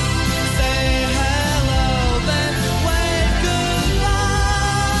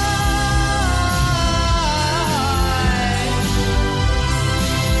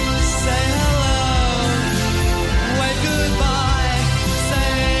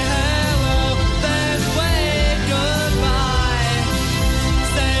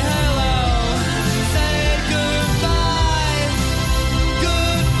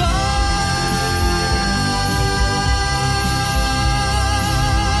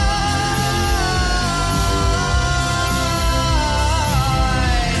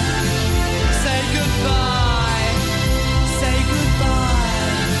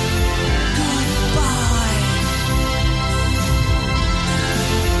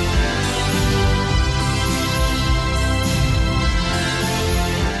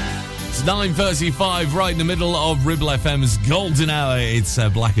 It's 9:35, right in the middle of Ribble FM's golden hour. It's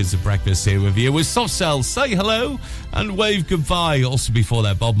Blackers at Breakfast here with you with Soft Cell. Say hello and wave goodbye. Also before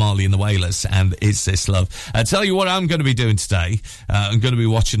that, Bob Marley and the Wailers and It's This Love. I tell you what I'm going to be doing today. I'm going to be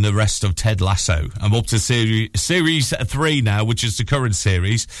watching the rest of Ted Lasso. I'm up to series 3 now, which is the current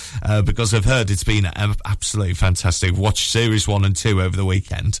series, because I've heard it's been absolutely fantastic. Watched series 1 and 2 over the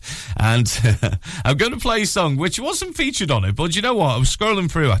weekend. And I'm going to play a song which wasn't featured on it, but you know what? I was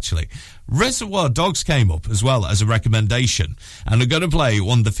scrolling through actually. Reservoir Dogs came up as well as a recommendation, and I'm going to play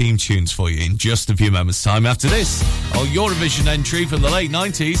one of the theme tunes for you in just a few moments' time. After this, our Eurovision entry from the late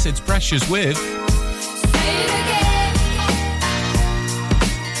 90s, it's Precious with...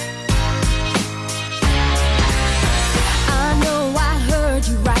 I know I heard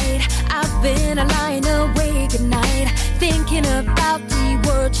you right. I've been lying awake at night, thinking about the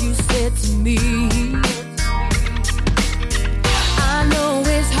words you said to me. I know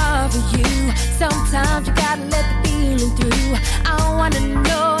it's hard for you. Sometimes you gotta let the feeling through. I wanna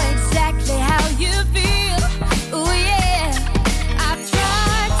know exactly how you feel. Ooh yeah. I've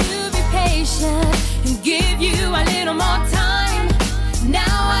tried to be patient and give you a little more time. Now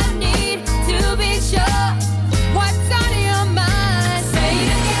I need to be sure what's on your mind. Say it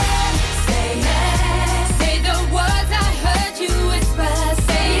again, say it. Say the words I heard you whisper.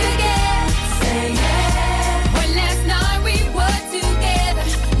 Say it again, say it. When last night we were together,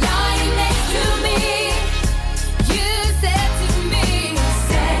 lying next to me, you said to me,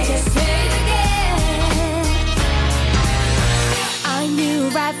 say it again. I knew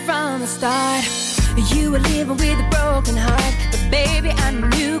right from the start you were living with a broken heart, but baby I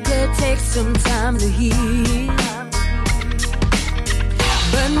knew could take some time to heal.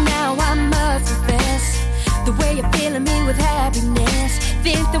 But now I must confess, the way you're filling me with happiness,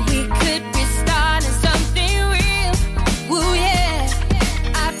 think that we could be starting something real. Ooh yeah.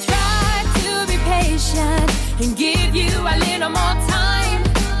 I've tried to be patient and give you a little more time.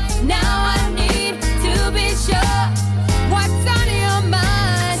 Now I need to be sure what's on your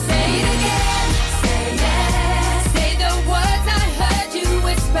mind. Say it again, say it. Say the words I heard you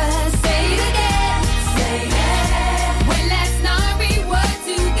whisper. Say it again, say it. When last night we were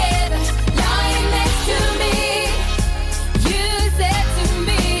together, lying next to me, you said to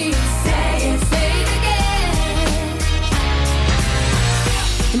me, say it again.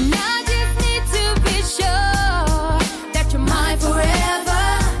 And I just need to be sure that you're mine forever.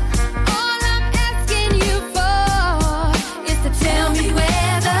 All I'm asking you for is to tell me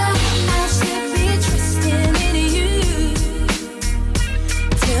whether I should be trusting in you.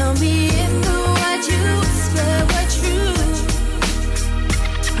 Tell me if the words you whisper were true.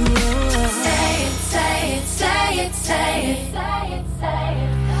 Whoa. Say it, say it, say it, say it.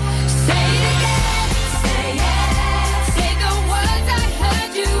 Say it again, say it. Say the words I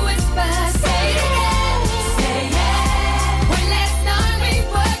heard you whisper. Say it again, say it. When last night we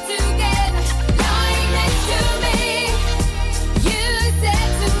were together, lying next to me, you said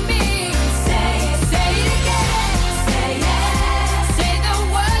to me, say it again, say it. Say the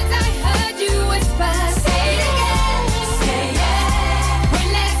words I heard you whisper. Say it again, say it. When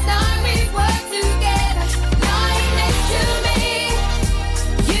last night we were together, lying next to me,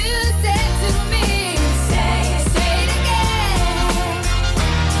 you said to me, say it again.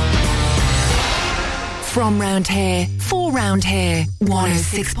 From round here, for round here,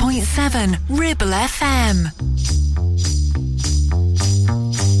 106.7 Ribble FM.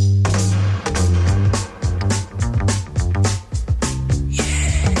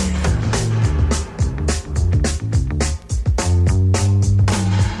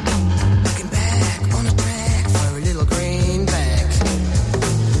 Looking back on the track for a little greenback.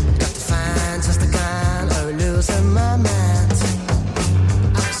 Got to find just the kind of losing my mind.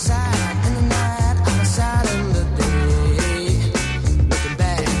 Outside in the night, outside in the day. Looking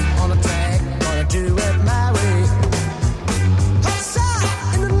back on the track, gonna do it my way.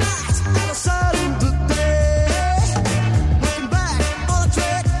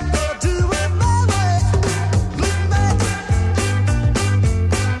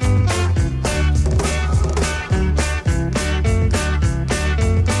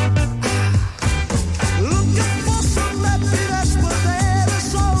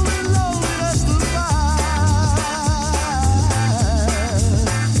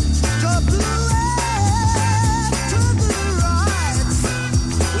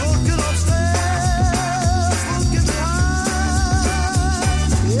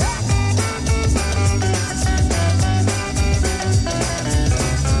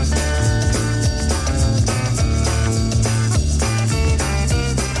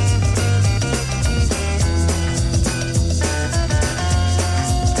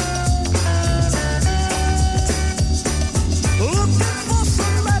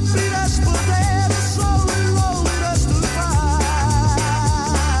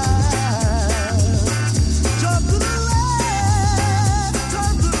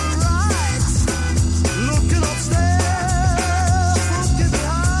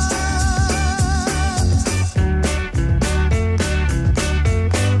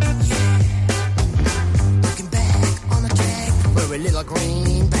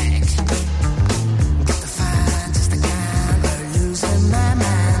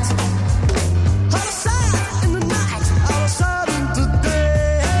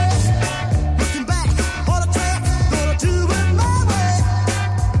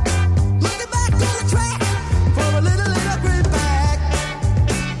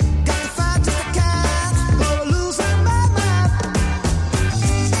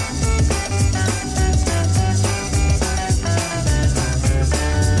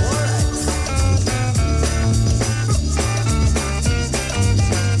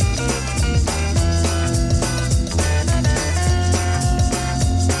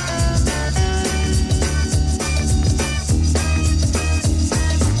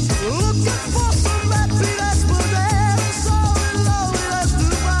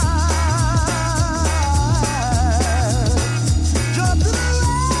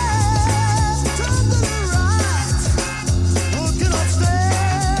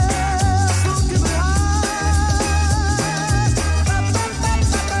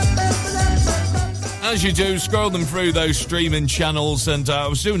 as you do, scrolling through those streaming channels, and I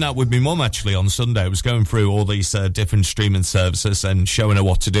was doing that with my mum actually on Sunday. I was going through all these different streaming services and showing her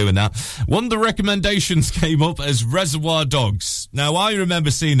what to do and that. One of the recommendations came up as Reservoir Dogs. Now, I remember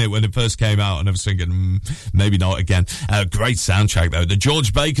seeing it when it first came out, and I was thinking, maybe not again. Great soundtrack, though. The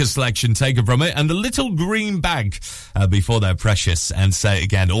George Baker selection taken from it, and the Little Green Bag before they're precious. And say it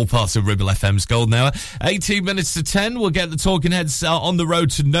again, all parts of Ribble FM's Golden Hour. 18 minutes to 10, we'll get the Talking Heads on the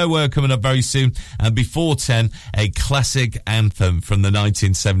road to nowhere coming up very soon. And before 10, a classic anthem from the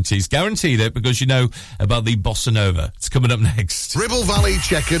 1970s. Guaranteed it, because you know about the Bossa Nova. It's coming up next. Ribble Valley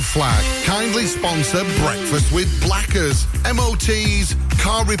Checkered Flag kindly sponsor Breakfast with Blackers. MOTs,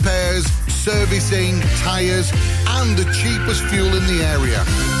 car repairs, servicing, tyres, and the cheapest fuel in the area.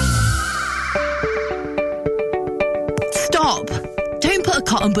 Stop! Don't put a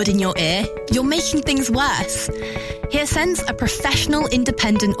cotton bud in your ear. You're making things worse. HearSense are professional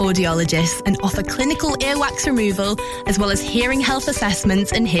independent audiologists and offer clinical earwax removal as well as hearing health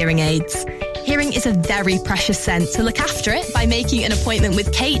assessments and hearing aids. Hearing is a very precious sense, so look after it by making an appointment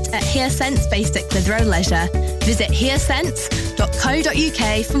with Kate at HearSense based at Clitheroe Leisure. Visit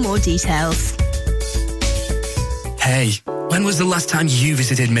hearsense.co.uk for more details. Hey, when was the last time you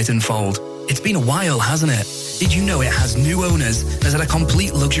visited Mittenfold? It's been a while, hasn't it? Did you know it has new owners and has had a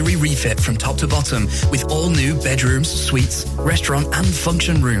complete luxury refit from top to bottom with all new bedrooms, suites, restaurant and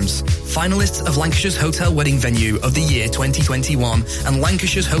function rooms? Finalists of Lancashire's Hotel Wedding Venue of the Year 2021 and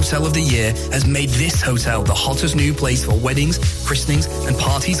Lancashire's Hotel of the Year has made this hotel the hottest new place for weddings, christenings and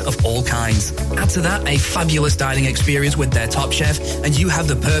parties of all kinds. Add to that a fabulous dining experience with their top chef and you have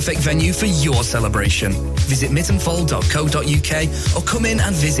the perfect venue for your celebration. Visit mittenfold.co.uk or come in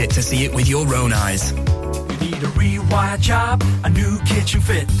and visit to see it with your own eyes. Need a rewire job, a new kitchen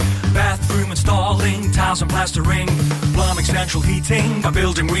fit, bathroom installing, tiles and plastering, plumbing, central heating, a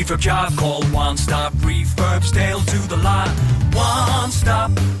building refurb job. Call One Stop Refurbs, Dale to the lot. One Stop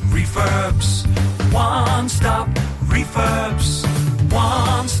Refurbs, One Stop Refurbs,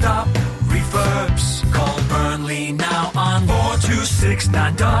 One Stop Refurbs. Call Burnley now on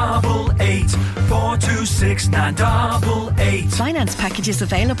 426-988, 426-988. Finance packages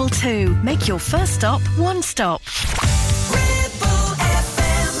available too. Make your first stop One Stop.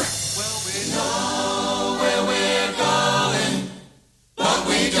 But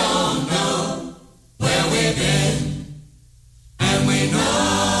we don't know where we've been, and we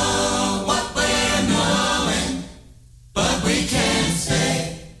know what we're knowing, but we can't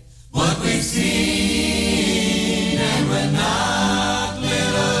say what we've seen, and we're not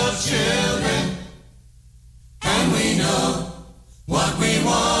little children, and we know what we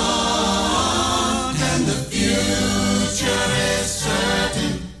want, and the future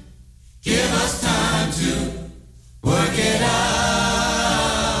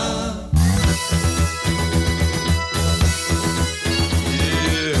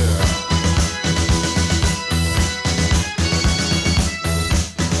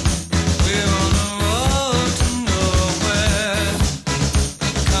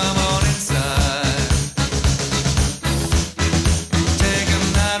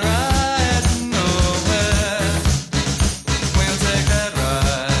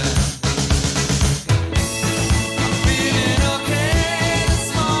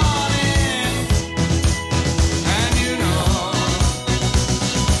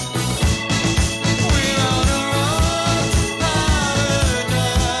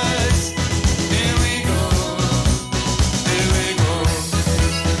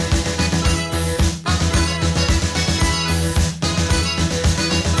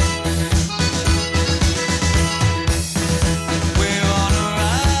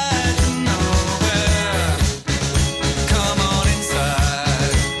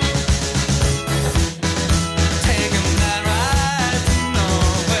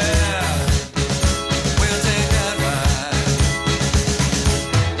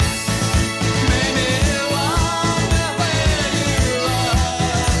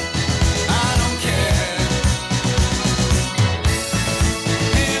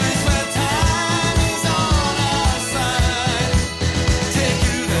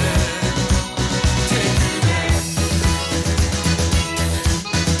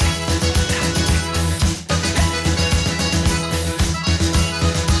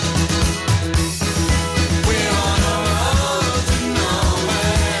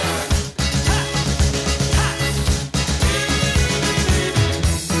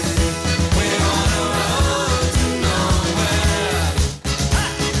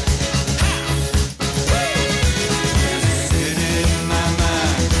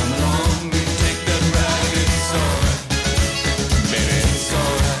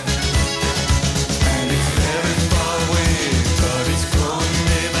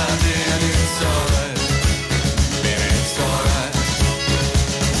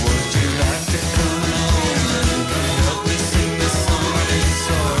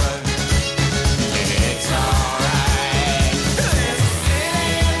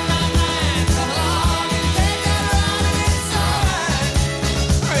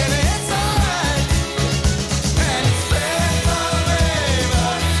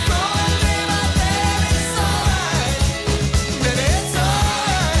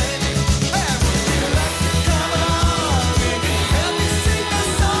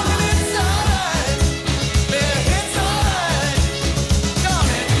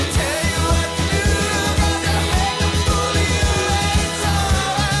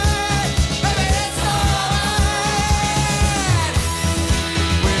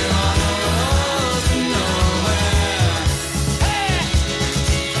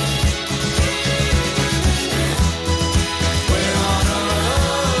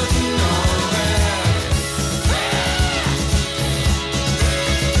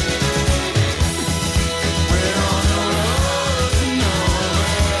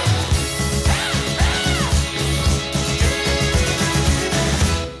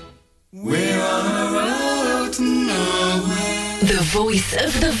voice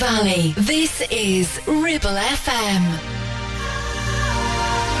of the valley. This is Ribble FM.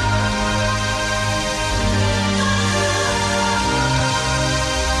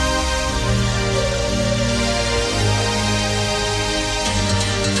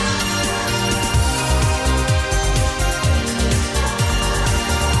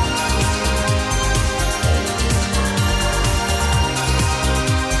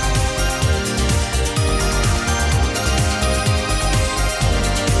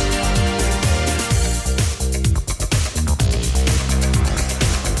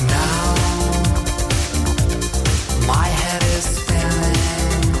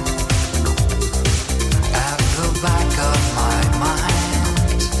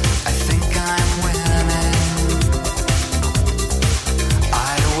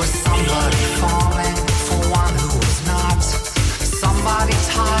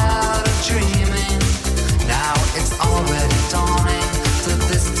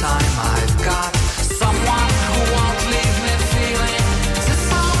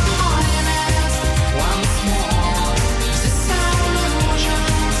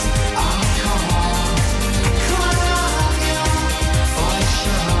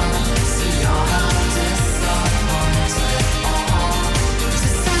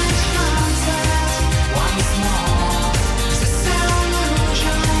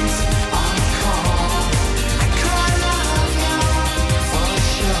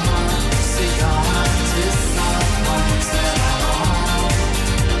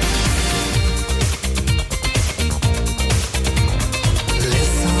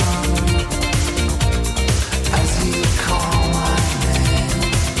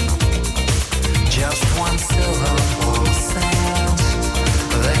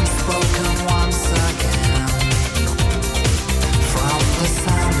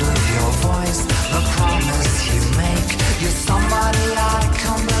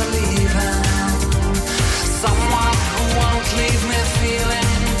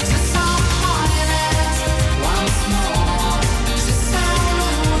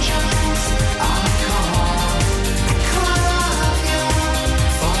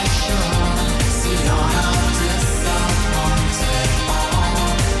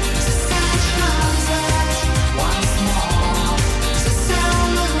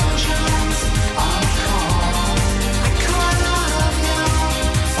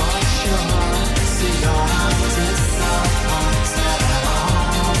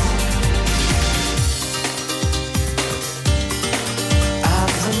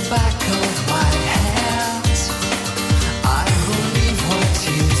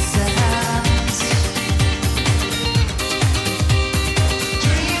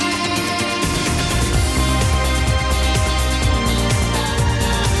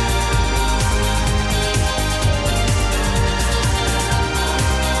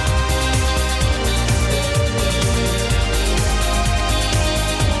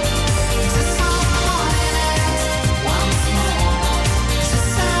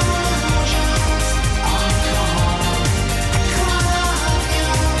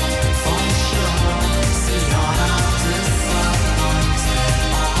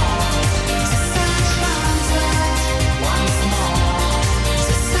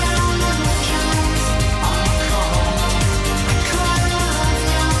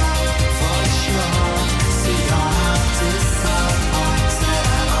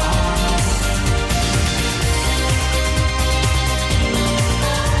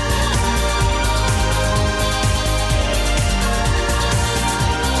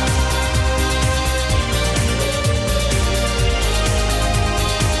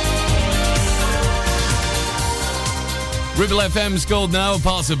 Ribble FM's called now,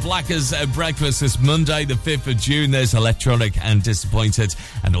 part of Blackers at Breakfast this Monday, the 5th of June. There's Electronic and Disappointed.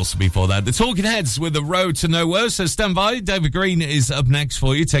 And also before that, the Talking Heads with The Road to Nowhere. So stand by. David Green is up next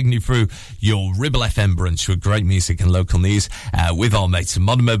for you, taking you through your Ribble FM brunch with great music and local news with our mates at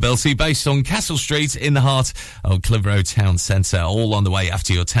Modern Mobility, based on Castle Street in the heart of Clitheroe Town Centre. All on the way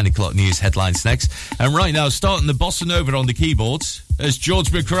after your 10 o'clock news headlines next. And right now, starting the bossa nova on the keyboards, there's George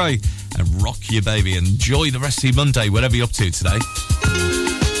McRae and Rock Your Baby. Enjoy the rest of your Monday, whatever you're up to today.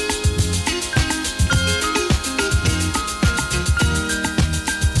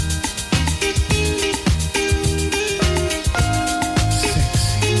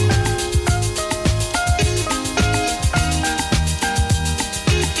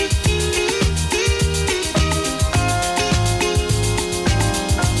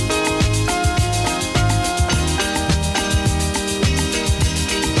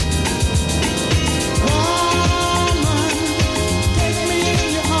 Take me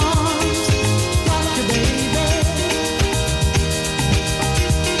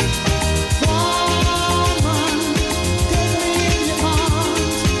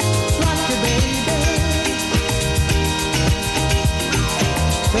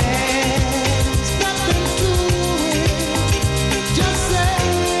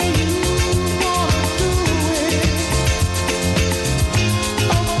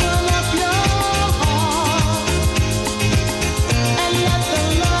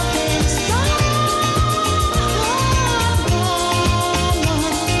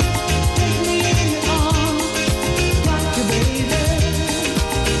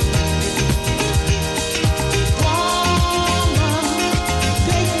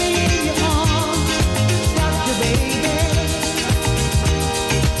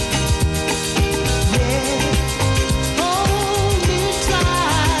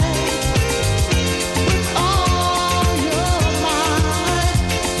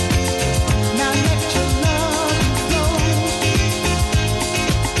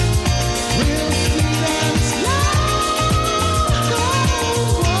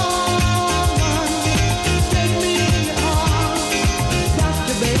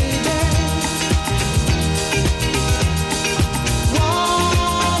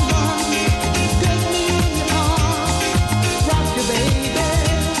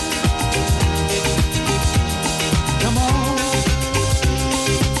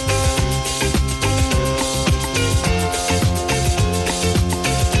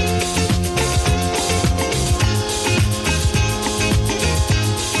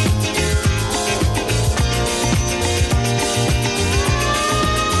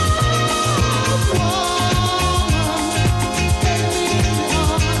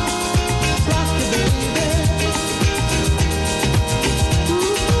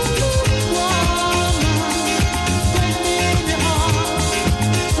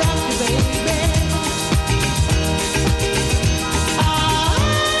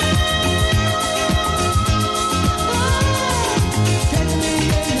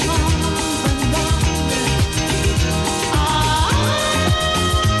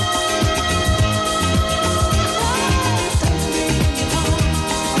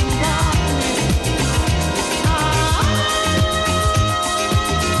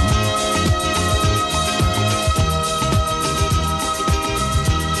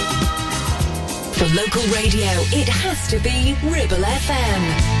radio, it has to be Ribble FM.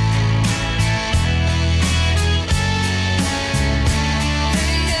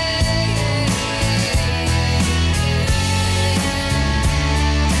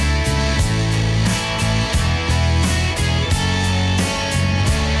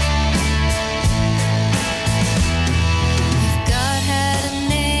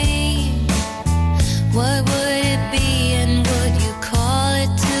 What would it be and would you call it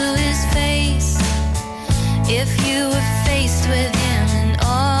to his face? If you were faced with him in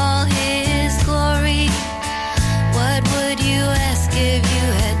all his glory, what would you ask if you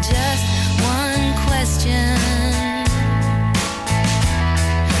had just one question?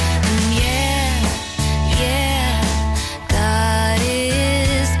 And yeah, God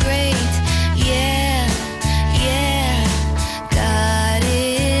is great. Yeah, God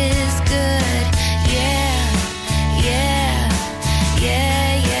is good.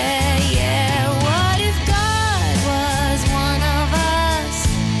 What if God was one of us?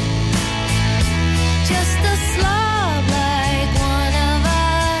 Just a slob like one of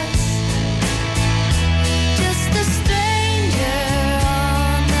us. Just a stranger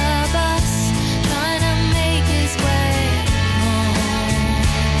on the bus trying to make his way home.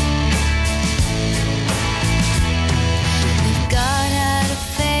 If God had a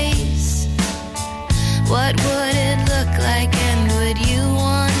face, what would it look like and would you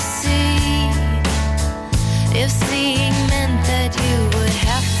want to see? If seeing meant that you would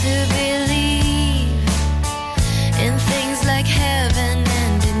have to believe in things like heaven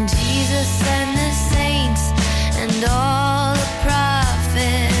and in Jesus and the saints and all the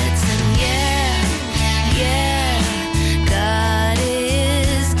prophets. And yeah, God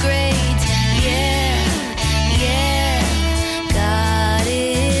is great. Yeah, God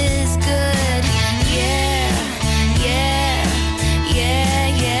is good.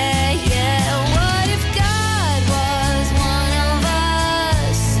 What if God was one of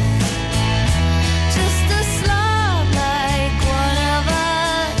us? Just a slob like one of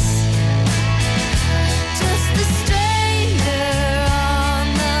us. Just a stranger on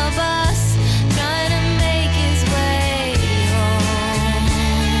the bus trying to make his way home.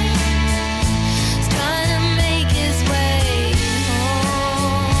 He's trying to make his way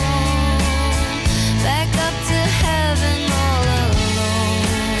home. Back up to heaven all alone.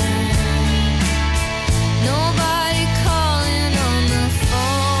 Nobody calling on the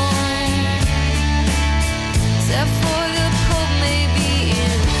phone, except for the Pope maybe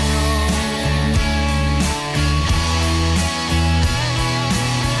in Rome.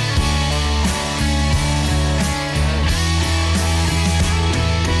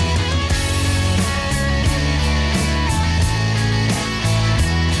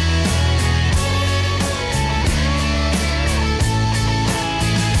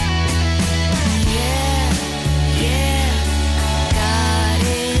 God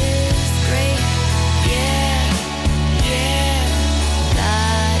is great.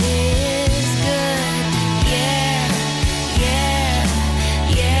 God is good.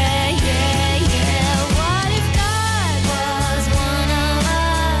 What if God was one of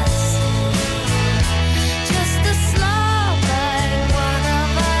us? Just a slob like one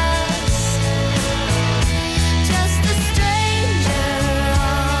of us. Just a stranger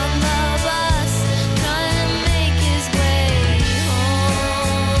on the bus trying to make his way home.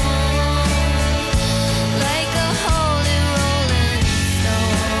 Like a holy rolling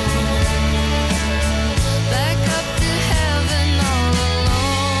stone. Back up to heaven all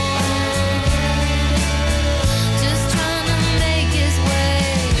alone. Just trying to make his way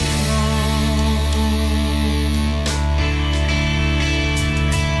home.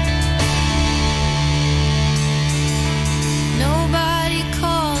 Nobody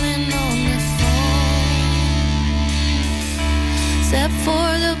calling on the phone, except for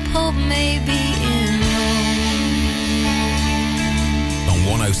the Pope maybe in On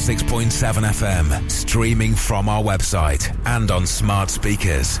 106.7 FM, streaming from our website and on smart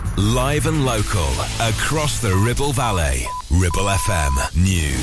speakers. Live and local, across the Ribble Valley. Ribble FM News.